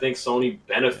 because I think Sony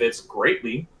benefits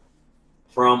greatly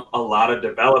from a lot of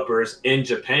developers in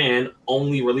Japan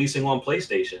only releasing on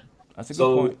PlayStation. That's a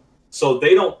good point. So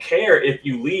they don't care if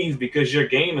you leave because your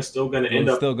game is still going to end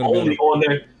up only on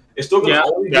their. It's still going to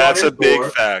only be on their store. That's a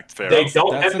big fact. Fair. They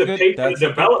don't have to pay for the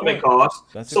development costs.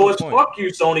 So it's fuck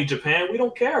you, Sony Japan. We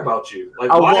don't care about you. Like,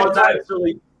 why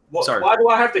do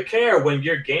I have to care when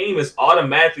your game is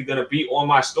automatically going to be on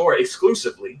my store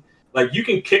exclusively? Like, you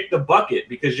can kick the bucket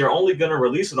because you're only going to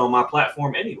release it on my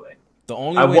platform anyway. The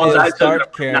only way they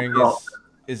start caring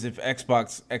is if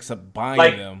Xbox ends up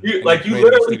buying them. You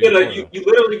literally get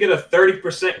a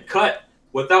 30% cut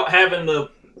without having to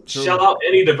shell out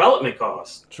any development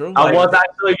costs. True. I was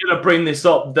actually going to bring this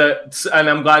up, and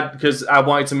I'm glad because I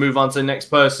wanted to move on to the next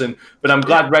person, but I'm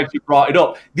glad Reggie brought it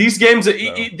up. These games,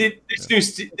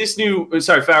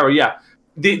 Pharaoh, yeah.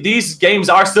 These games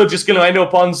are still just going to end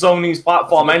up on Sony's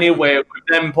platform anyway, with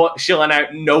them shilling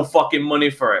out no fucking money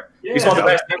for it. Yeah, it's one of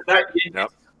the best.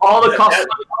 All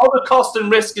the cost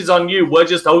and risk is on you. We're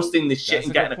just hosting this shit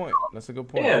and getting it. That's a good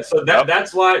point. Yeah, so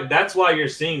that's why you're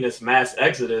seeing this mass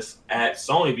exodus at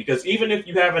Sony, because even if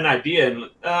you have an idea and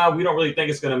we don't really think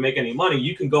it's going to make any money,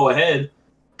 you can go ahead.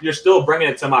 You're still bringing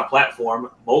it to my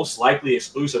platform, most likely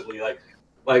exclusively.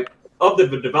 Like of the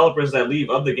developers that leave,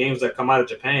 of the games that come out of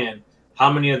Japan,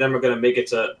 how many of them are going to make it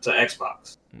to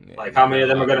Xbox? Like, how many of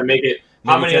them are going to make it?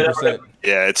 How many of them are gonna,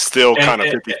 yeah, it's still kind of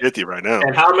 50-50 right now.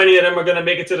 And how many of them are going to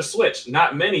make it to the Switch?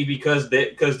 Not many, because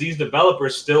these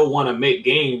developers still want to make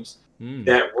games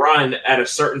that run at a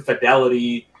certain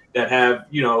fidelity, that have,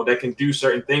 that can do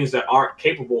certain things that aren't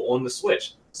capable on the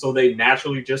Switch. So they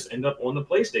naturally just end up on the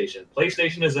PlayStation.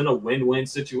 PlayStation is in a win-win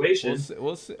situation.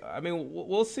 We'll see. I mean,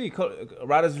 we'll see.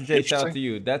 Riders and Jay, shout out to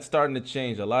you. That's starting to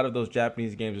change. A lot of those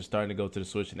Japanese games are starting to go to the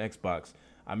Switch and Xbox.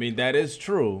 I mean, that is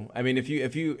true. I mean, if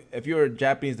you're a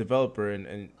Japanese developer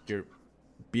and you're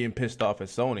being pissed off at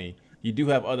Sony, you do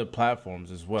have other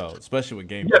platforms as well, especially with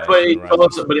Game Pass. Yeah,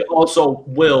 but it also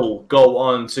will go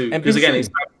on to, because again,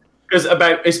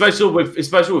 especially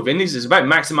with indies, it's about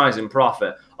maximizing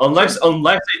profit. Unless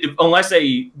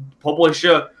a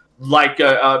publisher, like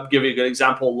give you a good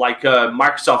example, like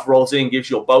Microsoft rolls in and gives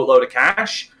you a boatload of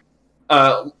cash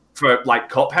for like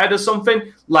Cuphead or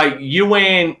something, like you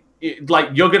ain't. Like,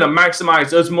 you're going to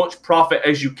maximize as much profit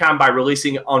as you can by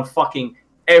releasing it on fucking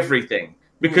everything,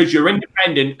 because you're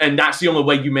independent and that's the only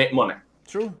way you make money.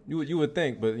 True. You would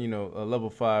think, but Level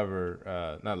 5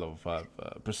 or not Level 5,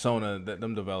 Persona,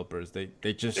 them developers, they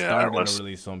just started to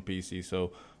release on PC,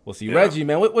 so we'll see. Yeah. Reggie,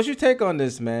 man, what's your take on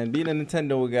this, man? Being a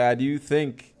Nintendo guy, do you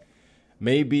think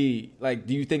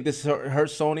this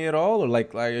hurts Sony at all, or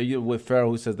like are you with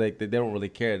Pharaoh, who says they don't really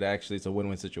care, that actually it's a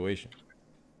win-win situation?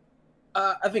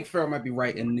 I think Pharaoh might be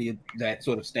right in that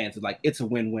sort of stance. Like, it's a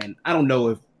win-win. I don't know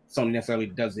if Sony necessarily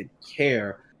doesn't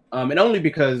care, and only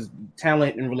because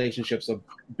talent and relationships are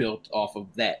built off of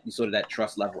that, sort of that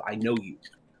trust level. I know you,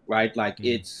 right? Like,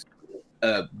 it's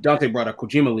Dante brought up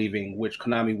Kojima leaving, which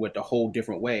Konami went a whole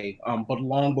different way. But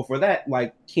long before that,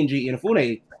 like Kenji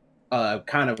Inafune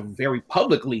kind of very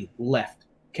publicly left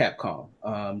Capcom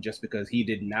just because he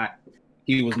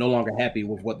was no longer happy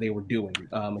with what they were doing.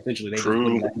 Essentially, they just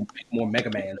wouldn't let him make more Mega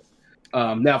Man.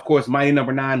 Now, of course, Mighty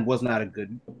Number 9 was not a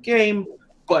good game,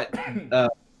 but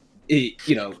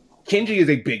Kenji is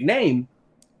a big name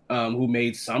who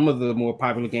made some of the more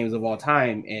popular games of all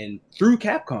time, and through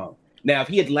Capcom. Now, if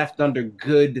he had left under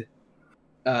good,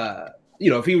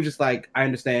 if he was just like, I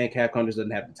understand Capcom just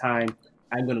doesn't have the time,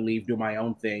 I'm going to leave, do my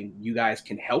own thing. You guys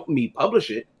can help me publish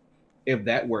it if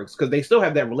that works, because they still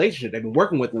have that relationship. They've been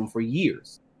working with them for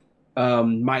years.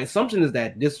 My assumption is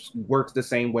that this works the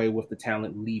same way with the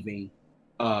talent leaving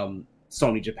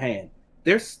Sony Japan.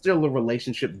 There's still a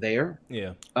relationship there.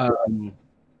 Yeah.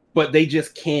 But they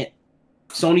just can't.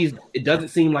 It doesn't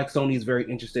seem like Sony's very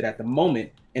interested at the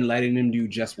moment in letting them do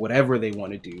just whatever they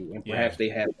want to do. And perhaps they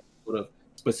have sort of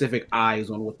specific eyes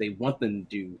on what they want them to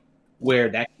do, where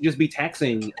that can just be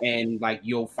taxing. And like,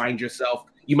 you might find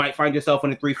yourself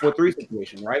in a 343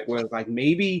 situation, right? Where it's like,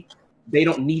 maybe they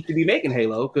don't need to be making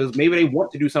Halo because maybe they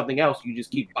want to do something else. You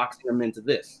just keep boxing them into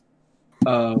this.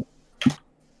 So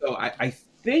I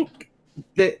think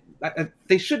that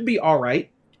they should be all right.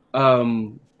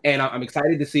 And I'm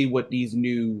excited to see what these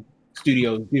new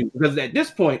studios do, because at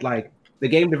this point, like, the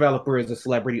game developer is a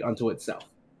celebrity unto itself.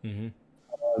 Mm-hmm.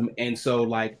 And so,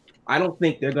 like, I don't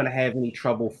think they're going to have any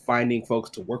trouble finding folks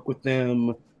to work with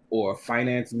them or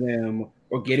finance them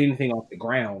or get anything off the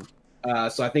ground.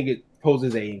 So I think it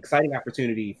poses an exciting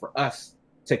opportunity for us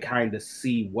to kind of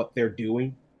see what they're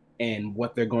doing and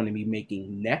what they're going to be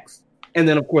making next. And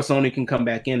then, of course, Sony can come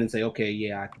back in and say, okay,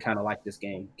 yeah, I kind of like this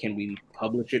game. Can we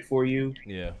publish it for you?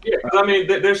 Yeah. Yeah, I mean,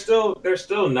 they're still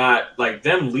not, like,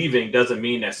 them leaving doesn't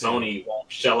mean that Sony won't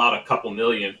shell out a couple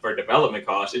million for development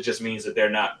costs. It just means that they're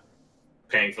not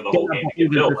paying for the whole game to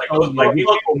get built.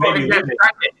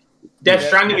 Death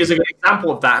Stranding is a good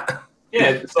example of that.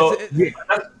 Yeah, so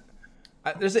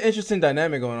there's an interesting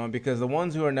dynamic going on, because the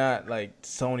ones who are not like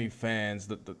Sony fans,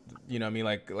 the you know what I mean,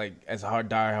 like as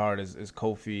diehard as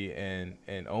Kofi and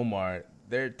Omar,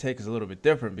 their take is a little bit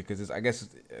different, because I guess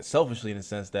selfishly in the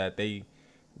sense that they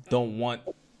don't want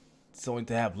Sony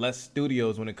to have less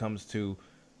studios when it comes to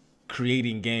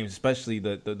creating games, especially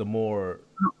the more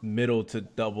middle to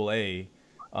double A.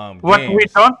 What games. we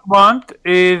don't want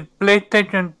is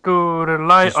PlayStation to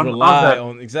rely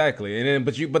on exactly, and then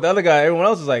but the other guy, everyone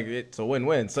else is like, it's a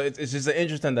win-win. So it's just an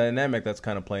interesting dynamic that's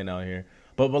kind of playing out here.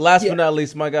 But last but not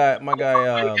least, my guy.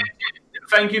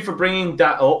 Thank you for bringing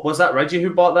that up. Was that Reggie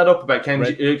who brought that up about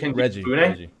Kenji?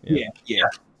 Reggie. Yeah.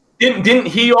 Didn't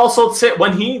he also take,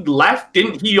 when he left?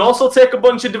 Didn't he also take a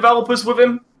bunch of developers with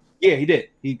him? Yeah, he did.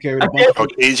 He carried a bunch of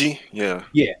AG? Yeah.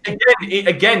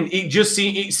 Again,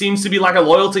 it seems to be like a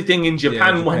loyalty thing in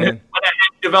Japan. When a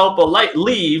developer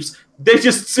leaves, they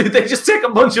just take a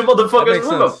bunch of motherfuckers with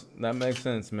them. That makes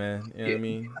sense, man. You know what I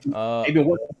mean? They've been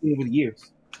working with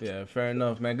years. Yeah, fair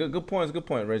enough, man. Good points. Good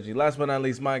point, Reggie. Last but not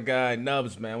least, my guy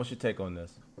Nubs, man. What's your take on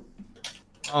this?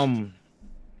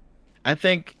 I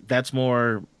think that's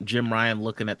more Jim Ryan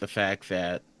looking at the fact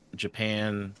that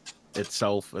Japan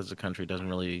itself as a country they're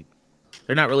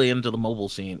not really into the mobile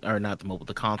scene, or not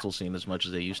the console scene as much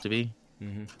as they used to be.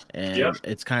 Mm-hmm. And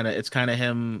it's kind of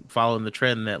him following the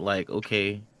trend that, like,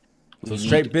 okay, so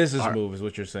straight business move is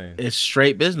what you're saying. It's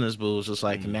straight business moves. It's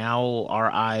like, now our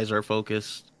eyes are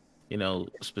focused,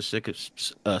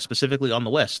 specifically on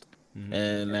the West. Mm-hmm.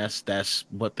 And that's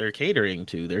what they're catering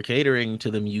to. They're catering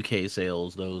to them UK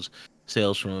sales, those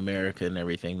sales from America and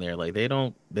everything. They're like, they're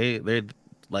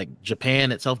like,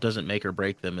 Japan itself doesn't make or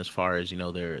break them as far as,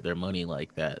 their money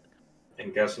like that.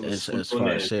 And guess who's as far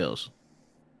as sales.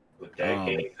 With that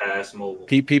Game Pass mobile.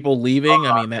 People leaving,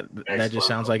 I mean, that just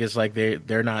sounds like it's like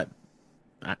they're not.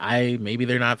 Maybe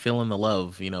they're not feeling the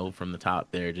love, from the top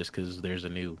there, just because there's a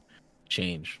new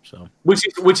change. So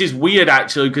which is weird,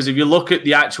 actually, because if you look at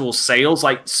the actual sales,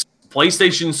 like,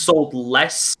 PlayStation sold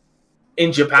less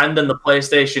in Japan than the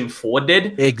PlayStation 4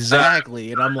 did.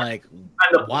 Exactly, and I'm like,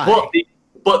 why?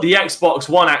 But the Xbox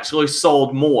One actually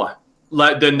sold more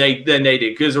than they did,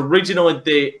 because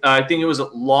originally I think it was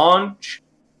at launch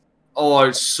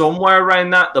or somewhere around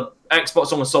that, the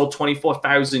Xbox One was sold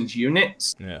 24,000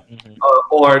 units. Yeah.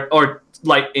 Or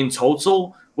like in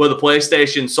total, where the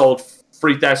PlayStation sold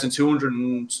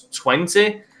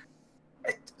 3,220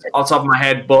 off the top of my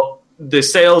head. But the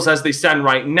sales as they stand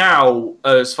right now,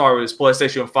 as far as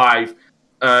PlayStation 5,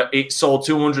 it sold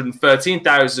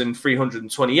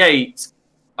 213,328.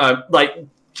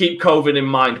 Keep COVID in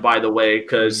mind, by the way,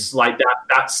 because like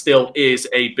that still is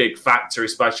a big factor,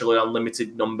 especially on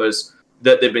limited numbers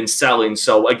that they've been selling.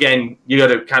 So again, you got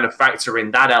to kind of factor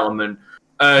in that element.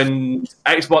 And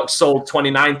Xbox sold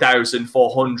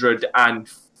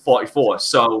 29,444.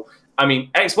 So I mean,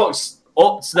 Xbox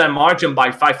upped their margin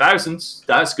by 5,000.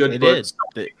 That's good. They did.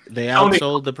 They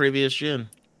outsold the previous gen.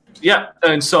 Yeah,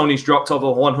 and Sony's dropped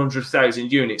over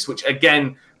 100,000 units, which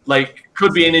again, like,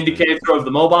 could be an indicator of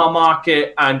the mobile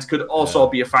market and could also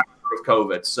be a factor of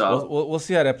COVID. So we'll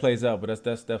see how that plays out, but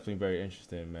that's definitely very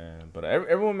interesting, man. But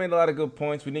everyone made a lot of good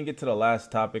points. We didn't get to the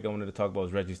last topic I wanted to talk about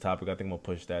was Reggie's topic. I think we'll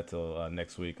push that till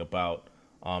next week about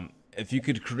if you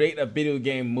could create a video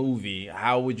game movie,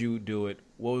 how would you do it?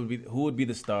 Who would be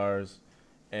the stars,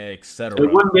 etc.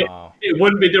 It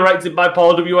wouldn't be directed by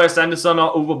Paul W.S. Anderson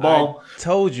or Uwe Ball. I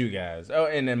told you guys. Oh,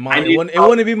 and then it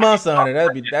wouldn't be Monster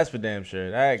Hunter. That's for damn sure.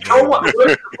 From what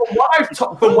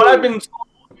I've been told,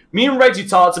 me and Reggie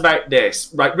talked about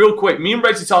this, right, real quick. Me and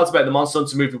Reggie talked about the Monster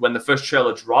Hunter movie when the first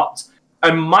trailer dropped.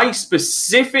 And my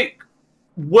specific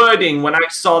wording when I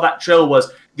saw that trailer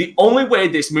was the only way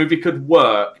this movie could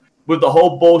work with the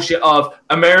whole bullshit of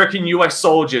American US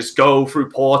soldiers go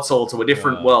through portal to a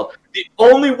different world. The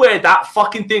only way that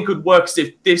fucking thing could work is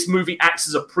if this movie acts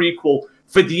as a prequel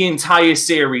for the entire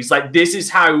series. Like, this is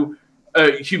how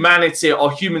humanity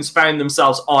or humans found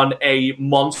themselves on a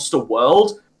monster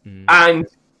world. And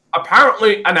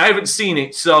apparently, and I haven't seen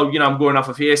it, so, you know, I'm going off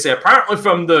of hearsay. Apparently,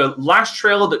 from the last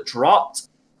trailer that dropped,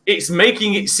 it's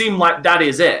making it seem like that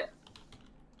is it.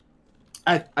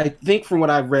 I think from what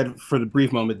I've read for the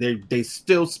brief moment, they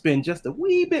still spend just a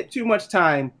wee bit too much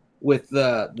time with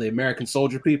the American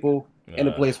soldier people in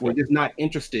a place where they're just not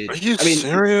interested. Are you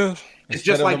serious? It's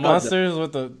just like the monsters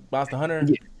with the Monster Hunter.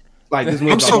 Yeah. Like, this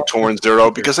I'm so torn,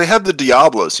 Zero, because they have the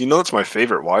Diablos. You know, that's my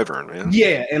favorite wyvern, man.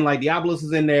 Yeah, and like Diablos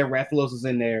is in there, Rathalos is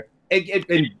in there, and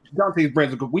Dante's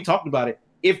Brands. We talked about it.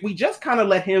 If we just kind of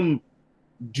let him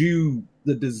do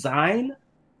the design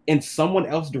and someone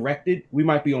else directed, we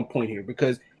might be on point here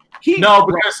because he can't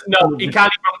even.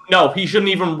 No, he shouldn't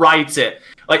even write it.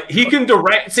 Like, he can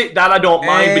direct it, that I don't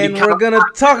mind. And but we're gonna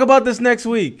talk about this next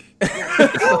week.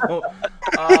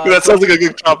 That sounds like a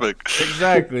good topic.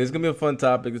 Exactly, it's gonna be a fun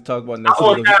topic to talk about next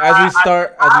week as we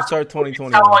start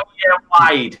 2021.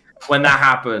 Wide when that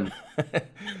happened.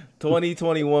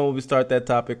 2021, we'll start that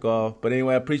topic off. But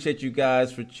anyway, I appreciate you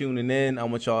guys for tuning in. I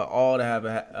want y'all all to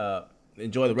have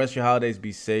enjoy the rest of your holidays,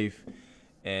 be safe,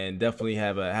 and definitely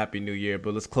have a happy new year.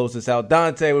 But let's close this out.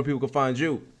 Dante, where people can find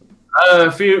you?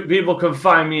 A few people can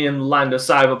find me in Land of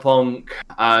Cyberpunk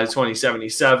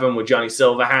 2077 with Johnny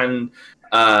Silverhand,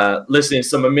 listening to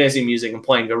some amazing music and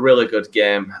playing a really good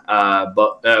game,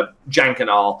 but jank and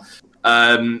all.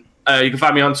 You can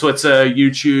find me on Twitter,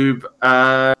 YouTube,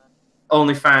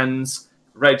 OnlyFans,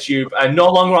 RedTube,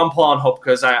 no longer on Pornhub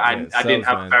because I didn't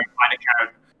have a verified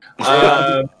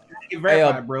account.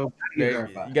 Verified, bro. You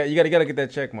gotta get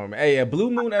that check, man. Hey, Blue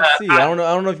Moon FC. I don't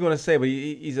know if you want to say, but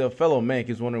he's a fellow man.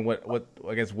 He's wondering what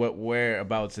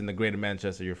whereabouts in the Greater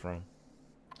Manchester you're from.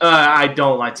 I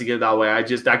don't like to give that away. I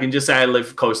can just say I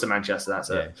live close to Manchester. That's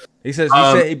it. He says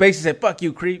he basically said, "Fuck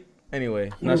you, creep." Anyway,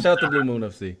 now shout out to Blue Moon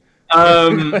FC.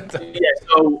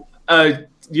 So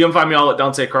you can find me all at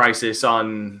Dante Crisis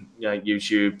on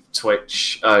YouTube,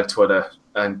 Twitch, Twitter,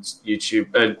 and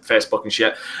YouTube, and Facebook and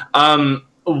shit.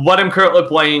 What I'm currently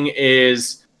playing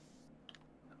is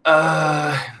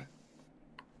play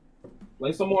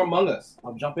some more Among Us.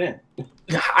 I'll jump in.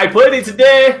 I played it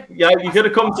today. Yeah, you could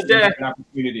have come today. An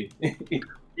opportunity.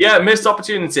 Yeah, missed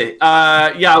opportunity.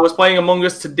 I was playing Among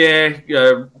Us today.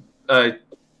 Don't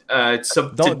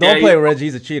play Reggie.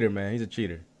 He's a cheater, man. He's a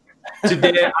cheater.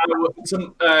 Today,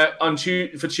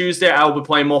 for Tuesday, I will be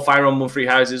playing more Fire Emblem Three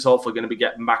Houses. Hopefully, going to be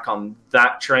getting back on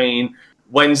that train.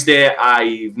 Wednesday,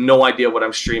 I have no idea what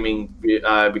I'm streaming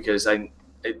because the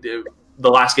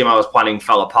last game I was planning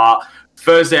fell apart.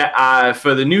 Thursday,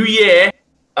 for the new year,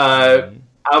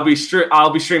 I'll be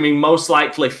streaming most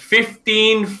likely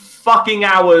 15 fucking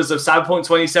hours of Cyberpunk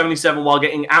 2077 while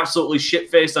getting absolutely shit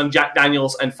faced on Jack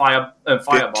Daniels and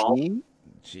Fireball.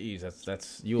 Jeez,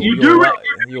 that's you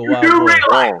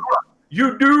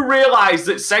do realize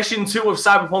that session 2 of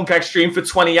Cyberpunk I streamed for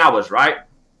 20 hours, right?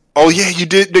 Oh yeah, you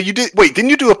did. No, you did. Wait, didn't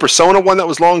you do a Persona one that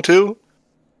was long too?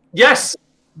 Yes,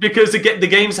 because the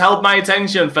game's held my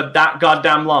attention for that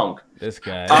goddamn long. This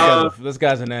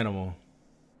guy's an animal.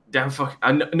 Damn fuck!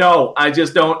 No, I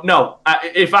just don't know.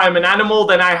 If I'm an animal,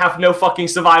 then I have no fucking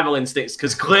survival instincts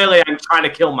because clearly I'm trying to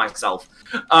kill myself.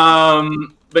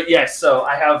 But yes, so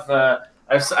I have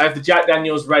the Jack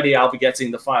Daniels ready. I'll be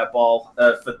getting the Fireball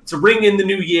to ring in the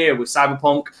new year with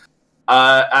Cyberpunk.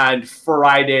 And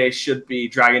Friday should be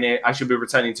Dragon Age. I should be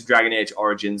returning to Dragon Age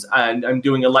Origins, and I'm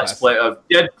doing a Let's Play of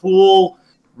Deadpool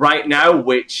right now,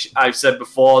 which I've said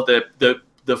before,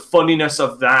 the funniness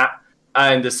of that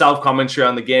and the self-commentary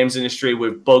on the games industry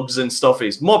with bugs and stuff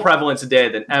is more prevalent today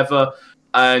than ever.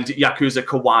 And Yakuza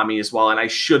Kiwami as well. And I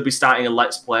should be starting a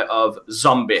Let's Play of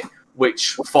Zombie,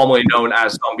 which formerly known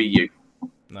as Zombie U.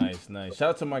 Nice. Shout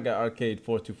out to my guy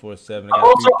Arcade4247.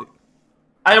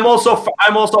 I'm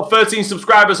also 13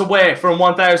 subscribers away from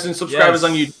 1,000 subscribers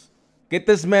on YouTube. Get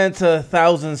this man to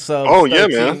 1,000 subs. Oh, yeah,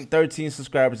 man. 13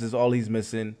 subscribers is all he's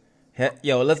missing.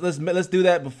 Yo, let's do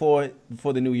that before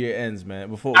the new year ends, man.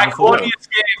 Before Claudius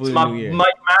Games,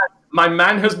 my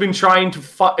man has been trying to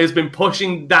has been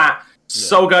pushing that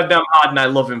so goddamn hard, and I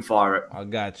love him for it. I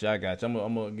got you. I'm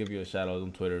gonna give you a shout out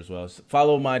on Twitter as well.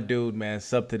 Follow my dude, man.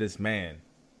 Sub to this man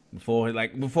before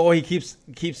he keeps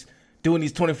doing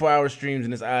these 24-hour streams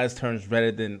and his eyes turns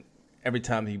redder than every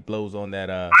time he blows on that.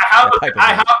 I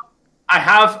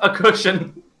have a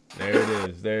cushion. There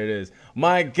it is.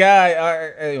 My guy,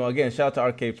 again, shout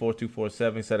out to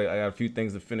Arcade4247. He said I got a few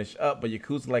things to finish up, but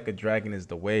Yakuza Like a Dragon is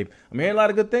the wave. I'm hearing a lot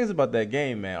of good things about that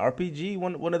game, man. RPG,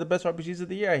 one of the best RPGs of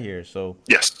the year, I hear. So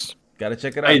yes, gotta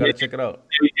check it out.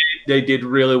 They did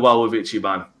really well with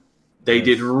Ichiban. They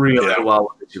did really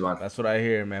well with Ichiban. That's what I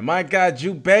hear, man. My guy,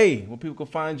 Jubei, where people can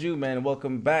find you, man. And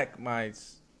welcome back, my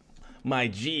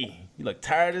G. You look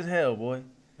tired as hell, boy.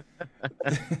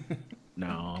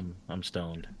 No, I'm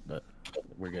stoned, but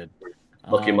we're good.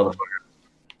 Lucky motherfucker.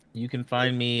 You can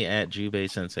find me at Jubei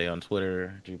Sensei on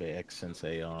Twitter, Jubei X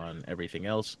Sensei on everything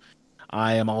else.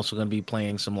 I am also going to be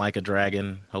playing some Like a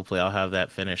Dragon. Hopefully, I'll have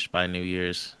that finished by New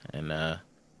Year's, and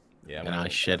I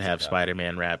should have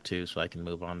Spider-Man wrapped too, so I can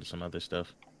move on to some other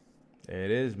stuff. There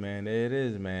it is,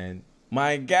 man.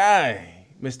 My guy,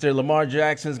 Mr. Lamar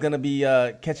Jackson, is going to be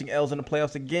catching L's in the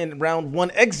playoffs again. Round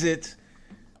 1 exit.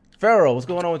 Pharaoh, what's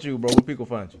going on with you, bro? Where people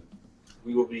find you?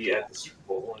 We will be at the Super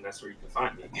Bowl, and that's where you can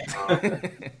find me.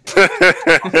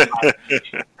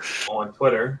 On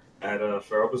Twitter at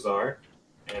Pharaoh Bizarre,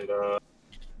 and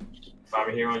find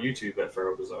me here on YouTube at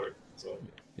Pharaoh Bizarre. So.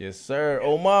 Yes, sir.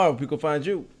 Omar, people find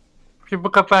you.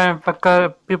 People can find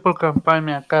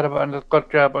me at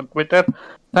Karaba_Job on Twitter.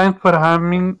 Thanks for having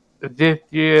me. This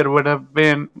year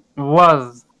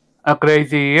was a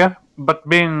crazy year, but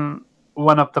being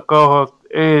one of the co-hosts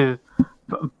is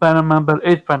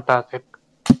fantastic.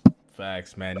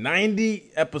 Facts, man.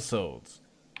 90 episodes.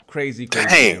 Crazy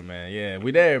year, man. Yeah,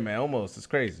 we there, man. Almost. It's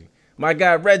crazy. My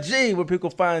guy, Reggie, where people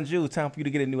find you? Time for you to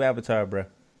get a new avatar, bro.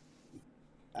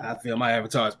 I feel my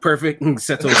avatar is perfect. Nah,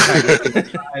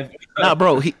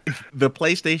 bro, the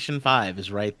PlayStation 5 is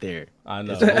right there. I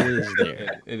know. It's always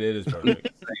there. It is perfect.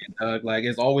 Like,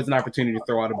 it's always an opportunity to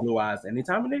throw out the blue eyes.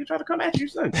 Anytime a nigga try to come at you,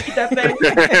 son, keep that thing.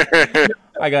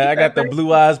 I got the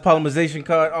blue eyes polymerization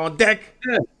card on deck.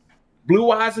 Yeah.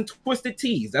 Blue eyes and twisted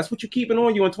tees. That's what you're keeping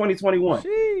on you in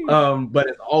 2021. But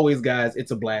as always, guys,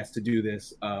 it's a blast to do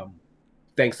this.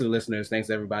 Thanks to the listeners. Thanks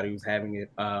to everybody who's having it.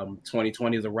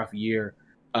 2020 is a rough year.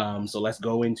 So let's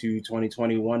go into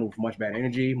 2021 with much better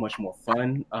energy, much more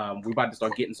fun. We're about to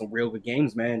start getting some real good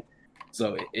games, man.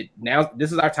 So now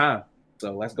this is our time.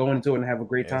 So let's go into it and have a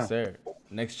great time. Yes, sir.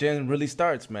 Next gen really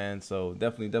starts, man. So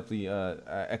definitely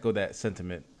I echo that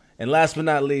sentiment. And last but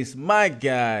not least, my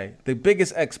guy, the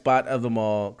biggest X-Bot of them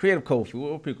all, Creative Kofi.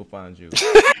 Where people find you?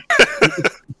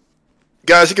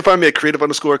 Guys, you can find me at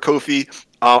creative_Kofi.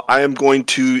 I am going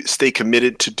to stay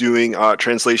committed to doing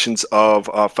translations of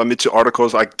Famitsu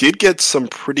articles. I did get some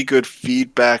pretty good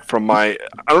feedback from I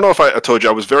don't know if I told you,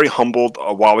 I was very humbled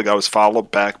a while ago. I was followed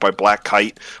back by Black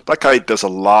Kite. Black Kite does a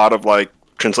lot of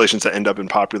translations that end up in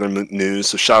popular news.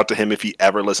 So shout out to him if he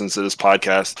ever listens to this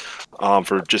podcast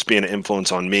for just being an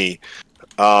influence on me.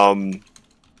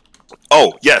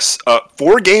 Oh, yes.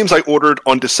 4 games I ordered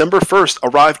on December 1st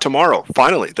arrive tomorrow.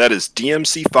 Finally. That is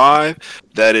DMC5.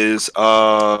 That is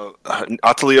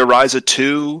Atelier Ryza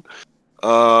 2.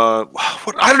 I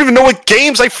don't even know what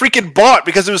games I freaking bought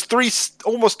because it was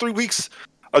almost 3 weeks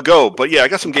ago. But yeah, I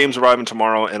got some games arriving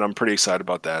tomorrow, and I'm pretty excited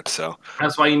about that. So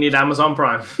that's why you need Amazon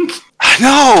Prime. I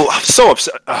know. I'm so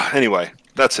upset. Anyway,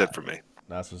 that's it for me.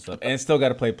 That's what's up. And still got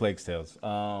to play Plague's Tales.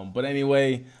 But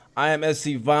anyway, I am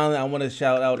SC Violent. I want to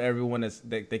shout out everyone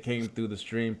that came through the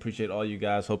stream. Appreciate all you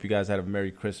guys. Hope you guys had a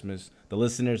Merry Christmas. The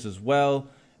listeners as well.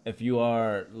 If you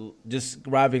are just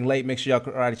arriving late, make sure y'all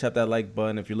karate chop that like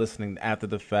button. If you're listening after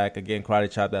the fact, again, karate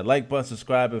chop that like button.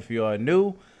 Subscribe if you are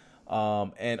new.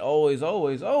 And always,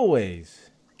 always, always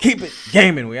keep it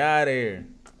gaming. We out of here.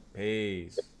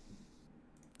 Peace.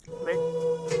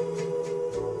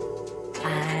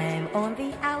 I'm on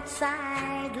the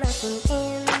outside looking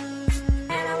in,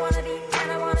 and I wanna be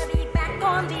back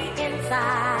on the inside.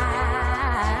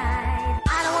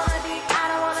 I don't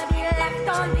wanna be left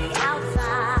on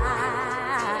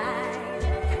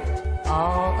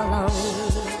all alone.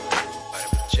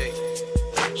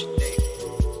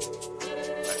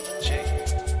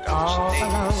 All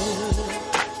alone.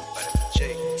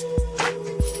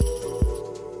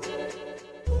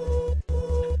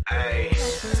 Hey,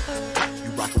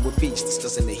 you rockin' with beasts,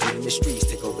 discussing the heat in the streets.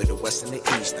 Take over the west and the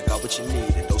east. I got what you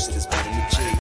need, a dose of this vitamin G.